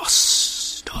were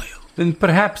hostile. Then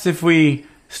perhaps if we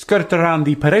skirt around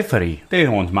the periphery, they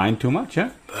won't mind too much, huh?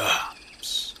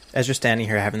 As you're standing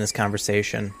here having this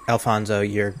conversation, Alfonso,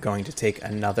 you're going to take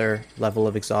another level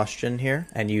of exhaustion here,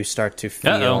 and you start to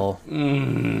feel...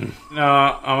 No,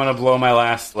 I'm going to blow my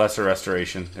last lesser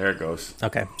restoration. There it goes.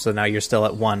 Okay, so now you're still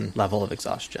at one level of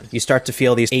exhaustion. You start to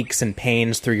feel these aches and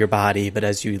pains through your body, but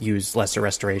as you use lesser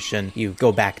restoration, you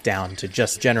go back down to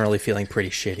just generally feeling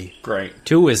pretty shitty. Great.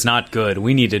 2 is not good.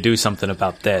 We need to do something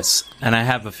about this. And I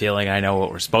have a feeling I know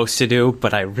what we're supposed to do,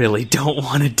 but I really don't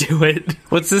want to do it.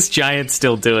 What's this giant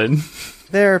still doing?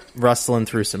 They're rustling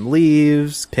through some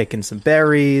leaves, picking some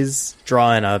berries,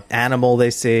 drawing an animal they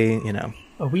see, you know.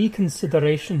 A wee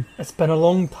consideration. It's been a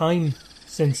long time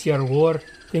since your war.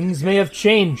 Things may have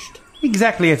changed.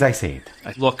 Exactly as I said.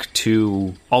 I look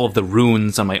to all of the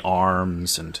runes on my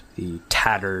arms and the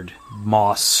tattered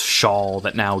moss shawl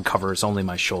that now covers only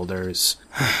my shoulders.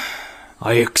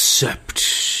 I accept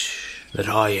that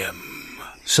I am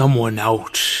someone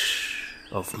out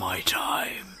of my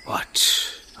time. But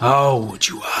how would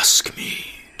you ask me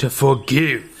to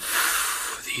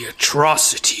forgive the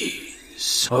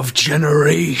atrocities of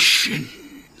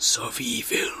generations of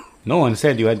evil? No one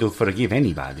said you had to forgive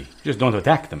anybody. Just don't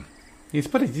attack them. It's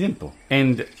pretty simple.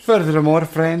 And furthermore,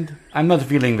 friend, I'm not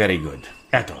feeling very good.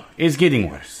 At all. It's getting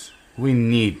worse. We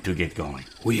need to get going.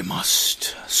 We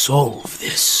must solve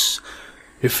this.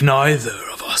 If neither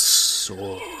of us,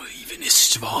 or even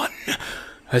Istvan,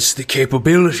 has the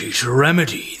capability to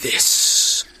remedy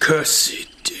this cursed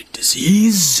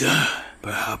disease,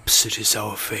 perhaps it is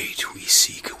our fate we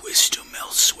seek wisdom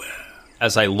elsewhere.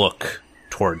 As I look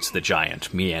towards the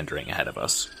giant meandering ahead of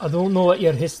us. I don't know what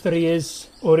your history is,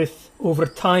 or if over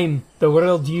time the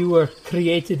world you were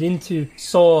created into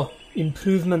saw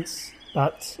improvements,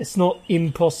 but it's not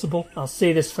impossible. I'll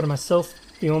say this for myself.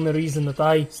 The only reason that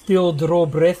I still draw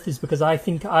breath is because I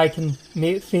think I can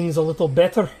make things a little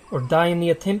better, or die in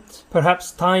the attempt.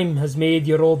 Perhaps time has made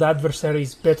your old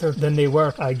adversaries better than they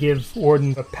were. I give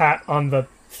Warden a pat on the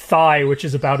thigh, which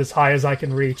is about as high as I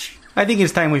can reach. I think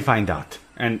it's time we find out.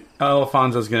 And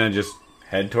Alfonso's gonna just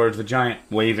head towards the giant,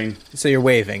 waving. So you're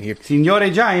waving.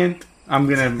 Signore Giant, I'm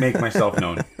gonna make myself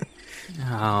known.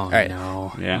 Oh, right.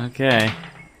 no. Yeah. Okay.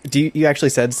 Do you actually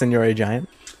said Signore Giant?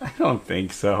 I don't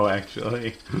think so,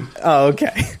 actually. Oh,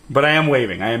 okay. But I am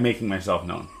waving. I am making myself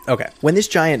known. Okay. When this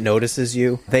giant notices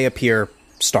you, they appear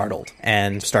startled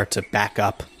and start to back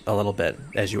up a little bit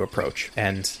as you approach.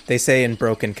 And they say in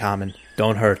broken common,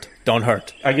 "Don't hurt. Don't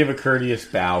hurt." I give a courteous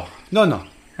bow. No.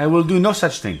 I will do no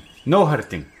such thing. No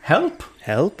hurting. Help?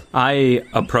 Help? I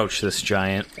approach this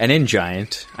giant, and in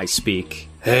giant, I speak.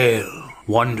 Hail,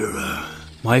 wanderer.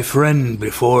 My friend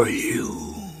before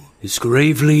you is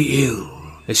gravely ill.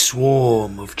 A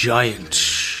swarm of giant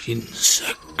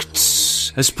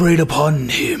insects has preyed upon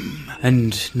him,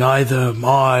 and neither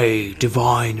my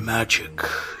divine magic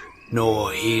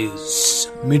nor his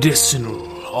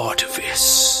medicinal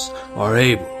artifice are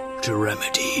able to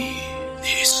remedy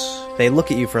this. They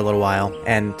look at you for a little while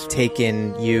and take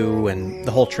in you and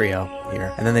the whole trio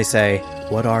here. And then they say,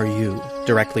 "What are you?"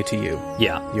 Directly to you.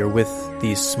 Yeah. "You're with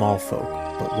these small folk,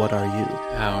 but what are you?"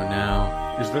 Oh, no.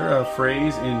 Is there a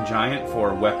phrase in Giant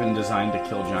for weapon designed to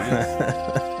kill giants?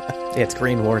 Yeah, it's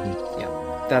Green Warden. Yeah,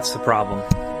 that's the problem.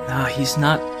 He's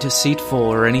not deceitful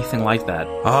or anything like that.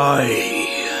 I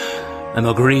am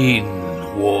a green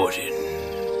warden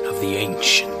of the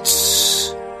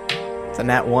ancients. It's a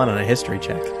nat 1 on a history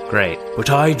check. Great. But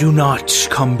I do not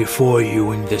come before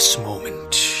you in this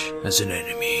moment as an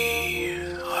enemy.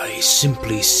 I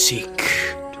simply seek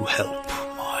to help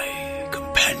my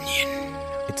companion.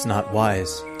 It It's not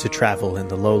wise to travel in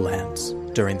the lowlands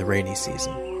during the rainy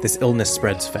season. This illness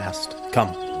spreads fast. Come,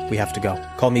 we have to go.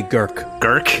 Call me Gurk.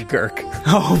 Gurk? Gurk.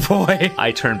 Oh boy.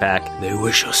 I turn back. They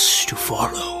wish us to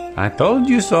follow. I told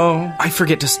you so. I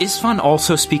forget, does Istvan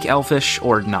also speak Elvish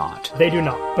or not? They do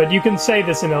not, but you can say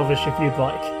this in Elvish if you'd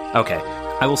like. Okay,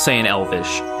 I will say in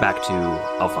Elvish back to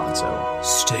Alfonso.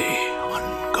 Stay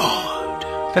on guard.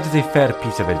 That is a fair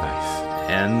piece of advice.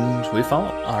 And we follow.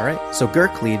 All right. So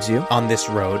Gurk leads you on this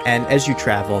road, and as you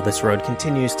travel, this road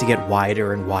continues to get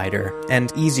wider and wider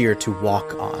and easier to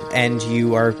walk on. And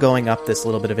you are going up this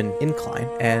little bit of an incline,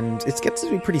 and it gets to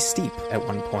be pretty steep at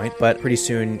one point, but pretty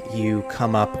soon you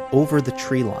come up over the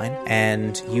tree line,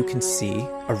 and you can see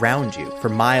around you, for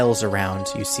miles around,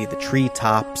 you see the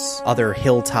treetops, other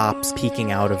hilltops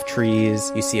peeking out of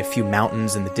trees. You see a few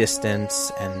mountains in the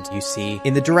distance, and you see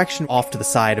in the direction off to the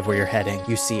side of where you're heading,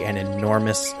 you see an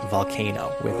enormous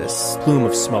volcano with a plume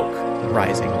of smoke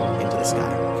rising into the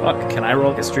sky. Fuck, can I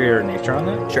roll history or nature on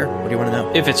that? Sure, what do you want to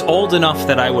know? If it's old enough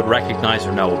that I would recognize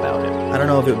or know about it. I don't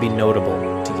know if it would be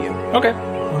notable to you. Okay.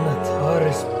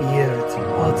 Onatar's beard.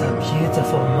 What a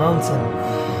beautiful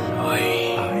mountain.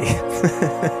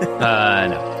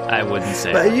 No, I wouldn't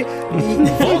say But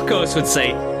that. Volkos would say,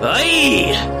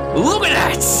 "Hey, look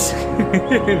at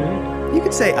that!" you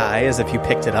could say I as if you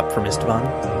picked it up from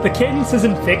Istvan. The cadence is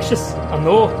infectious, I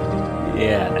know.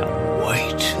 Yeah, no.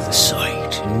 White the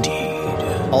sight,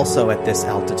 indeed. Also at this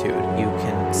altitude, you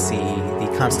can see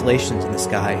the constellations in the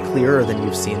sky clearer than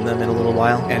you've seen them in a little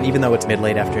while. And even though it's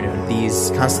mid-late afternoon,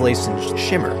 these constellations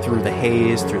shimmer through the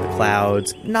haze, through the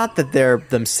clouds. Not that they're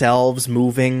themselves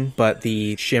moving, but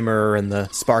the shimmer and the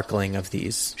sparkling of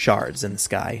these shards in the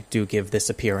sky do give this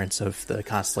appearance of the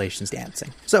constellations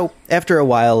dancing. So, after a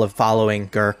while of following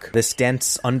Gurk, this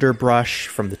dense underbrush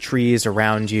from the trees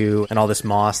around you and all this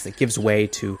moss that gives way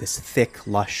to this thick,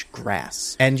 lush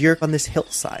grass. And you're on this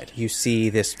hillside. You see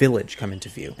this village come into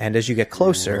view. And as you get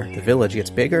closer, the village gets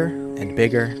bigger and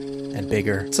bigger and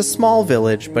bigger. It's a small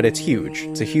village, but it's huge.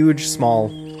 It's a huge, small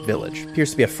village.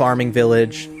 Appears to be a farming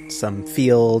village. Some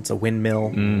fields, a windmill,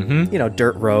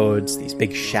 dirt roads, these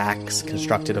big shacks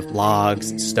constructed of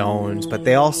logs and stones, but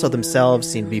they also themselves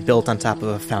seem to be built on top of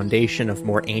a foundation of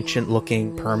more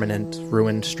ancient-looking, permanent,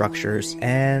 ruined structures.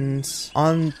 And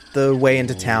on the way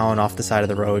into town, off the side of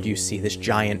the road, you see this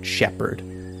giant shepherd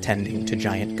tending to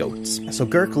giant goats. So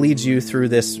Gurk leads you through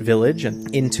this village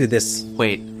and into this...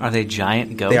 Wait, are they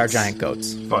giant goats? They are giant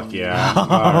goats. Fuck yeah. Oh,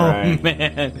 All right.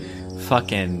 man.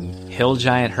 Fucking hill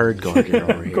giant herd gorger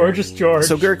over here. Gorgeous George.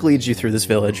 So Gurk leads you through this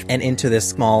village and into this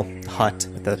small hut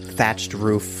with a thatched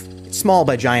roof. It's small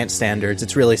by giant standards.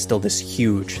 It's really still this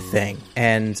huge thing.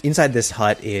 And inside this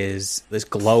hut is this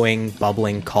glowing,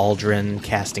 bubbling cauldron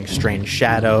casting strange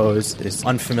shadows. There's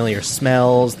unfamiliar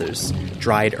smells. There's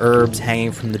dried herbs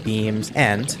hanging from the beams.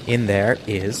 And in there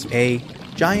is a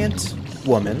giant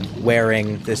woman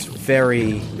wearing this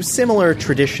very similar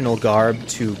traditional garb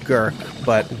to Gurk,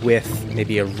 but with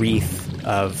maybe a wreath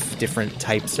of different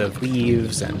types of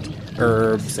leaves and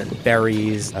herbs and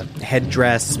berries, a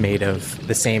headdress made of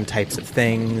the same types of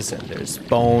things, and there's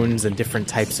bones and different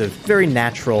types of very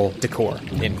natural decor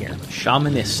in here.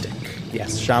 Shamanistic.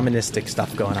 Yes, shamanistic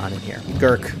stuff going on in here.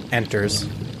 Gurk enters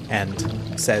and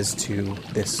says to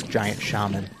this giant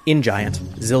shaman, "In giant,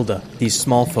 Zilda, these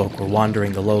small folk were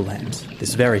wandering the lowlands.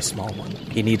 This very small one.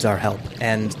 He needs our help."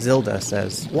 And Zilda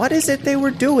says, "What is it they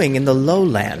were doing in the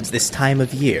lowlands this time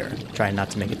of year?" Trying not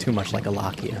to make it too much like a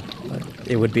Lakia, but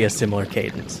it would be a similar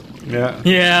cadence.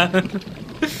 Yeah.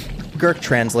 Gurk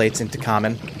translates into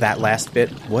common that last bit.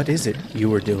 "What is it you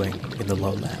were doing in the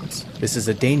lowlands? This is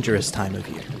a dangerous time of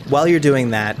year." While you're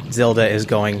doing that, Zilda is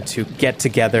going to get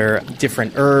together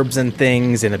different herbs and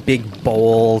things in a big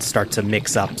bowl, start to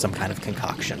mix up some kind of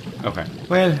concoction. Okay.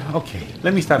 Well, okay.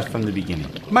 Let me start from the beginning.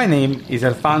 My name is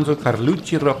Alfonso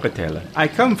Carlucci Roccatella. I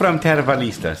come from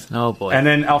Tervalistas. Oh, boy. And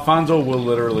then Alfonso will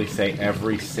literally say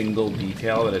every single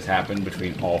detail that has happened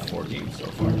between all 4 games so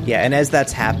far. Yeah, and as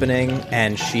that's happening,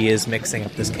 and she is mixing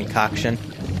up this concoction,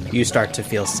 you start to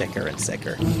feel sicker and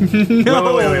sicker.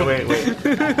 Wait.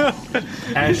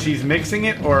 As she's mixing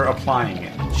it or applying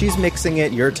it? She's mixing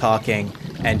it, you're talking,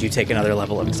 and you take another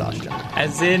level of exhaustion.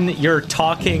 As in, you're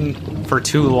talking for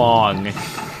too long.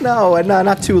 No,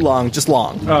 not too long, just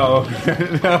long. Oh,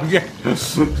 okay.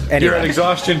 Anyway. You're at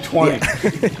exhaustion 20.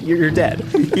 Yeah. You're dead.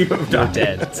 You're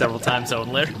dead several times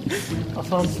only.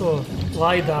 Alfonso,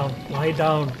 lie down.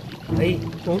 Hey,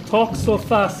 don't talk so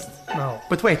fast. No.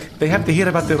 But wait, they have to hear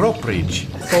about the rope bridge.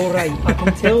 It's alright. I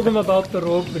can tell them about the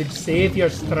rope bridge. Save your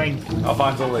strength.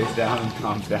 Alfonso lays down and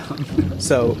calms down.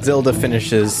 So Zilda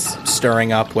finishes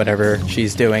stirring up whatever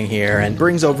she's doing here and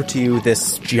brings over to you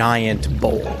this giant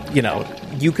bowl. You know,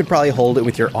 you could probably hold it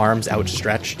with your arms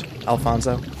outstretched,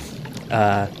 Alfonso.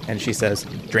 And she says,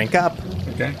 drink up.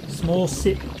 Okay. Small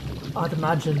sip, I'd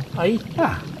imagine. Aye?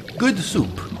 Ah, good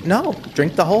soup. No,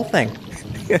 drink the whole thing.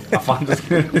 Alfonso's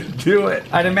gonna do it.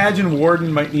 I'd imagine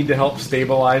Warden might need to help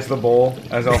stabilize the bowl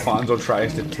as Alfonso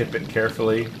tries to tip it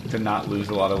carefully to not lose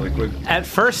a lot of liquid. At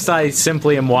first, I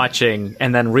simply am watching,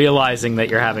 and then realizing that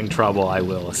you're having trouble, I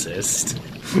will assist.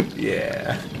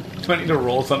 Yeah. Do I need to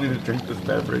roll something to drink this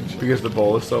beverage? Because the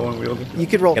bowl is so unwieldy? You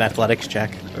could roll an athletics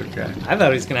check. Okay. I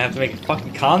thought he was gonna have to make a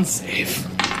fucking con save.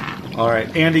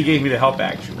 Alright, Andy gave me the help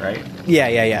action, right?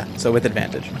 Yeah. So with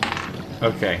advantage.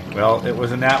 Okay, well, it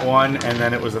was a nat 1, and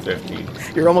then it was a 15.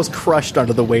 You're almost crushed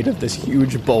under the weight of this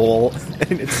huge bowl,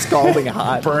 and it's scalding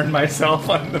hot. Burned myself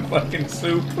on the fucking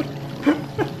soup.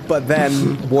 But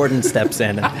then Warden steps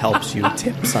in and helps you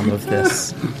tip some of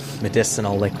this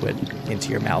medicinal liquid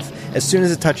into your mouth. As soon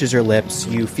as it touches your lips,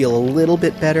 you feel a little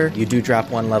bit better. You do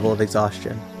drop 1 level of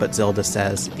exhaustion. But Zilda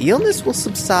says, the illness will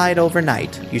subside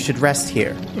overnight. You should rest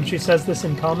here. And she says this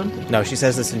in common? No, she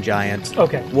says this in Giant.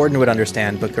 Okay. Warden would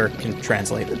understand, but Girk can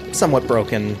translate it. Somewhat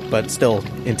broken, but still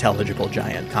intelligible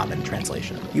Giant common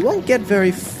translation. You won't get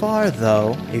very far,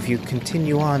 though, if you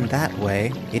continue on that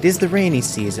way. It is the rainy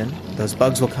season. Those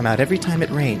bugs will come out every time it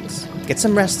rains. Get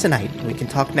some rest tonight. We can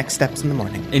talk next steps in the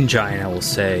morning. In Giant, I will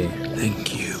say,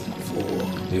 Thank you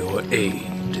for your aid.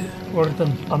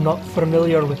 Warden, I'm not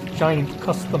familiar with giant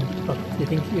custom, but you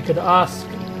think you could ask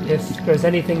if there's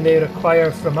anything they require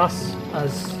from us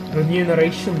as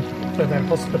remuneration for their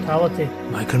hospitality?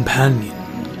 My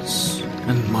companions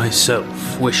and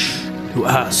myself wish to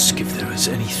ask if there is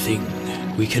anything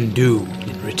we can do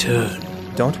in return.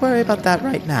 Don't worry about that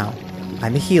right now.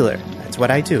 I'm a healer. That's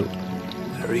what I do.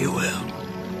 Very well.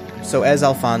 So as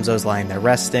Alfonso's lying there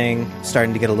resting,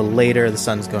 starting to get a little later, the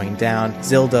sun's going down,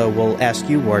 Zilda will ask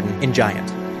you, Warden, in Giant.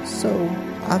 So,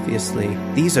 obviously,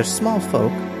 these are small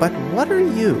folk, but what are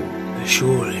you?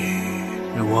 Surely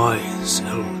a wise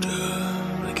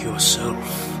elder like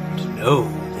yourself to know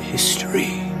the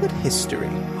history. What history?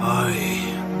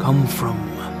 I come from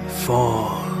a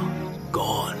far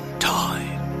gone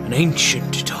time, an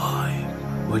ancient time,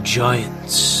 where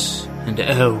giants and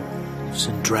elves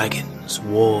and dragons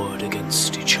warred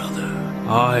against each other.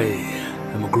 I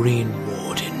am a Green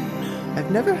Warden.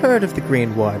 I've never heard of the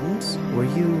Green Wardens. Were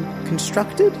you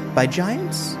constructed by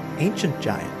giants? Ancient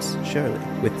giants, surely,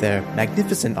 with their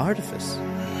magnificent artifice.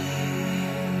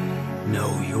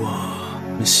 No, you are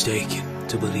mistaken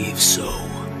to believe so.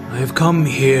 I have come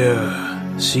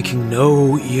here seeking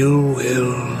no ill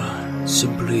will,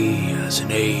 simply as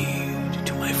an aid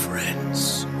to my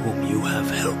friends whom you have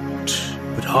helped.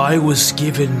 But I was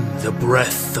given the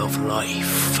breath of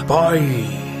life by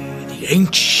the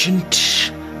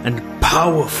ancient and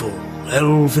powerful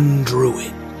elven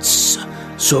druids,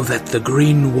 so that the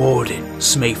Green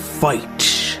Wardens may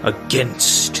fight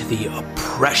against the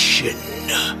oppression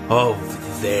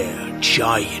of their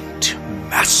giant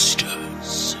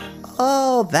masters.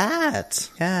 Oh, that!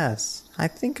 Yes. I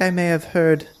think I may have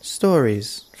heard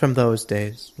stories from those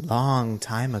days. Long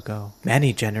time ago.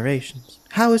 Many generations.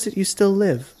 How is it you still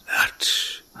live? That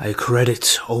I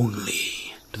credit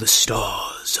only to the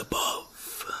stars above.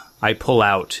 I pull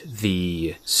out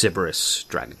the Sybaris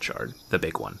dragon shard, the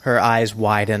big one. Her eyes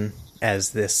widen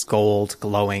as this gold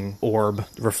glowing orb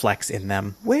reflects in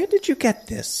them. Where did you get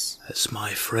this? As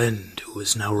my friend who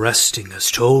is now resting has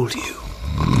told you.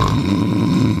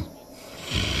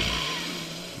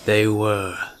 They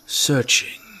were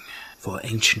searching for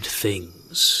ancient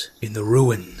things in the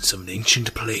ruins of an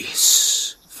ancient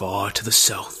place far to the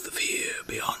south of here,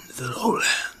 beyond the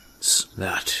lowlands.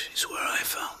 That is where I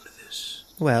found this.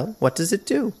 Well, what does it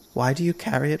do? Why do you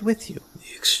carry it with you?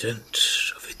 The extent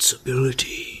of its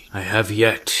ability I have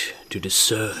yet to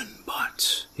discern,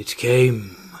 but it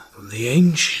came from the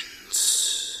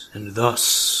ancients, and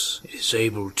thus it is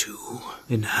able to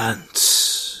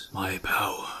enhance my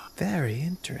power. Very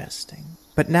interesting.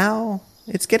 But now,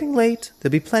 it's getting late.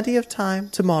 There'll be plenty of time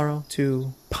tomorrow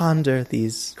to ponder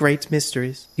these great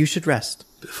mysteries. You should rest.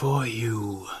 Before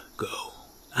you go,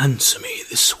 answer me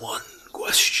this one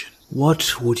question.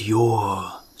 What would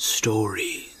your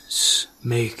stories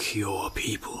make your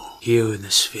people here in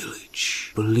this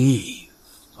village believe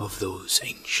of those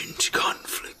ancient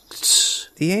conflicts?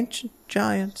 The ancient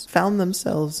giants found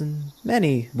themselves in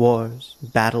many wars,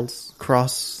 battles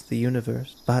across the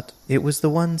universe, but it was the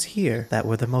ones here that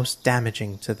were the most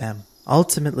damaging to them.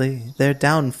 Ultimately, their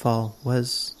downfall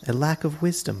was a lack of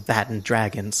wisdom. That and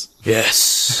dragons.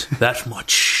 Yes, that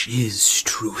much is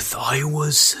truth. I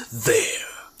was there.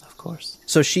 Of course.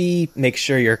 So she makes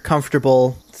sure you're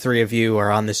comfortable. 3 of you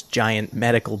are on this giant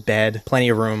medical bed. Plenty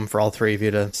of room for all 3 of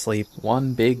you to sleep.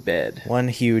 One big bed. One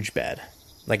huge bed.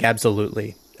 Like,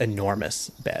 absolutely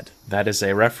enormous bed. That is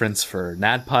a reference for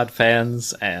NADPOD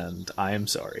fans, and I am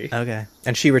sorry. Okay.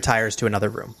 And she retires to another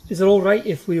room. Is it alright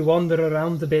if we wander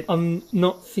around a bit? I'm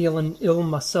not feeling ill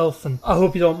myself, and I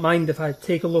hope you don't mind if I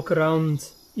take a look around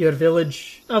your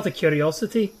village out of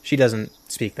curiosity. She doesn't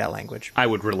speak that language. I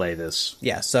would relay this.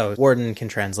 Yeah, so Warden can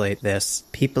translate this.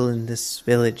 People in this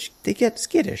village, they get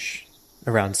skittish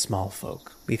around small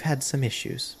folk. We've had some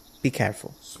issues. Be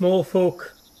careful. Small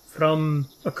folk from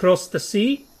across the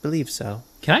sea? Believe so.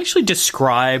 Can I actually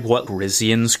describe what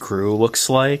Rizian's crew looks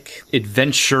like?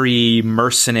 Adventure-y,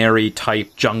 mercenary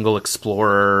type jungle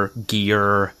explorer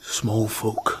gear. Small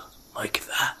folk like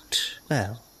that.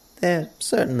 Well, they're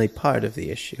certainly part of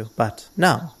the issue, but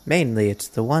no, mainly it's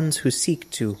the ones who seek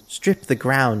to strip the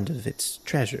ground of its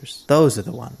treasures. Those are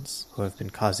the ones who have been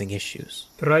causing issues.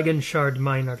 Dragon shard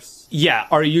miners. Yeah,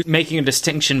 are you making a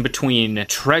distinction between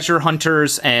treasure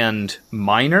hunters and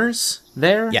miners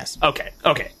there? Yes. Okay.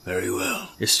 Very well.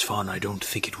 Istvan, I don't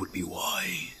think it would be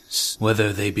wise.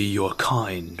 Whether they be your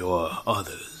kind or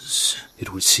others,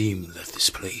 it would seem that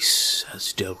this place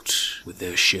has dealt with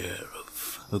their share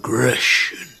of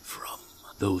aggression from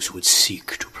those who would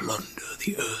seek to plunder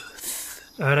the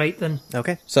earth. Alright then.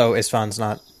 Okay, so Istvan's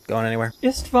not going anywhere?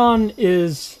 Istvan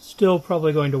is still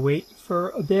probably going to wait for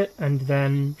a bit and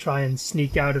then try and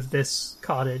sneak out of this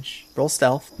cottage. Roll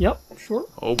stealth. Yep, sure.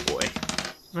 Oh boy.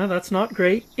 No, that's not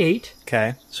great. 8.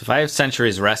 Okay. So if I have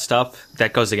Century's Rest up,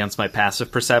 that goes against my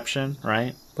passive perception,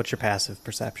 right? What's your passive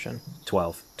perception?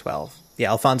 12. 12. Yeah,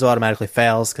 Alfonso automatically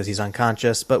fails because he's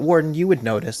unconscious, but Warden, you would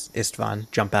notice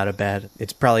Istvan jump out of bed.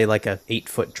 It's probably like a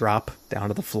 8-foot drop down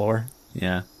to the floor.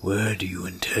 Yeah. Where do you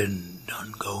intend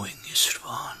on going,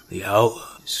 Istvan? The hour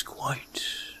is quite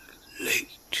late.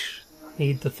 I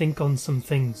need to think on some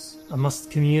things. I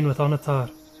must commune with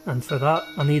Onatar, and for that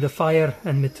I need a fire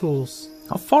and my tools.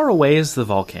 How far away is the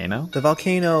volcano? The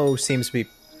volcano seems to be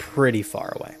pretty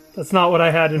far away. That's not what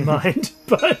I had in mind,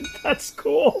 but that's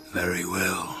cool. Very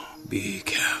well. Be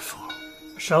careful.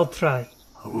 I shall try.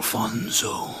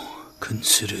 Alfonso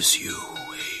considers you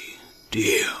a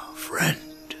dear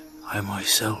friend. I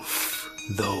myself,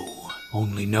 though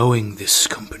only knowing this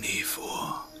company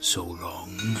for so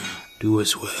long, do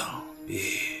as well.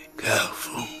 Be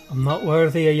careful. I'm not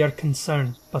worthy of your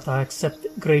concern, but I accept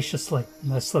it graciously,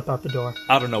 and I slip out the door.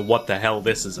 I don't know what the hell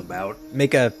this is about.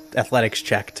 Make a athletics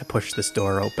check to push this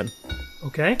door open.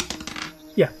 Okay?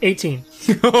 Yeah, 18.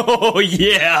 Oh,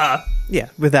 yeah! Yeah,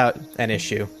 without an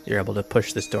issue, you're able to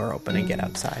push this door open and get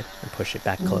outside and push it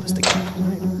back closed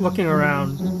again. Looking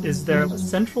around, is there a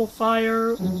central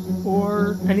fire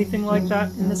or anything like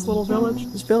that in this little village?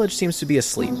 This village seems to be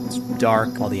asleep. It's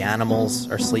dark, all the animals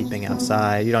are sleeping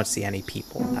outside. You don't see any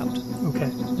people out.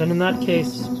 Okay, then in that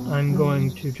case, I'm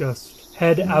going to just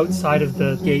head outside of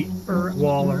the gate or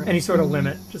wall or any sort of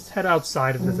limit. Just head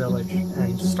outside of the village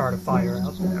and start a fire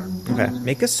out there. Okay,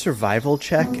 make a survival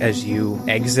check as you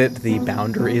exit the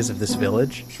boundaries of this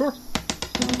village. Sure.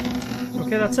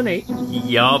 Okay, that's an 8.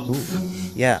 Yup.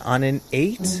 Yeah, on an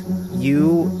 8,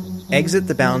 you exit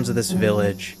the bounds of this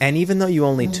village, and even though you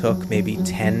only took maybe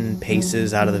 10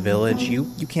 paces out of the village, you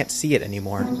can't see it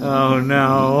anymore. Oh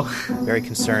no. Very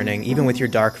concerning. Even with your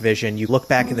dark vision, you look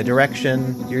back in the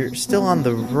direction, you're still on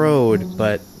the road,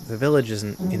 but the village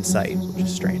isn't in sight, which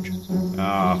is strange.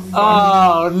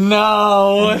 Oh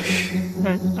no.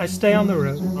 I stay on the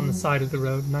road, on the side of the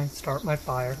road, and I start my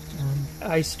fire.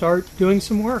 And I start doing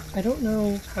some work. I don't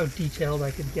know how detailed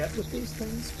I could get with these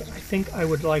things, but I think I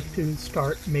would like to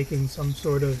start making some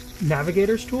sort of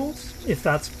navigator's tools, if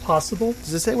that's possible.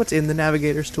 Does it say what's in the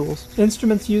navigator's tools?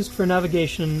 Instruments used for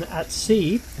navigation at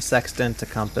sea. A sextant, a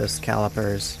compass,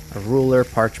 calipers, a ruler,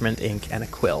 parchment, ink, and a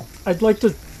quill. I'd like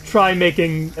to try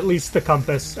making at least the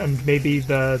compass, and maybe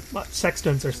the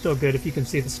sextants are still good if you can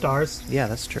see the stars. Yeah,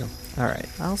 that's true. All right.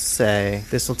 I'll say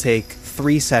this will take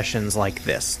 3 sessions like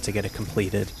this to get a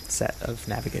completed set of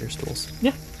navigator's tools.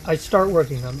 Yeah, I start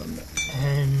working on them.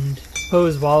 And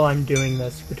suppose while I'm doing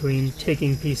this, between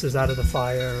taking pieces out of the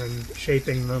fire and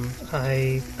shaping them,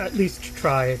 I at least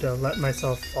try to let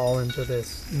myself fall into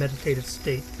this meditative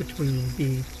state between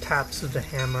the taps of the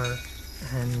hammer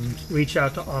and reach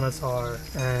out to Onatar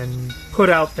and put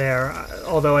out there,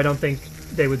 although I don't think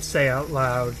they would say out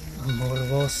loud, I'm more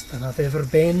lost than I've ever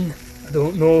been. I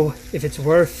don't know if it's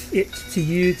worth it to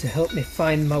you to help me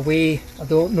find my way. I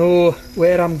don't know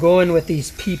where I'm going with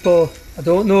these people. I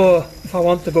don't know if I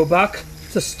want to go back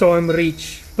to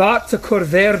Stormreach. Back to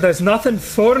Corvair, there's nothing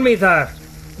for me there.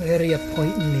 Where are you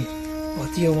pointing me?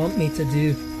 What do you want me to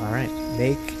do? All right.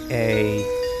 Make a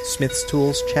Smith's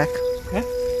Tools check. okay.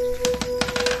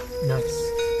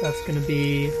 Nice. That's going to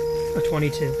be a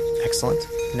 22. Excellent.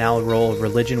 Now roll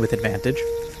religion with advantage.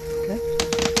 Okay.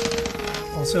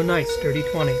 Also nice, dirty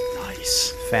 20.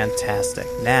 Nice. Fantastic.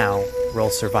 Now roll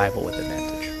survival with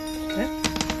advantage.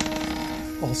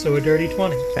 Okay. Also a dirty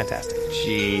 20. Fantastic.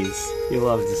 Jeez. You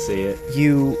love to see it.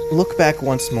 You look back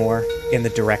once more in the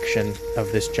direction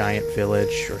of this giant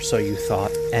village, or so you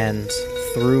thought, and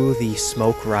through the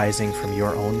smoke rising from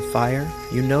your own fire,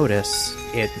 you notice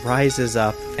it rises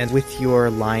up, and with your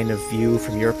line of view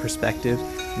from your perspective,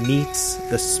 meets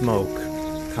the smoke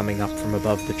coming up from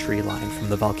above the tree line from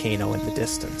the volcano in the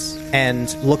distance.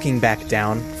 And looking back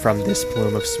down from this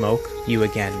plume of smoke, you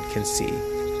again can see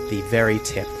the very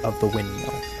tip of the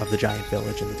windmill of the giant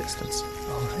village in the distance.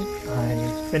 Alright.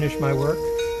 I finish my work,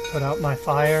 put out my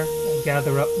fire, I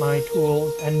gather up my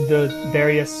tools and the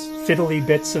various fiddly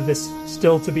bits of this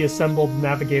still-to-be-assembled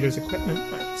navigator's equipment.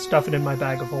 I stuff it in my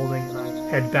bag of holding, and I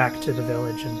head back to the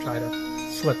village and try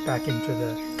to slip back into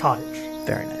the cottage.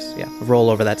 Very nice, yeah. Roll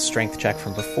over that strength check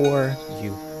from before.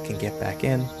 You can get back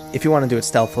in. If you want to do it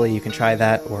stealthily, you can try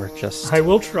that, or just... I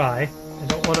will try. I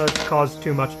don't want to cause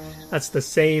too much. That's the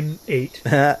same 8.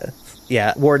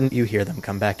 Yeah, Warden, you hear them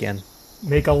come back in.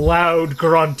 Make a loud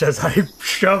grunt as I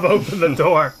shove open the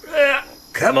door.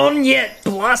 Come on yet,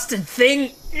 blasted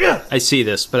thing! I see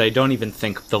this, but I don't even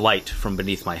think the light from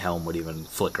beneath my helm would even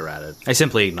flicker at it. I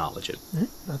simply acknowledge it.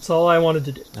 That's all I wanted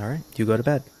to do. All right, you go to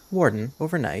bed. Warden,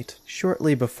 overnight,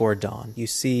 shortly before dawn, you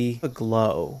see a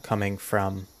glow coming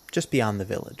from just beyond the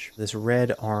village. This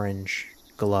red-orange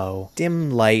glow,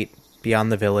 dim light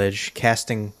beyond the village,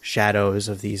 casting shadows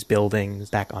of these buildings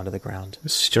back onto the ground.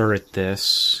 Stir at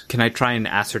this. Can I try and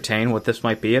ascertain what this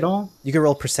might be at all? You can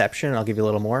roll perception, and I'll give you a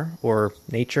little more, or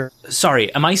nature.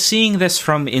 Sorry, am I seeing this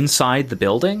from inside the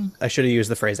building? I should have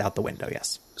used the phrase out the window,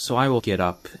 yes. So I will get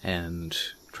up and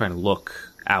try to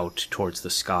look out towards the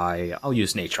sky. I'll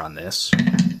use nature on this.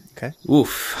 Okay.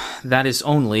 Oof, that is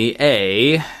only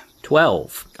a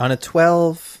 12. On a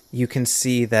 12... you can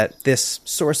see that this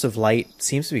source of light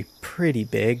seems to be pretty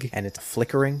big, and it's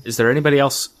flickering. Is there anybody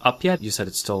else up yet? You said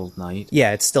it's still night.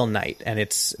 Yeah, it's still night, and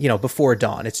it's, before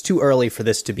dawn. It's too early for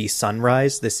this to be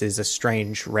sunrise. This is a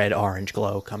strange red-orange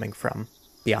glow coming from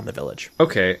beyond the village.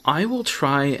 Okay, I will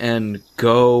try and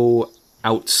go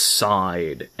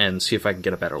outside and see if I can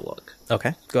get a better look.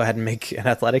 Okay, go ahead and make an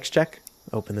athletics check.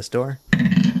 Open this door.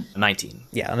 19.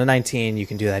 Yeah, on a 19, you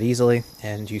can do that easily,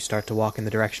 and you start to walk in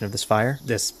the direction of this fire,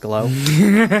 this glow.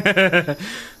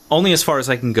 Only as far as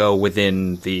I can go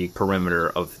within the perimeter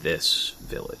of this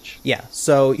village. Yeah,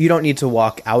 so you don't need to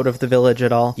walk out of the village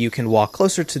at all. You can walk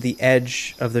closer to the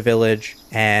edge of the village,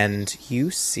 and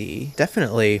you see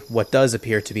definitely what does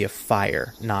appear to be a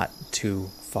fire, not too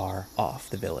far off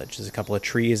the village. There's a couple of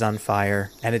trees on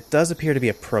fire, and it does appear to be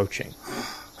approaching.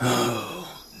 Oh,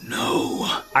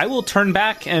 no. I will turn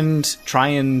back and try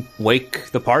and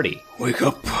wake the party. Wake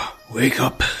up. Wake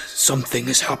up. Something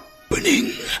is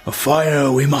happening. A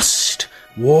fire. We must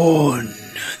warn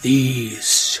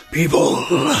these people.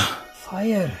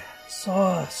 Fire.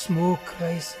 Saw smoke,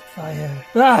 rise, fire.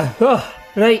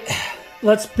 Right.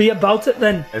 Let's be about it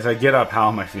then. As I get up, how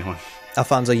am I feeling?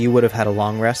 Alfonso, you would have had a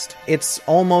long rest. It's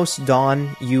almost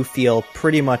dawn. You feel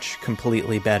pretty much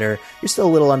completely better. You're still a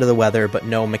little under the weather, but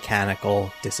no mechanical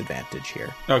disadvantage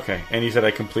here. Okay, and you said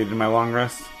I completed my long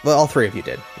rest? Well, all three of you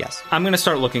did, yes. I'm going to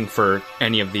start looking for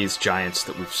any of these giants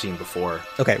that we've seen before.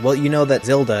 Okay, well, you know that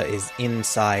Zilda is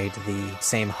inside the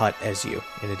same hut as you,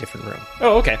 in a different room.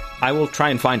 Oh, okay. I will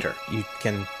try and find her. You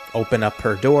can open up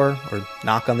her door or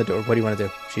knock on the door. What do you want to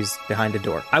do? She's behind a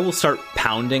door. I will start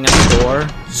pounding at the door.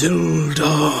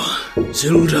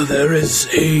 Zilda, there is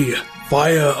a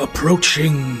fire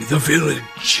approaching the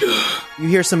village. You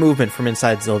hear some movement from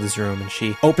inside Zilda's room, and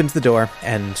she opens the door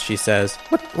and she says,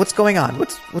 "What's going on?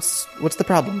 What's the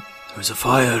problem?" There's a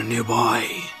fire nearby,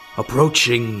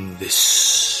 approaching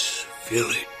this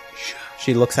village.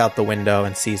 She looks out the window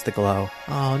and sees the glow.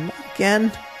 Oh, not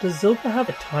again. Does Zilda have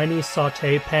a tiny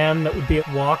saute pan that would be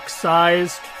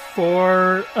wok-sized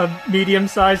for a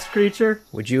medium-sized creature?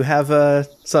 Would you have a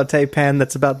saute pan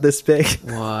that's about this big?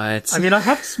 What? I mean, I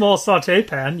have a small saute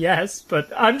pan, yes,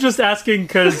 but I'm just asking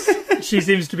because She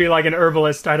seems to be like an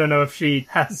herbalist. I don't know if she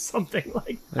has something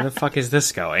like that. Where the fuck is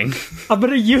this going? I'm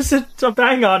gonna use it to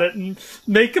bang on it and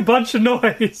make a bunch of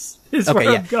noise. Is Okay,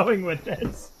 where yeah. I'm going with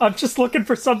this. I'm just looking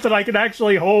for something I can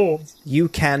actually hold. You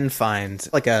can find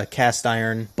like a cast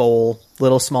iron bowl,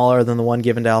 little smaller than the one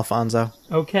given to Alfonso.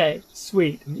 Okay,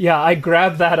 sweet. Yeah, I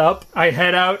grab that up, I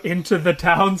head out into the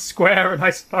town square, and I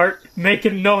start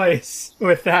making noise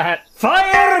with that.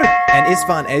 Fire! And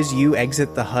Istvan, as you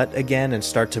exit the hut again and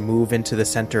start to move into the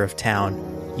center of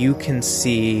town, you can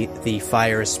see the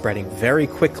fire is spreading very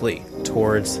quickly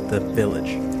towards the village,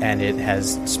 and it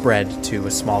has spread to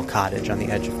a small cottage on the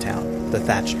edge of town. The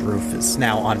thatched roof is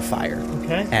now on fire.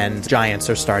 Okay. And giants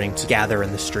are starting to gather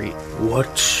in the street. What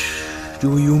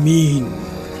do you mean,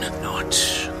 not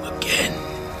again?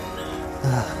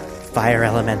 Fire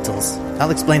elementals.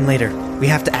 I'll explain later. We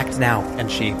have to act now. And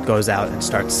she goes out and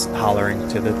starts hollering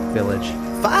to the village.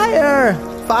 Fire!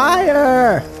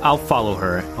 Fire! I'll follow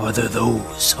her. Are there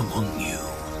those among you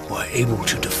who are able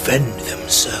to defend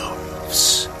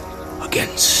themselves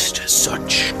against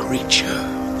such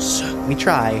creatures? We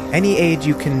try. Any aid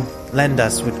you can lend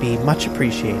us would be much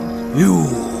appreciated. You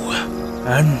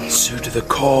answered the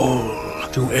call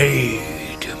to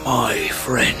aid my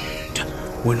friend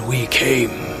when we came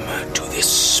to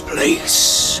this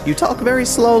place. You talk very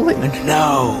slowly. And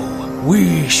now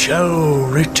we shall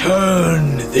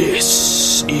return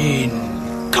this in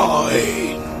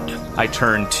kind. I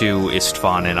turn to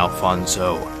Istvan and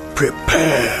Alfonso.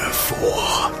 Prepare for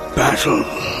battle.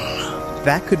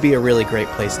 That could be a really great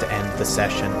place to end the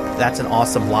session. That's an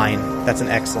awesome line. That's an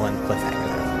excellent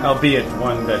cliffhanger. Albeit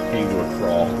one that came to a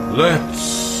crawl.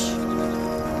 Let's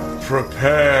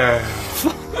prepare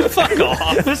Fuck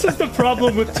off. This is the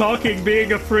problem with talking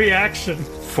being a free action.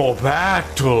 for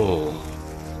battle.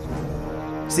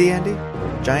 See, Andy?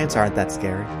 Giants aren't that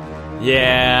scary.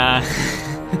 Yeah.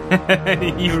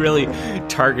 You really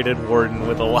targeted Warden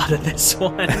with a lot of this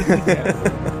one.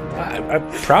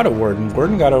 I'm proud of Warden.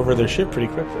 Warden got over their shit pretty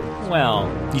quickly. Well,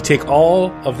 You take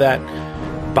all of that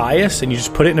bias and you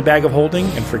just put it in a bag of holding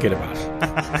and forget about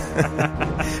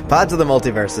it. Pods of the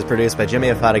Multiverse is produced by Jimmy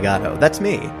Affatigato. That's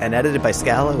me, and edited by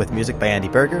Scala with music by Andy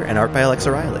Berger and art by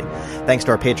Alexa Reilly. Thanks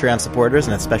to our Patreon supporters,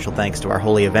 and a special thanks to our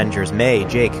Holy Avengers, May,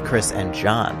 Jake, Chris, and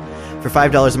John. For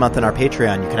 $5 a month on our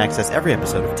Patreon, you can access every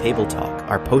episode of Table Talk,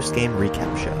 our post-game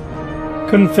recap show.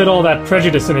 Couldn't fit all that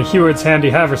prejudice in a Heward's handy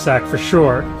haversack for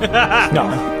sure. No,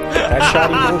 that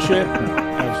shoddy bullshit.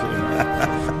 Absolutely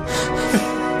not.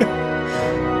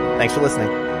 Thanks for listening.